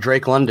I have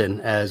Drake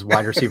London as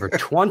wide receiver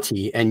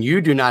 20, and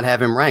you do not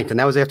have him ranked. And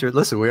that was after,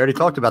 listen, we already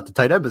talked about the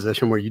tight end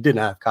position where you did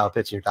not have Kyle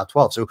Pitts in your top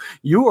 12. So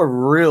you are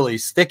really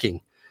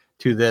sticking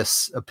to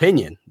this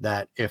opinion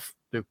that if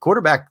the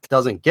quarterback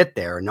doesn't get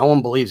there, and no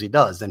one believes he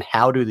does, then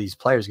how do these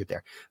players get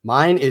there?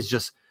 Mine is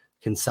just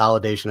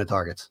consolidation of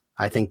targets.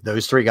 I think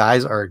those 3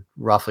 guys are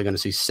roughly going to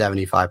see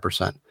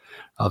 75%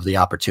 of the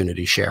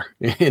opportunity share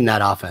in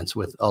that offense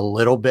with a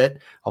little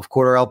bit of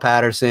Cordarrelle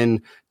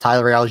Patterson,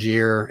 Tyler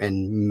Algier,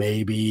 and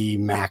maybe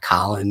Mac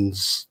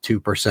Hollins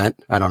 2%.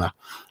 I don't know.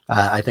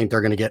 I think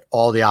they're going to get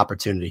all the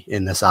opportunity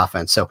in this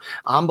offense. So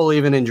I'm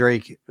believing in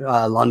Drake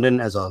London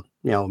as a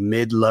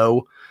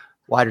mid-low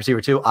wide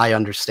receiver 2. I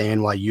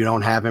understand why you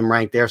don't have him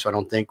ranked there, so I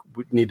don't think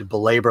we need to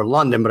belabor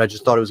London, but I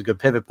just thought it was a good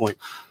pivot point.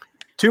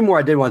 2 more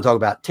I did want to talk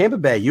about. Tampa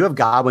Bay, you have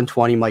Godwin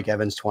 20, Mike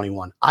Evans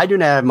 21. I do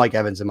not have Mike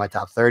Evans in my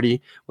top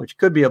 30, which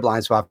could be a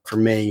blind spot for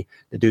me.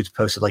 The dude's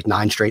posted like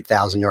 9 straight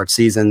 1,000-yard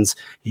seasons.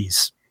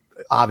 He's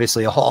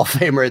obviously a Hall of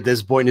Famer at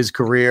this point in his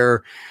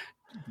career.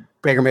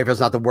 Baker Mayfield's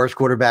not the worst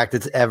quarterback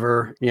that's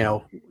ever,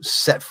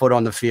 set foot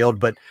on the field,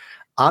 but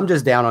I'm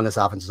just down on this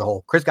offense as a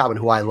whole. Chris Godwin,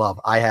 who I love,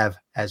 I have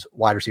as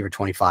wide receiver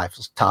 25,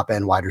 top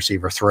end wide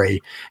receiver 3,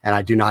 and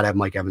I do not have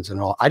Mike Evans at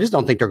all. I just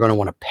don't think they're going to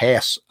want to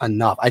pass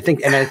enough. I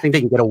think they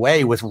can get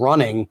away with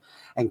running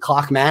and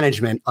clock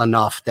management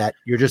enough that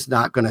you're just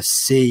not going to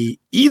see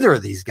either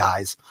of these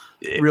guys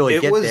really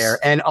get there.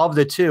 And of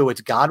the 2,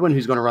 it's Godwin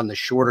who's going to run the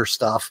shorter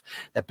stuff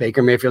that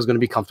Baker Mayfield's going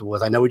to be comfortable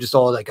with. I know we just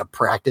saw like a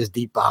practice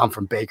deep bomb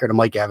from Baker to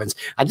Mike Evans.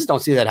 I just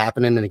don't see that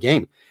happening in the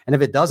game. And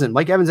if it doesn't,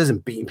 Mike Evans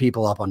isn't beating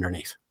people up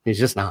underneath. He's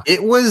just not.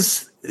 It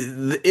was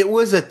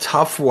a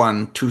tough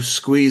one to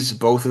squeeze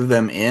both of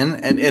them in.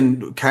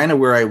 And kind of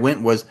where I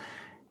went was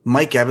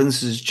Mike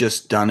Evans has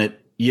just done it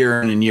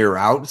year in and year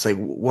out. It's like,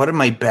 what am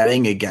I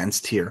betting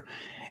against here?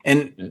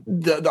 And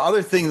the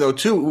other thing, though,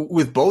 too,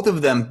 with both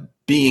of them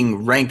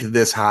being ranked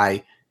this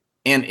high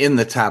and in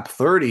the top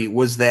 30,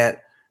 was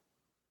that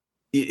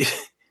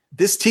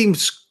this team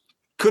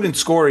couldn't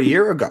score a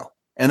year ago.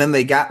 And then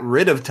they got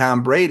rid of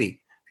Tom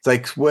Brady. It's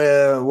like,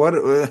 well, what?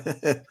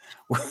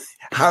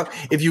 How?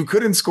 If you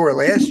couldn't score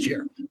last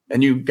year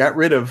and you got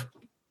rid of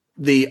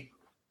the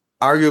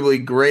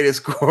arguably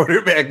greatest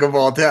quarterback of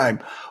all time,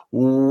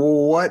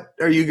 what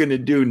are you going to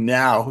do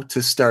now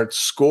to start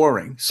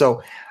scoring?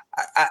 So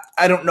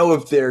I don't know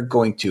if they're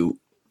going to,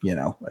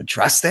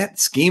 address that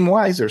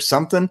scheme-wise or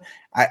something.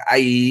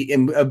 I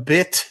am a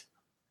bit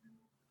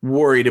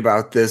worried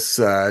about this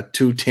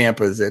two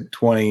Tampas at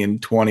 20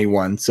 and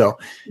 21. So,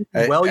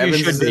 well, you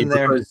should be,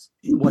 because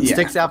what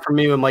sticks out for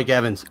me with Mike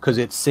Evans, because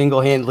it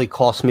single-handedly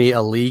cost me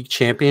a league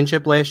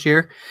championship last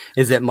year,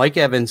 is that Mike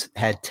Evans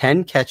had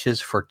 10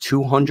 catches for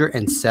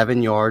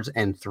 207 yards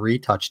and 3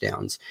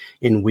 touchdowns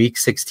in Week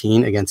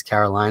 16 against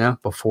Carolina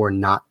before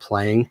not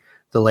playing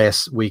the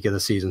last week of the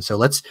season. So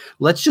let's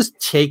just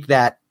take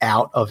that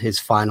out of his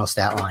final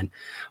stat line.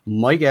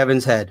 Mike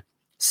Evans had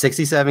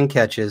 67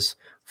 catches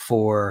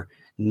for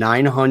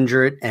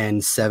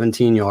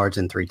 917 yards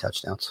and 3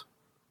 touchdowns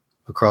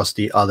across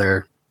the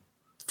other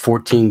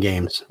 14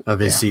 games of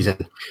his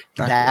season.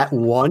 That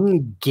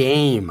one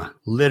game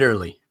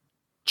literally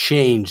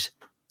changed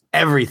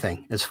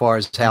everything as far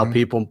as how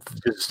people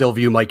still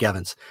view Mike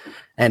Evans.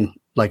 And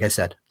like I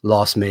said,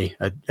 lost me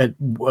a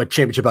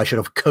championship I should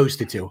have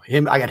coasted to.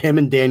 I got him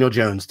and Daniel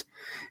Jones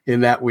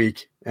in that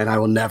week, and I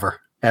will never,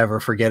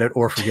 ever forget it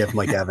or forgive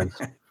Mike Evans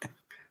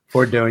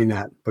for doing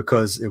that,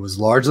 because it was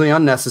largely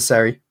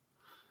unnecessary.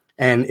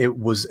 And it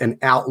was an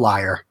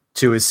outlier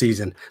to his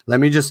season.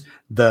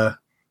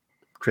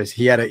 Chris,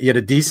 he had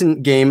a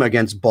decent game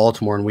against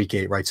Baltimore in Week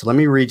 8, right? So let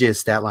me read you his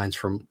stat lines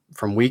from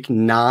Week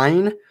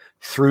 9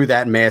 through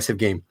that massive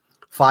game.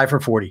 5 for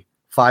 40,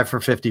 5 for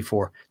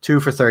 54, 2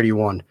 for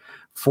 31,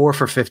 4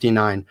 for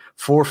 59,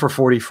 4 for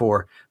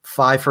 44,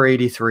 5 for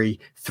 83,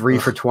 3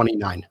 for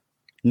 29.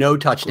 No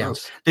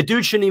touchdowns. Gross. The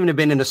dude shouldn't even have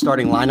been in the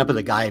starting lineup of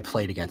the guy I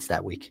played against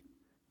that week.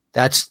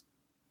 That's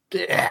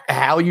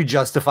how you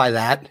justify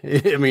that.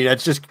 I mean,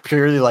 that's just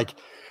purely like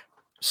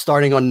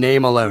starting on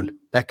name alone.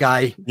 That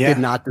guy did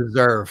not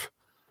deserve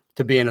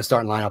to be in a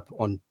starting lineup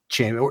on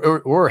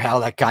or how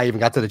that guy even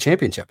got to the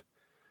championship.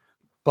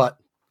 But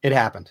it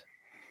happened.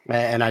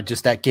 And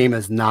that game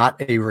is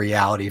not a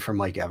reality for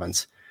Mike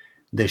Evans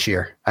this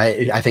year.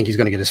 I think he's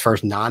going to get his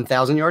first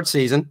 9,000-yard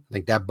season. I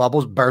think that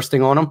bubble's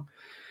bursting on him.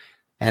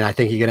 And I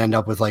think he could end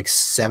up with like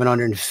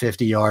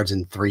 750 yards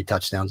and 3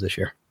 touchdowns this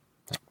year.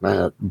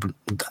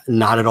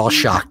 Not at all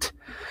shocked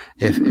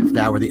if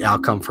that were the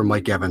outcome for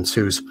Mike Evans,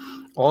 who's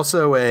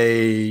also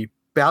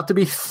about to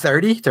be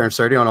 30, turns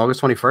 30 on August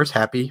 21st.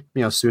 Happy,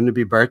 soon to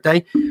be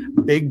birthday.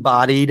 Big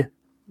bodied,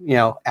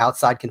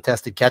 outside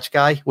contested catch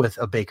guy with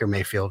a Baker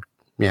Mayfield,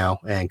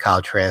 and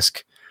Kyle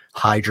Trask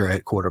Hydra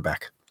at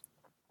quarterback.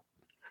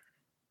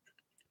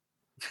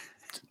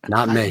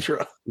 Not me.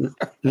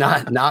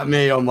 not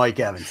me on Mike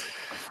Evans.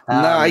 No,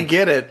 I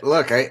get it.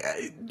 Look,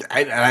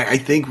 I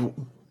think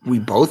we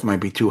both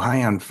might be too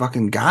high on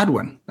fucking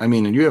Godwin. I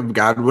mean, and you have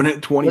Godwin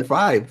at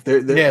 25.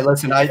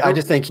 Listen, I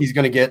just think he's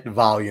going to get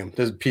volume.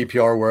 This is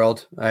PPR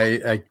world.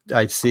 I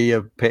see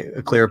a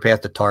clear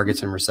path to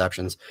targets and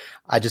receptions.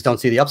 I just don't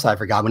see the upside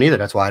for Godwin either.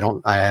 That's why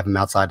I have him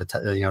outside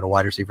the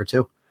wide receiver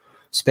too.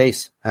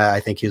 Space. I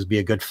think he'll be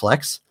a good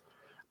flex,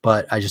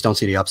 but I just don't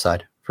see the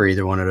upside for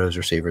either one of those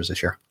receivers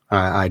this year.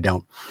 I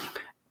don't.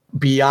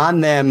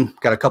 Beyond them,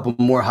 got a couple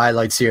more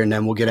highlights here, and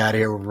then we'll get out of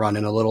here. We're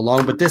running a little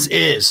long, but this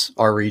is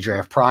our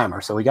redraft primer,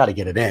 so we got to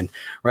get it in,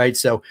 right?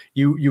 So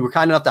you were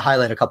kind enough to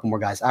highlight a couple more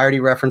guys. I already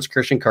referenced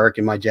Christian Kirk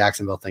in my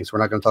Jacksonville thing, so we're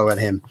not going to talk about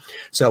him.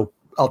 So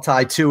I'll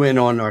tie 2 in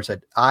on our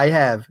side. I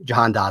have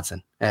Jahan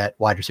Dotson at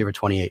wide receiver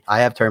 28. I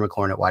have Terry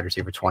McLaurin at wide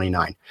receiver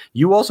 29.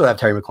 You also have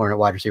Terry McLaurin at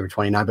wide receiver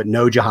 29, but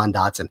no Jahan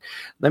Dotson.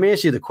 Let me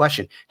ask you the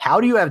question. How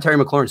do you have Terry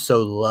McLaurin so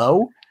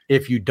low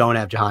if you don't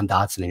have Jahan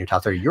Dotson in your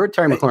top 30? You're a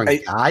Terry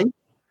McLaurin guy.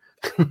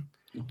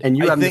 And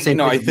you have the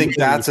same. I think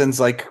Dotson's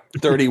like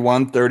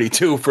 31,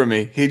 32 for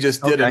me. He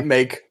just didn't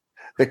make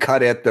the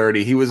cut at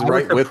 30. He was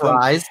right with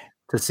them.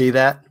 To see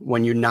that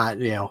when you're not,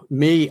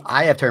 me,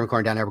 I have Terry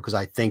McLaurin down there because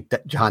I think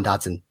that Jahan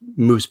Dotson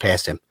moves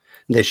past him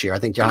this year. I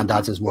think Jahan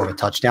Dotson is more of a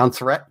touchdown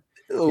threat.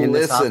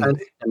 Listen, than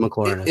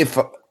McLaurin is.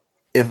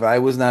 If I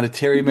was not a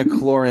Terry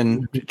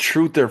McLaurin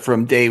truther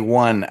from day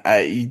one,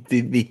 a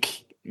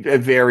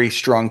very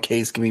strong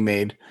case can be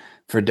made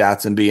for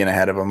Dotson being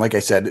ahead of him. Like I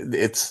said,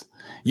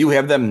 you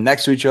have them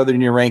next to each other in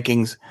your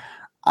rankings.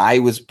 I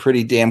was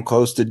pretty damn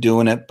close to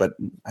doing it, but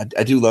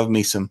I do love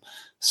me some,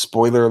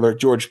 spoiler alert,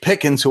 George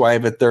Pickens, who I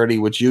have at 30,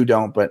 which you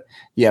don't. But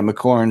yeah,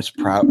 Dotson's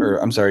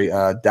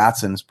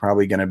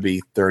probably going to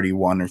be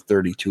 31 or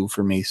 32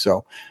 for me.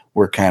 So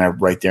we're kind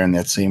of right there in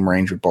that same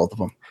range with both of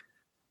them.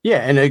 Yeah,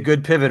 and a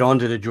good pivot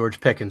onto the George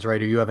Pickens, right,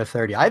 who you have at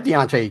 30. I have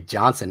Deontay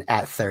Johnson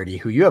at 30,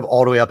 who you have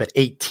all the way up at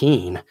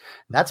 18.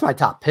 That's my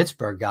top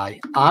Pittsburgh guy.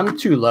 I'm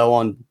too low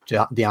on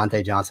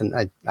Deontay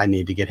Johnson. I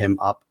need to get him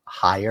up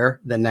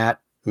higher than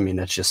that. I mean,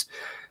 that's just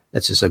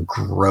that's just a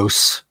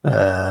gross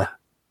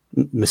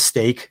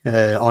mistake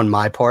on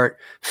my part,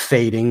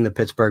 fading the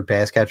Pittsburgh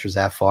pass catchers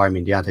that far. I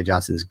mean, Deontay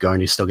Johnson is going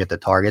to still get the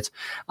targets.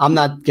 I'm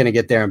not going to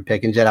get there and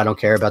pick and jet. I don't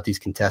care about these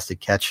contested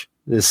catch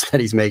that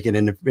he's making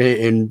in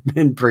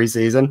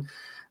preseason.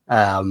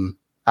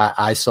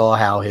 I saw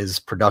how his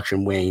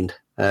production waned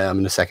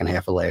in the second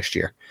half of last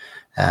year.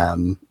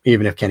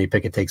 Even if Kenny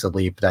Pickett takes a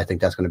leap, I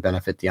think that's going to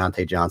benefit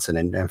Deontay Johnson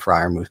and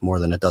Freiermuth more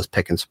than it does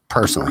Pickens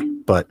personally.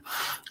 But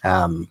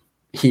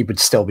he would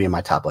still be in my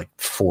top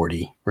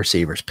 40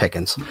 receivers,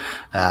 Pickens.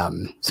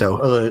 So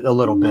a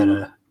little bit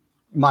of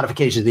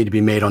modifications need to be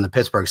made on the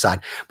Pittsburgh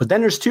side. But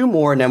then there's two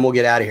more, and then we'll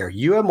get out of here.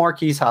 You have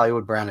Marquise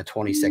Hollywood Brown at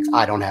 26.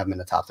 I don't have him in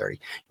the top 30.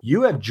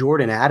 You have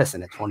Jordan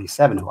Addison at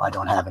 27, who I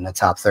don't have in the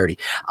top 30.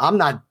 I'm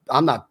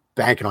not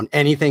banking on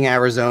anything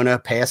Arizona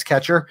pass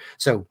catcher,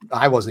 so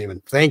I wasn't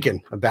even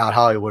thinking about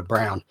Hollywood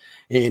Brown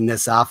in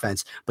this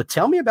offense. But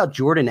tell me about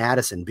Jordan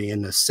Addison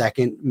being the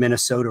second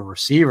Minnesota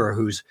receiver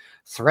who's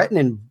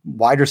threatening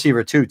wide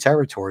receiver 2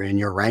 territory in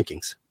your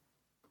rankings.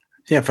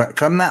 Yeah,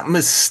 if I'm not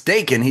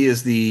mistaken, he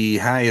is the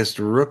highest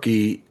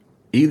rookie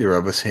either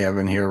of us have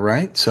in here,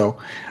 right? So,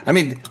 I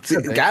mean, it's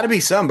got to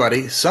be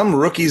somebody. Some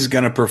rookie's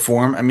going to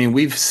perform. I mean,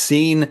 we've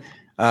seen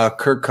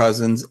Kirk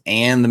Cousins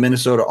and the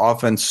Minnesota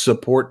offense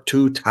support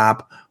 2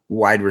 top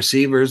wide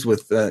receivers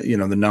with the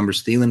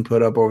numbers Thielen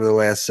put up over the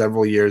last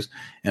several years,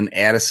 and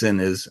Addison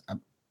is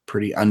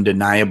pretty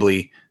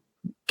undeniably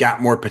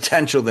got more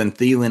potential than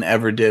Thielen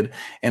ever did.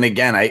 And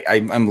again,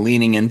 I'm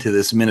leaning into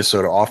this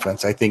Minnesota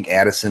offense. I think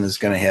Addison is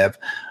going to have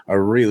a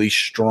really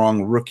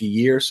strong rookie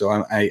year. So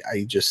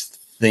I just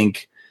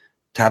think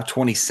top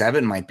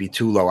 27 might be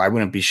too low. I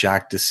wouldn't be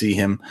shocked to see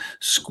him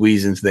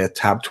squeeze into that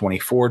top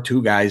 24.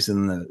 2 guys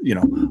in the,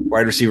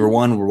 wide receiver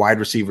 1 or wide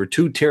receiver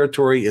 2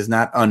 territory is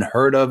not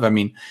unheard of. I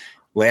mean,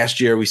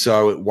 last year we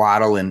saw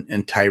Waddle and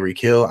Tyreek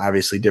Hill,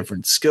 obviously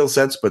different skill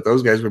sets, but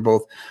those guys were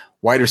both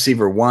wide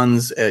receiver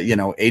 1s.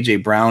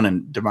 AJ Brown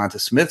and Devonta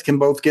Smith can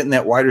both get in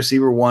that wide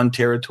receiver 1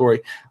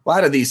 territory. A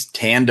lot of these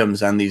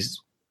tandems on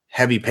these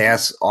heavy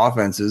pass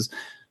offenses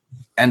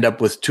end up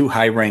with 2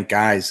 high-ranked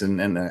guys,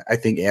 and I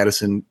think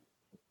Addison,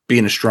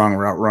 being a strong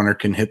route runner,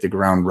 can hit the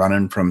ground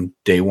running from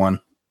day one.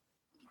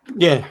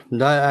 Yeah,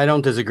 I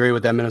don't disagree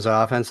with that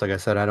Minnesota offense. Like I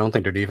said, I don't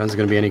think their defense is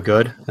going to be any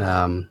good.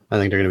 I think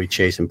they're going to be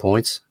chasing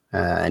points.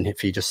 And if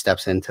he just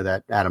steps into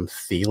that Adam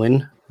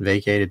Thielen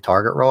vacated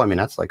target role, I mean,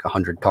 that's like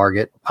 100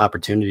 target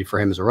opportunity for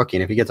him as a rookie.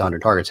 And if he gets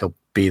 100 targets, he'll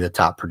be the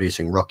top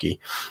producing rookie.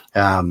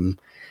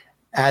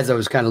 As I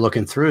was kind of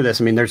looking through this,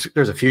 I mean, there's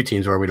a few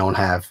teams where we don't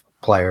have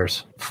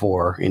players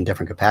for in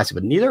different capacity,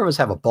 but neither of us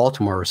have a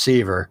Baltimore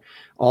receiver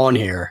on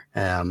here.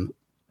 As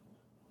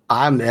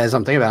I'm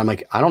thinking about it, I'm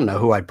like, I don't know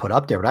who I'd put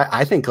up there, but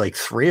I think like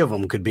 3 of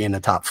them could be in the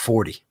top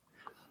 40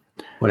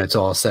 when it's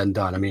all said and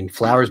done. I mean,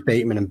 Flowers,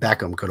 Bateman, and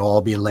Beckham could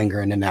all be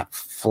lingering in that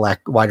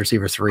wide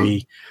receiver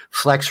 3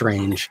 flex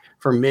range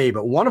for me,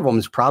 but one of them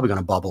is probably going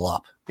to bubble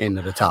up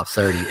into the top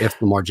 30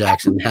 if Lamar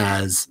Jackson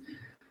has,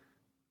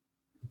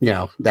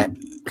 that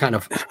kind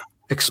of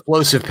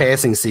explosive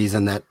passing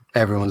season that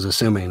everyone's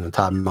assuming in the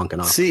top monk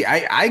and off. See,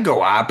 I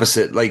go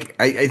opposite. Like,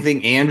 I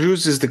think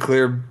Andrews is the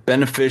clear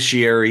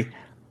beneficiary.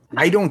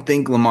 I don't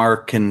think Lamar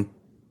can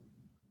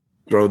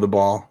throw the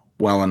ball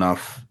well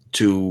enough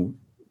to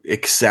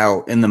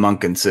excel in the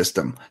Monken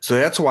system. So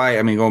that's why,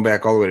 I mean, going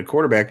back all the way to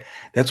quarterback,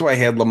 that's why I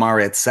had Lamar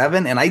at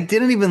 7. And I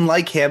didn't even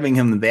like having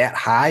him that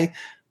high,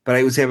 but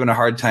I was having a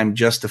hard time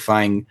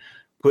justifying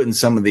putting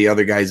some of the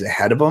other guys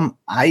ahead of him.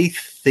 I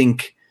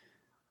think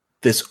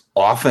this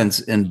offense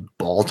in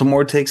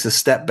Baltimore takes a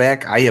step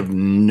back. I have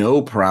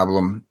no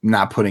problem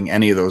not putting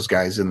any of those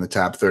guys in the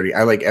top 30.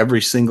 I like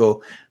every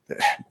single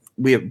 –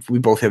 we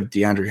both have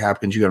DeAndre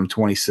Hopkins. You got him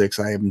 26.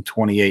 I have him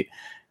 28.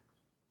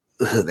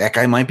 That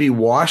guy might be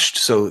washed,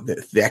 so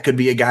that could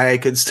be a guy I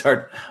could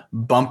start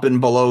bumping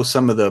below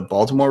some of the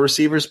Baltimore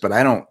receivers, but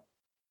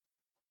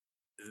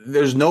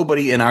there's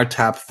nobody in our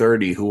top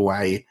 30 who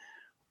I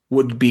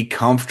would be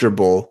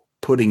comfortable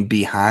putting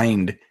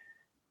behind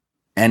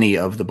any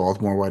of the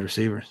Baltimore wide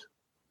receivers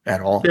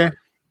at all. Yeah,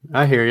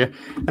 I hear you.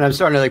 And I'm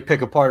starting to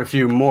pick apart a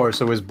few more.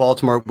 So is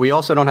Baltimore. We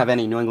also don't have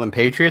any New England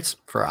Patriots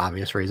for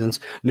obvious reasons.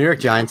 New York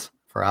Giants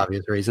for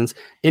obvious reasons.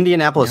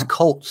 Indianapolis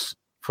Colts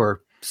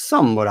for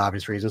somewhat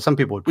obvious reasons. Some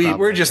people would.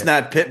 We're just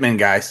not Pittman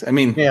guys. I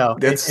mean,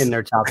 that's in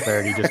their top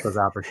 30 just as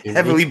opportunity.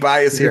 Heavily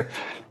biased here.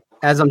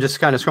 As I'm just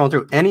kind of scrolling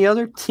through, any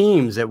other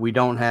teams that we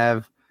don't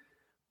have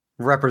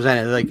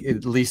represented, like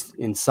at least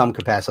in some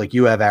capacity, like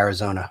you have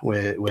Arizona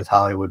with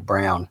Hollywood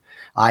Brown.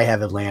 I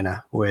have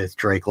Atlanta with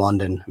Drake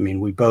London. I mean,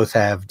 we both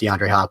have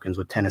DeAndre Hopkins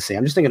with Tennessee.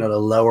 I'm just thinking of the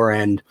lower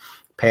end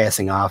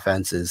passing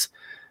offenses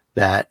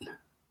that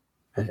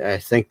I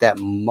think that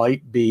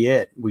might be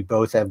it. We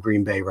both have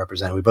Green Bay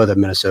represented. We both have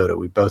Minnesota.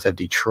 We both have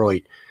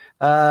Detroit.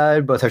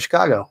 Both have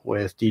Chicago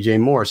with DJ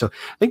Moore. So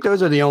I think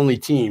those are the only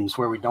teams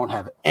where we don't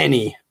have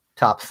any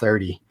top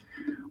 30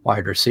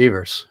 wide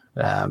receivers.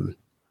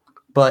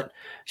 But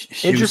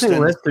Houston. Interesting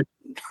list.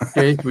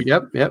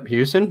 Yep.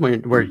 Houston.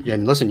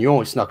 And listen, you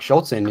only snuck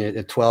Schultz in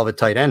at 12 at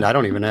tight end. I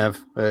don't even have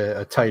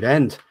a tight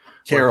end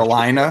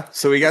Carolina.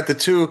 So we got the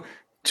two.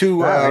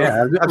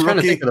 I'm trying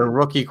to think of the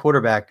rookie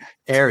quarterback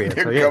area.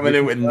 They're coming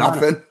in with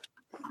nothing.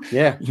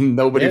 Yeah,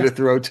 nobody to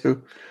throw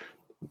to.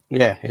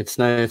 Yeah, it's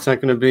not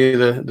going to be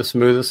the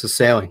smoothest of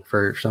sailing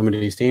for some of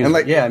these teams. And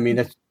I mean,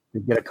 if you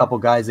get a couple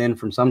guys in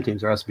from some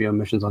teams, there has to be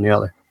omissions on the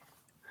other.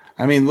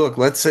 I mean, look,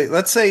 let's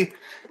say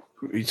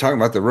you're talking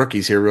about the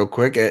rookies here real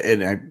quick,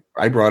 and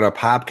I brought up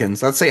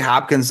Hopkins. Let's say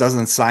Hopkins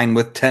doesn't sign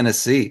with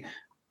Tennessee.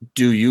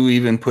 Do you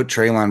even put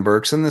Treylon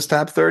Burks in this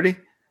top 30?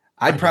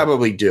 I'd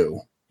probably do.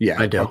 Yeah,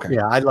 I do. Okay.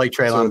 Yeah, I like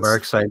Treylon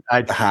Burks. I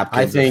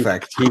think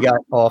effect. He got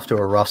off to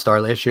a rough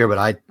start last year,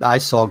 but I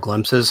saw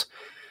glimpses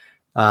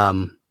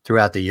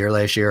throughout the year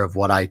last year of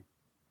what I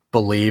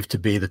believe to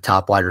be the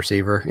top wide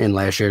receiver in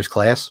last year's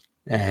class.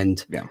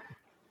 And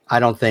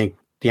I don't think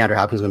DeAndre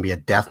Hopkins is going to be a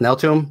death knell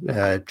to him.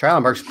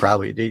 Treylon Burks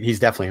he's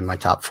definitely in my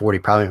top 40,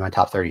 probably in my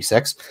top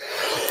 36.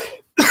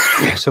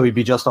 So he'd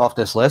be just off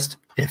this list.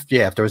 If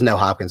there was no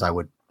Hopkins, I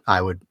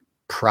would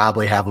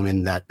probably have him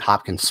in that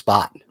Hopkins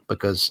spot,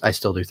 because I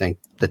still do think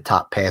the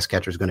top pass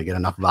catcher is going to get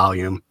enough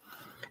volume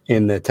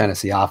in the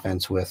Tennessee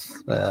offense with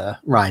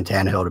Ryan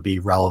Tannehill to be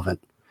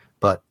relevant.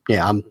 But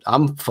yeah,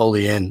 I'm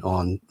fully in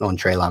on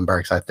Treylon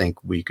Burks. I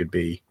think we could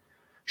be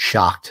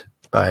shocked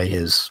by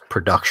his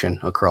production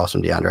across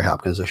from DeAndre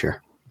Hopkins this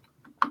year.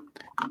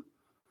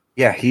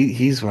 Yeah,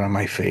 he's one of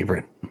my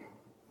favorite.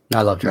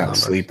 I love Treylon Burks.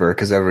 Sleeper,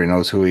 because everybody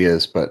knows who he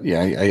is. But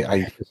yeah,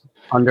 I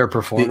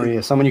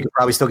underperforming. Someone you could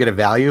probably still get a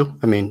value.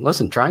 I mean,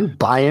 listen, try and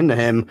buy into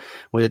him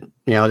with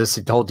this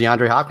whole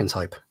DeAndre Hopkins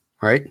hype,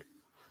 right?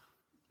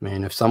 I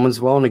mean, if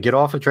someone's willing to get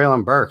off of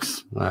Treylon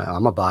Burks,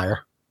 I'm a buyer.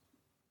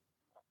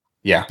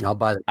 Yeah, I'll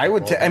buy it. I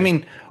would. I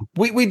mean,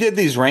 we did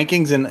these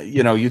rankings, and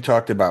you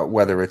talked about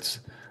whether it's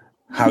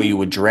how you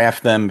would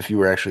draft them if you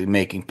were actually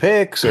making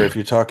picks, or if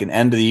you're talking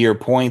end of the year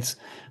points.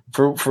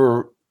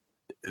 For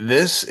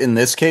this, in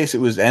this case, it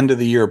was end of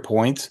the year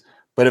points.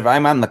 But if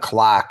I'm on the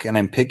clock and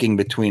I'm picking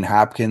between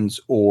Hopkins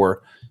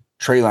or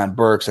Treylon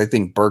Burks, I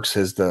think Burks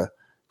has the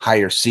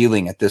higher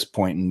ceiling at this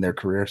point in their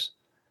careers.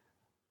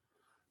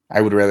 I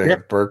would rather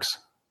have Burks.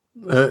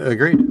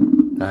 Agreed.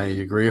 I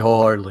agree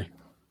wholeheartedly.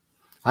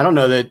 I don't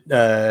know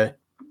that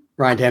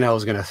Ryan Tannehill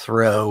is going to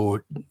throw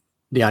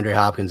DeAndre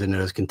Hopkins into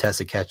those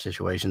contested catch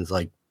situations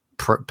like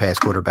past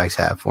quarterbacks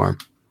have for him.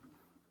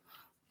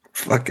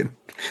 Fucking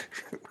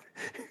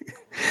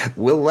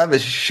Will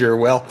Levis sure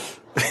will.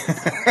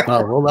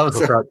 Oh, Will Levis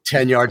will throw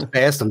 10 yards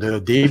past him to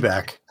a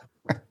D-back.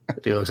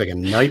 He looks like a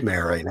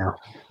nightmare right now.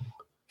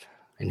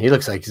 And he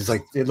looks like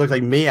it looks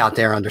like me out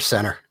there under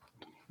center.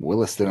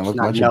 Willis didn't look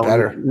much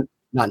better.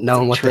 Not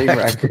knowing what the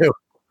heck to do.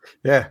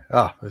 Yeah.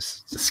 Oh,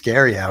 it's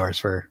scary hours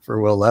for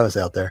Will Levis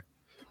out there.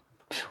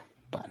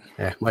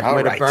 Yeah, might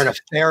have burned a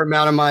fair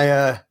amount of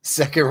my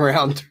second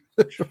round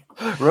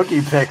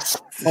rookie picks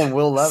on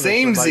Will Levis.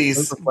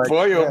 Samesies.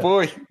 Boy, oh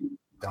boy.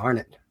 Darn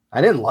it. I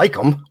didn't like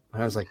him.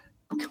 I was like,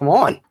 come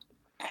on.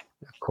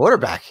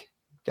 Quarterback.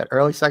 Got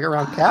early second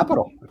round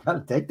capital. I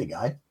got to take the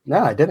guy. No,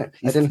 I didn't.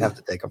 I didn't have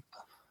to take him.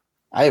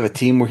 I have a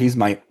team where he's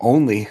my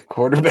only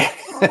quarterback.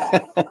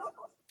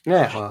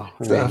 Yeah,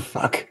 well,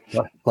 fuck.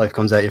 Life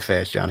comes at you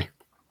fast, Johnny.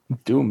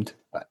 Doomed.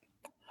 But,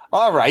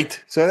 all right.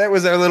 So that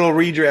was our little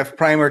redraft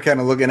primer, kind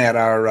of looking at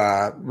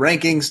our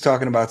rankings,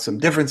 talking about some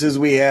differences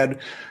we had,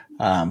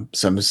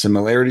 some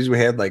similarities we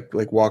had,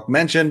 like Walk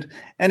mentioned.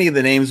 Any of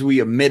the names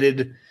we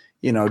omitted,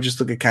 just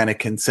look at kind of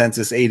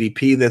consensus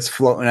ADP that's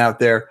floating out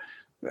there.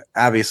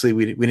 Obviously,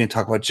 we didn't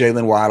talk about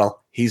Jalen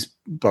Waddle. He's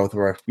both of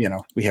our,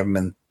 we have him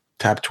in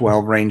top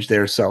 12 range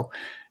there. So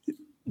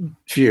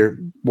if your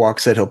Walk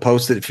said he'll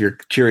post it if you're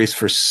curious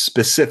for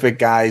specific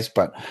guys,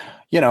 but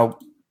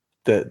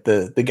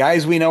the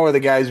guys we know are the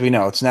guys we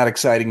know. It's not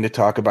exciting to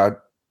talk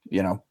about,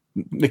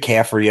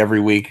 McCaffrey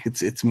every week.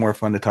 It's more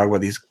fun to talk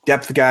about these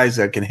depth guys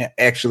that can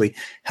actually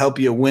help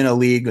you win a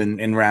league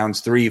in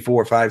rounds 3,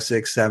 4, 5,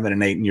 6, 7,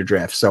 and 8 in your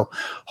draft. So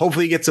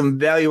hopefully you get some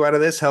value out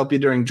of this, help you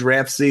during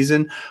draft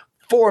season.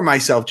 For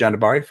myself, John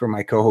Dabari, for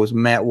my co-host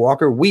Matt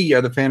Walker, we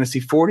are the Fantasy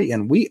 40,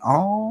 and we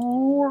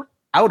are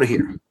out of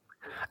here.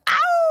 Out.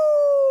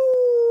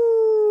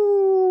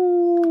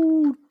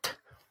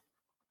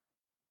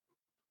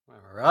 All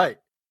right.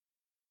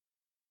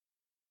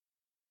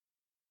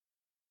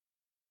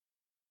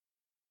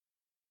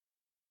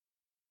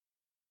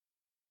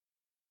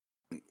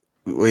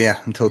 Well,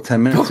 yeah, until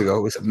 10 minutes ago,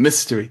 it was a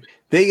mystery.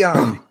 They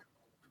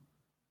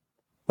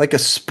like a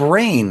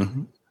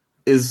sprain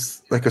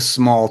is like a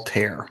small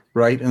tear,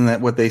 right? And that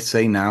what they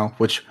say now,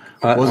 which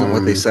wasn't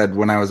what they said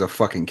when I was a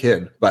fucking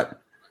kid, but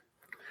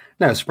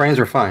no, sprains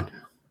are fine,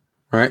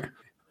 right?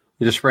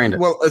 You just sprained it.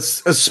 Well, a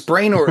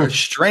sprain or a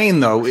strain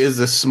though is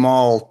a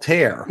small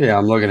tear. Yeah,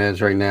 I'm looking at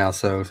it right now.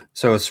 So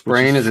a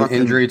sprain is an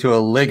injury to a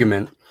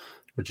ligament,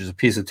 which is a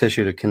piece of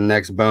tissue that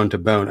connects bone to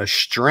bone. A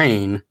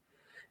strain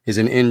is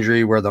an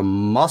injury where the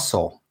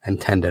muscle and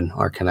tendon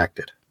are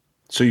connected.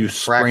 So you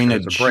sprain a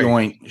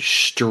joint,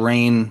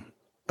 strain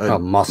a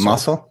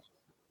muscle?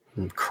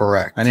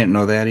 Correct. I didn't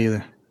know that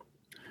either.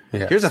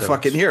 Yeah, Here's a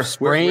fucking here.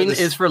 Sprain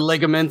is for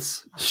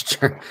ligaments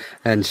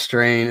and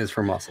strain is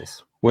for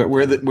muscles.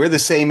 We're the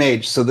same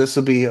age, so this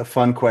will be a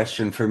fun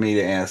question for me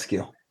to ask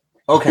you.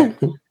 Okay.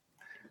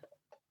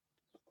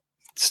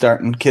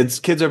 Starting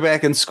kids are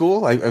back in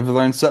school. I've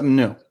learned something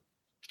new.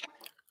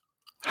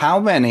 How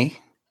many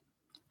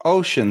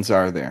oceans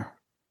are there?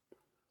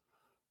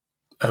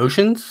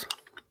 Oceans?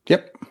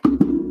 Yep.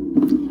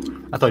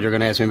 I thought you were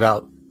going to ask me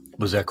about,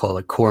 what's that called,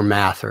 like core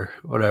math or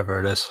whatever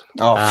it is.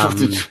 Oh,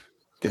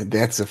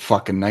 that's a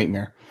fucking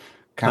nightmare.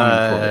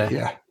 Common Core,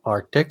 yeah.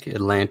 Arctic,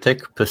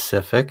 Atlantic,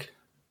 Pacific.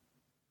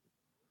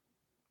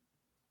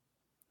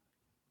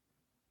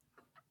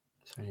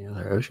 Is there any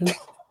other oceans?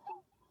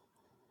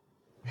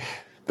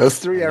 Those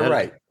three are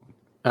right.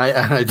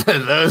 I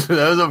those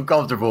I'm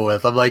comfortable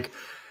with. I'm like,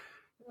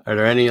 are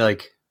there any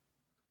like?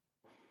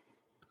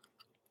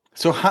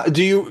 So how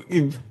do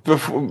you?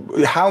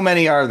 How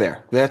many are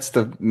there? That's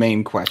the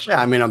main question.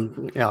 Yeah, I mean,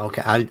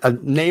 okay. I'm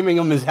naming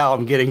them is how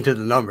I'm getting to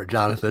the number,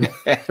 Jonathan.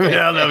 I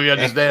don't know if you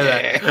understand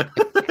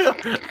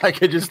that. I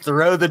could just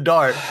throw the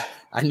dart.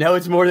 I know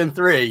it's more than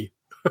 3.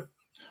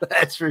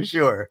 That's for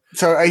sure.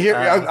 So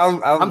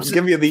I'll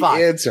give you the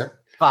answer.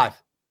 5.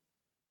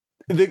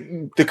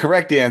 The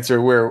correct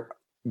answer,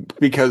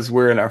 because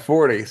we're in our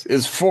 40s,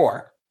 is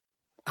 4.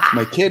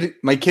 My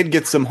kid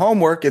gets some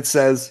homework. It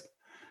says,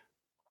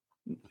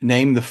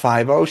 name the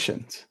 5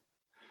 oceans.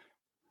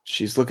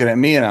 She's looking at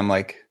me and I'm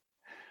like,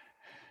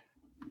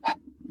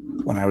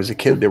 when I was a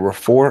kid, there were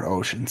 4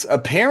 oceans,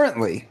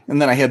 apparently.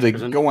 And then I had to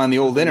go on the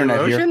old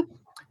internet here.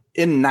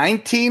 In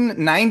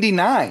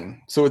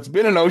 1999, so it's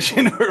been an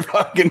ocean for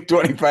fucking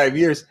 25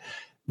 years,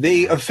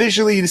 they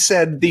officially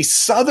said the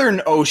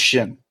Southern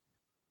Ocean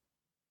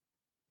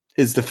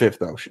is the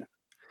 5th ocean.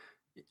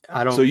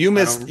 So you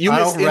missed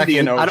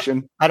Indian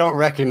Ocean. I don't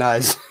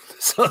recognize the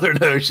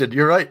Southern Ocean.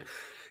 You're right.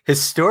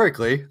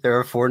 Historically, there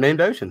are 4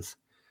 named oceans: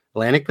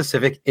 Atlantic,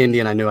 Pacific,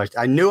 Indian. I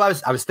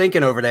was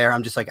thinking over there.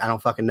 I'm just like, I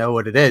don't fucking know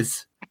what it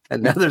is.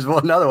 And now there's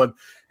another one,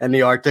 and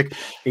the Arctic,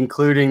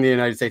 including the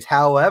United States.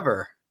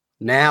 However,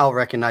 now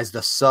recognize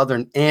the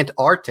Southern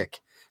Antarctic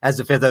as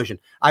the 5th ocean.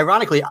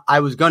 Ironically, I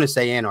was going to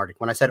say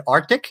Antarctic. When I said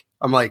Arctic,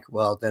 I'm like,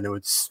 well, then it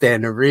would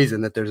stand to reason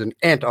that there's an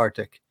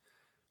Antarctic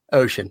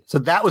ocean. So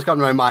that was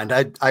coming to my mind.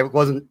 I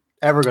wasn't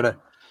ever going to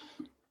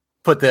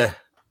put the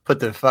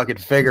fucking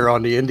figure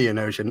on the Indian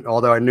Ocean,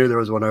 although I knew there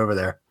was one over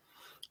there.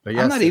 But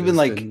yes, I'm not even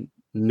like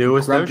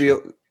newest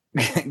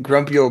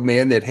grumpy old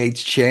man that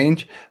hates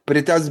change, but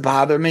it does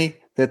bother me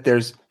that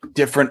there's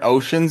different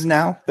oceans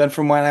now than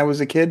from when I was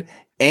a kid,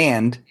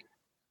 and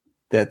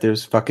that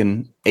there's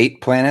fucking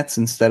 8 planets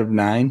instead of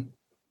 9.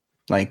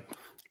 Like,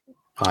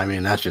 I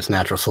mean, that's just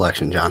natural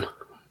selection, John.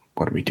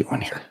 What are we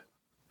doing here?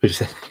 You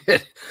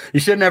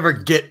should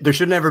never there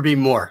should never be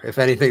more. If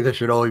anything, there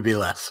should always be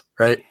less,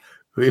 right?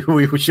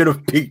 We should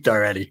have peaked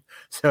already.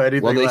 So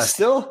anything less.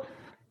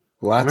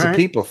 Lots of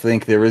people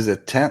think there is a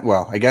 10th.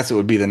 Well, I guess it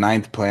would be the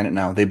 9th planet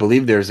now. They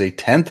believe there's a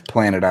 10th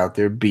planet out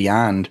there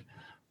beyond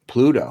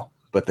Pluto,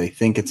 but they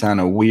think it's on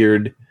a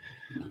weird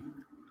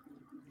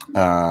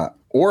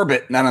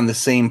orbit, not on the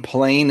same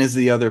plane as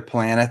the other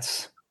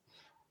planets.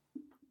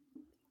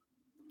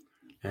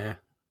 Yeah.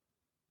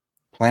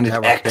 Planet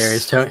X.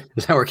 Is that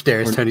where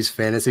Darius Tony's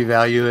fantasy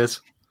value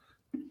is?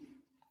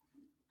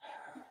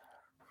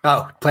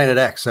 Oh, Planet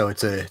X. So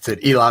it's an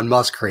Elon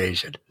Musk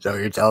creation. Is that what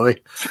you're telling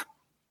me?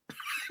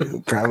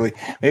 Probably.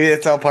 Maybe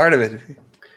that's all part of it.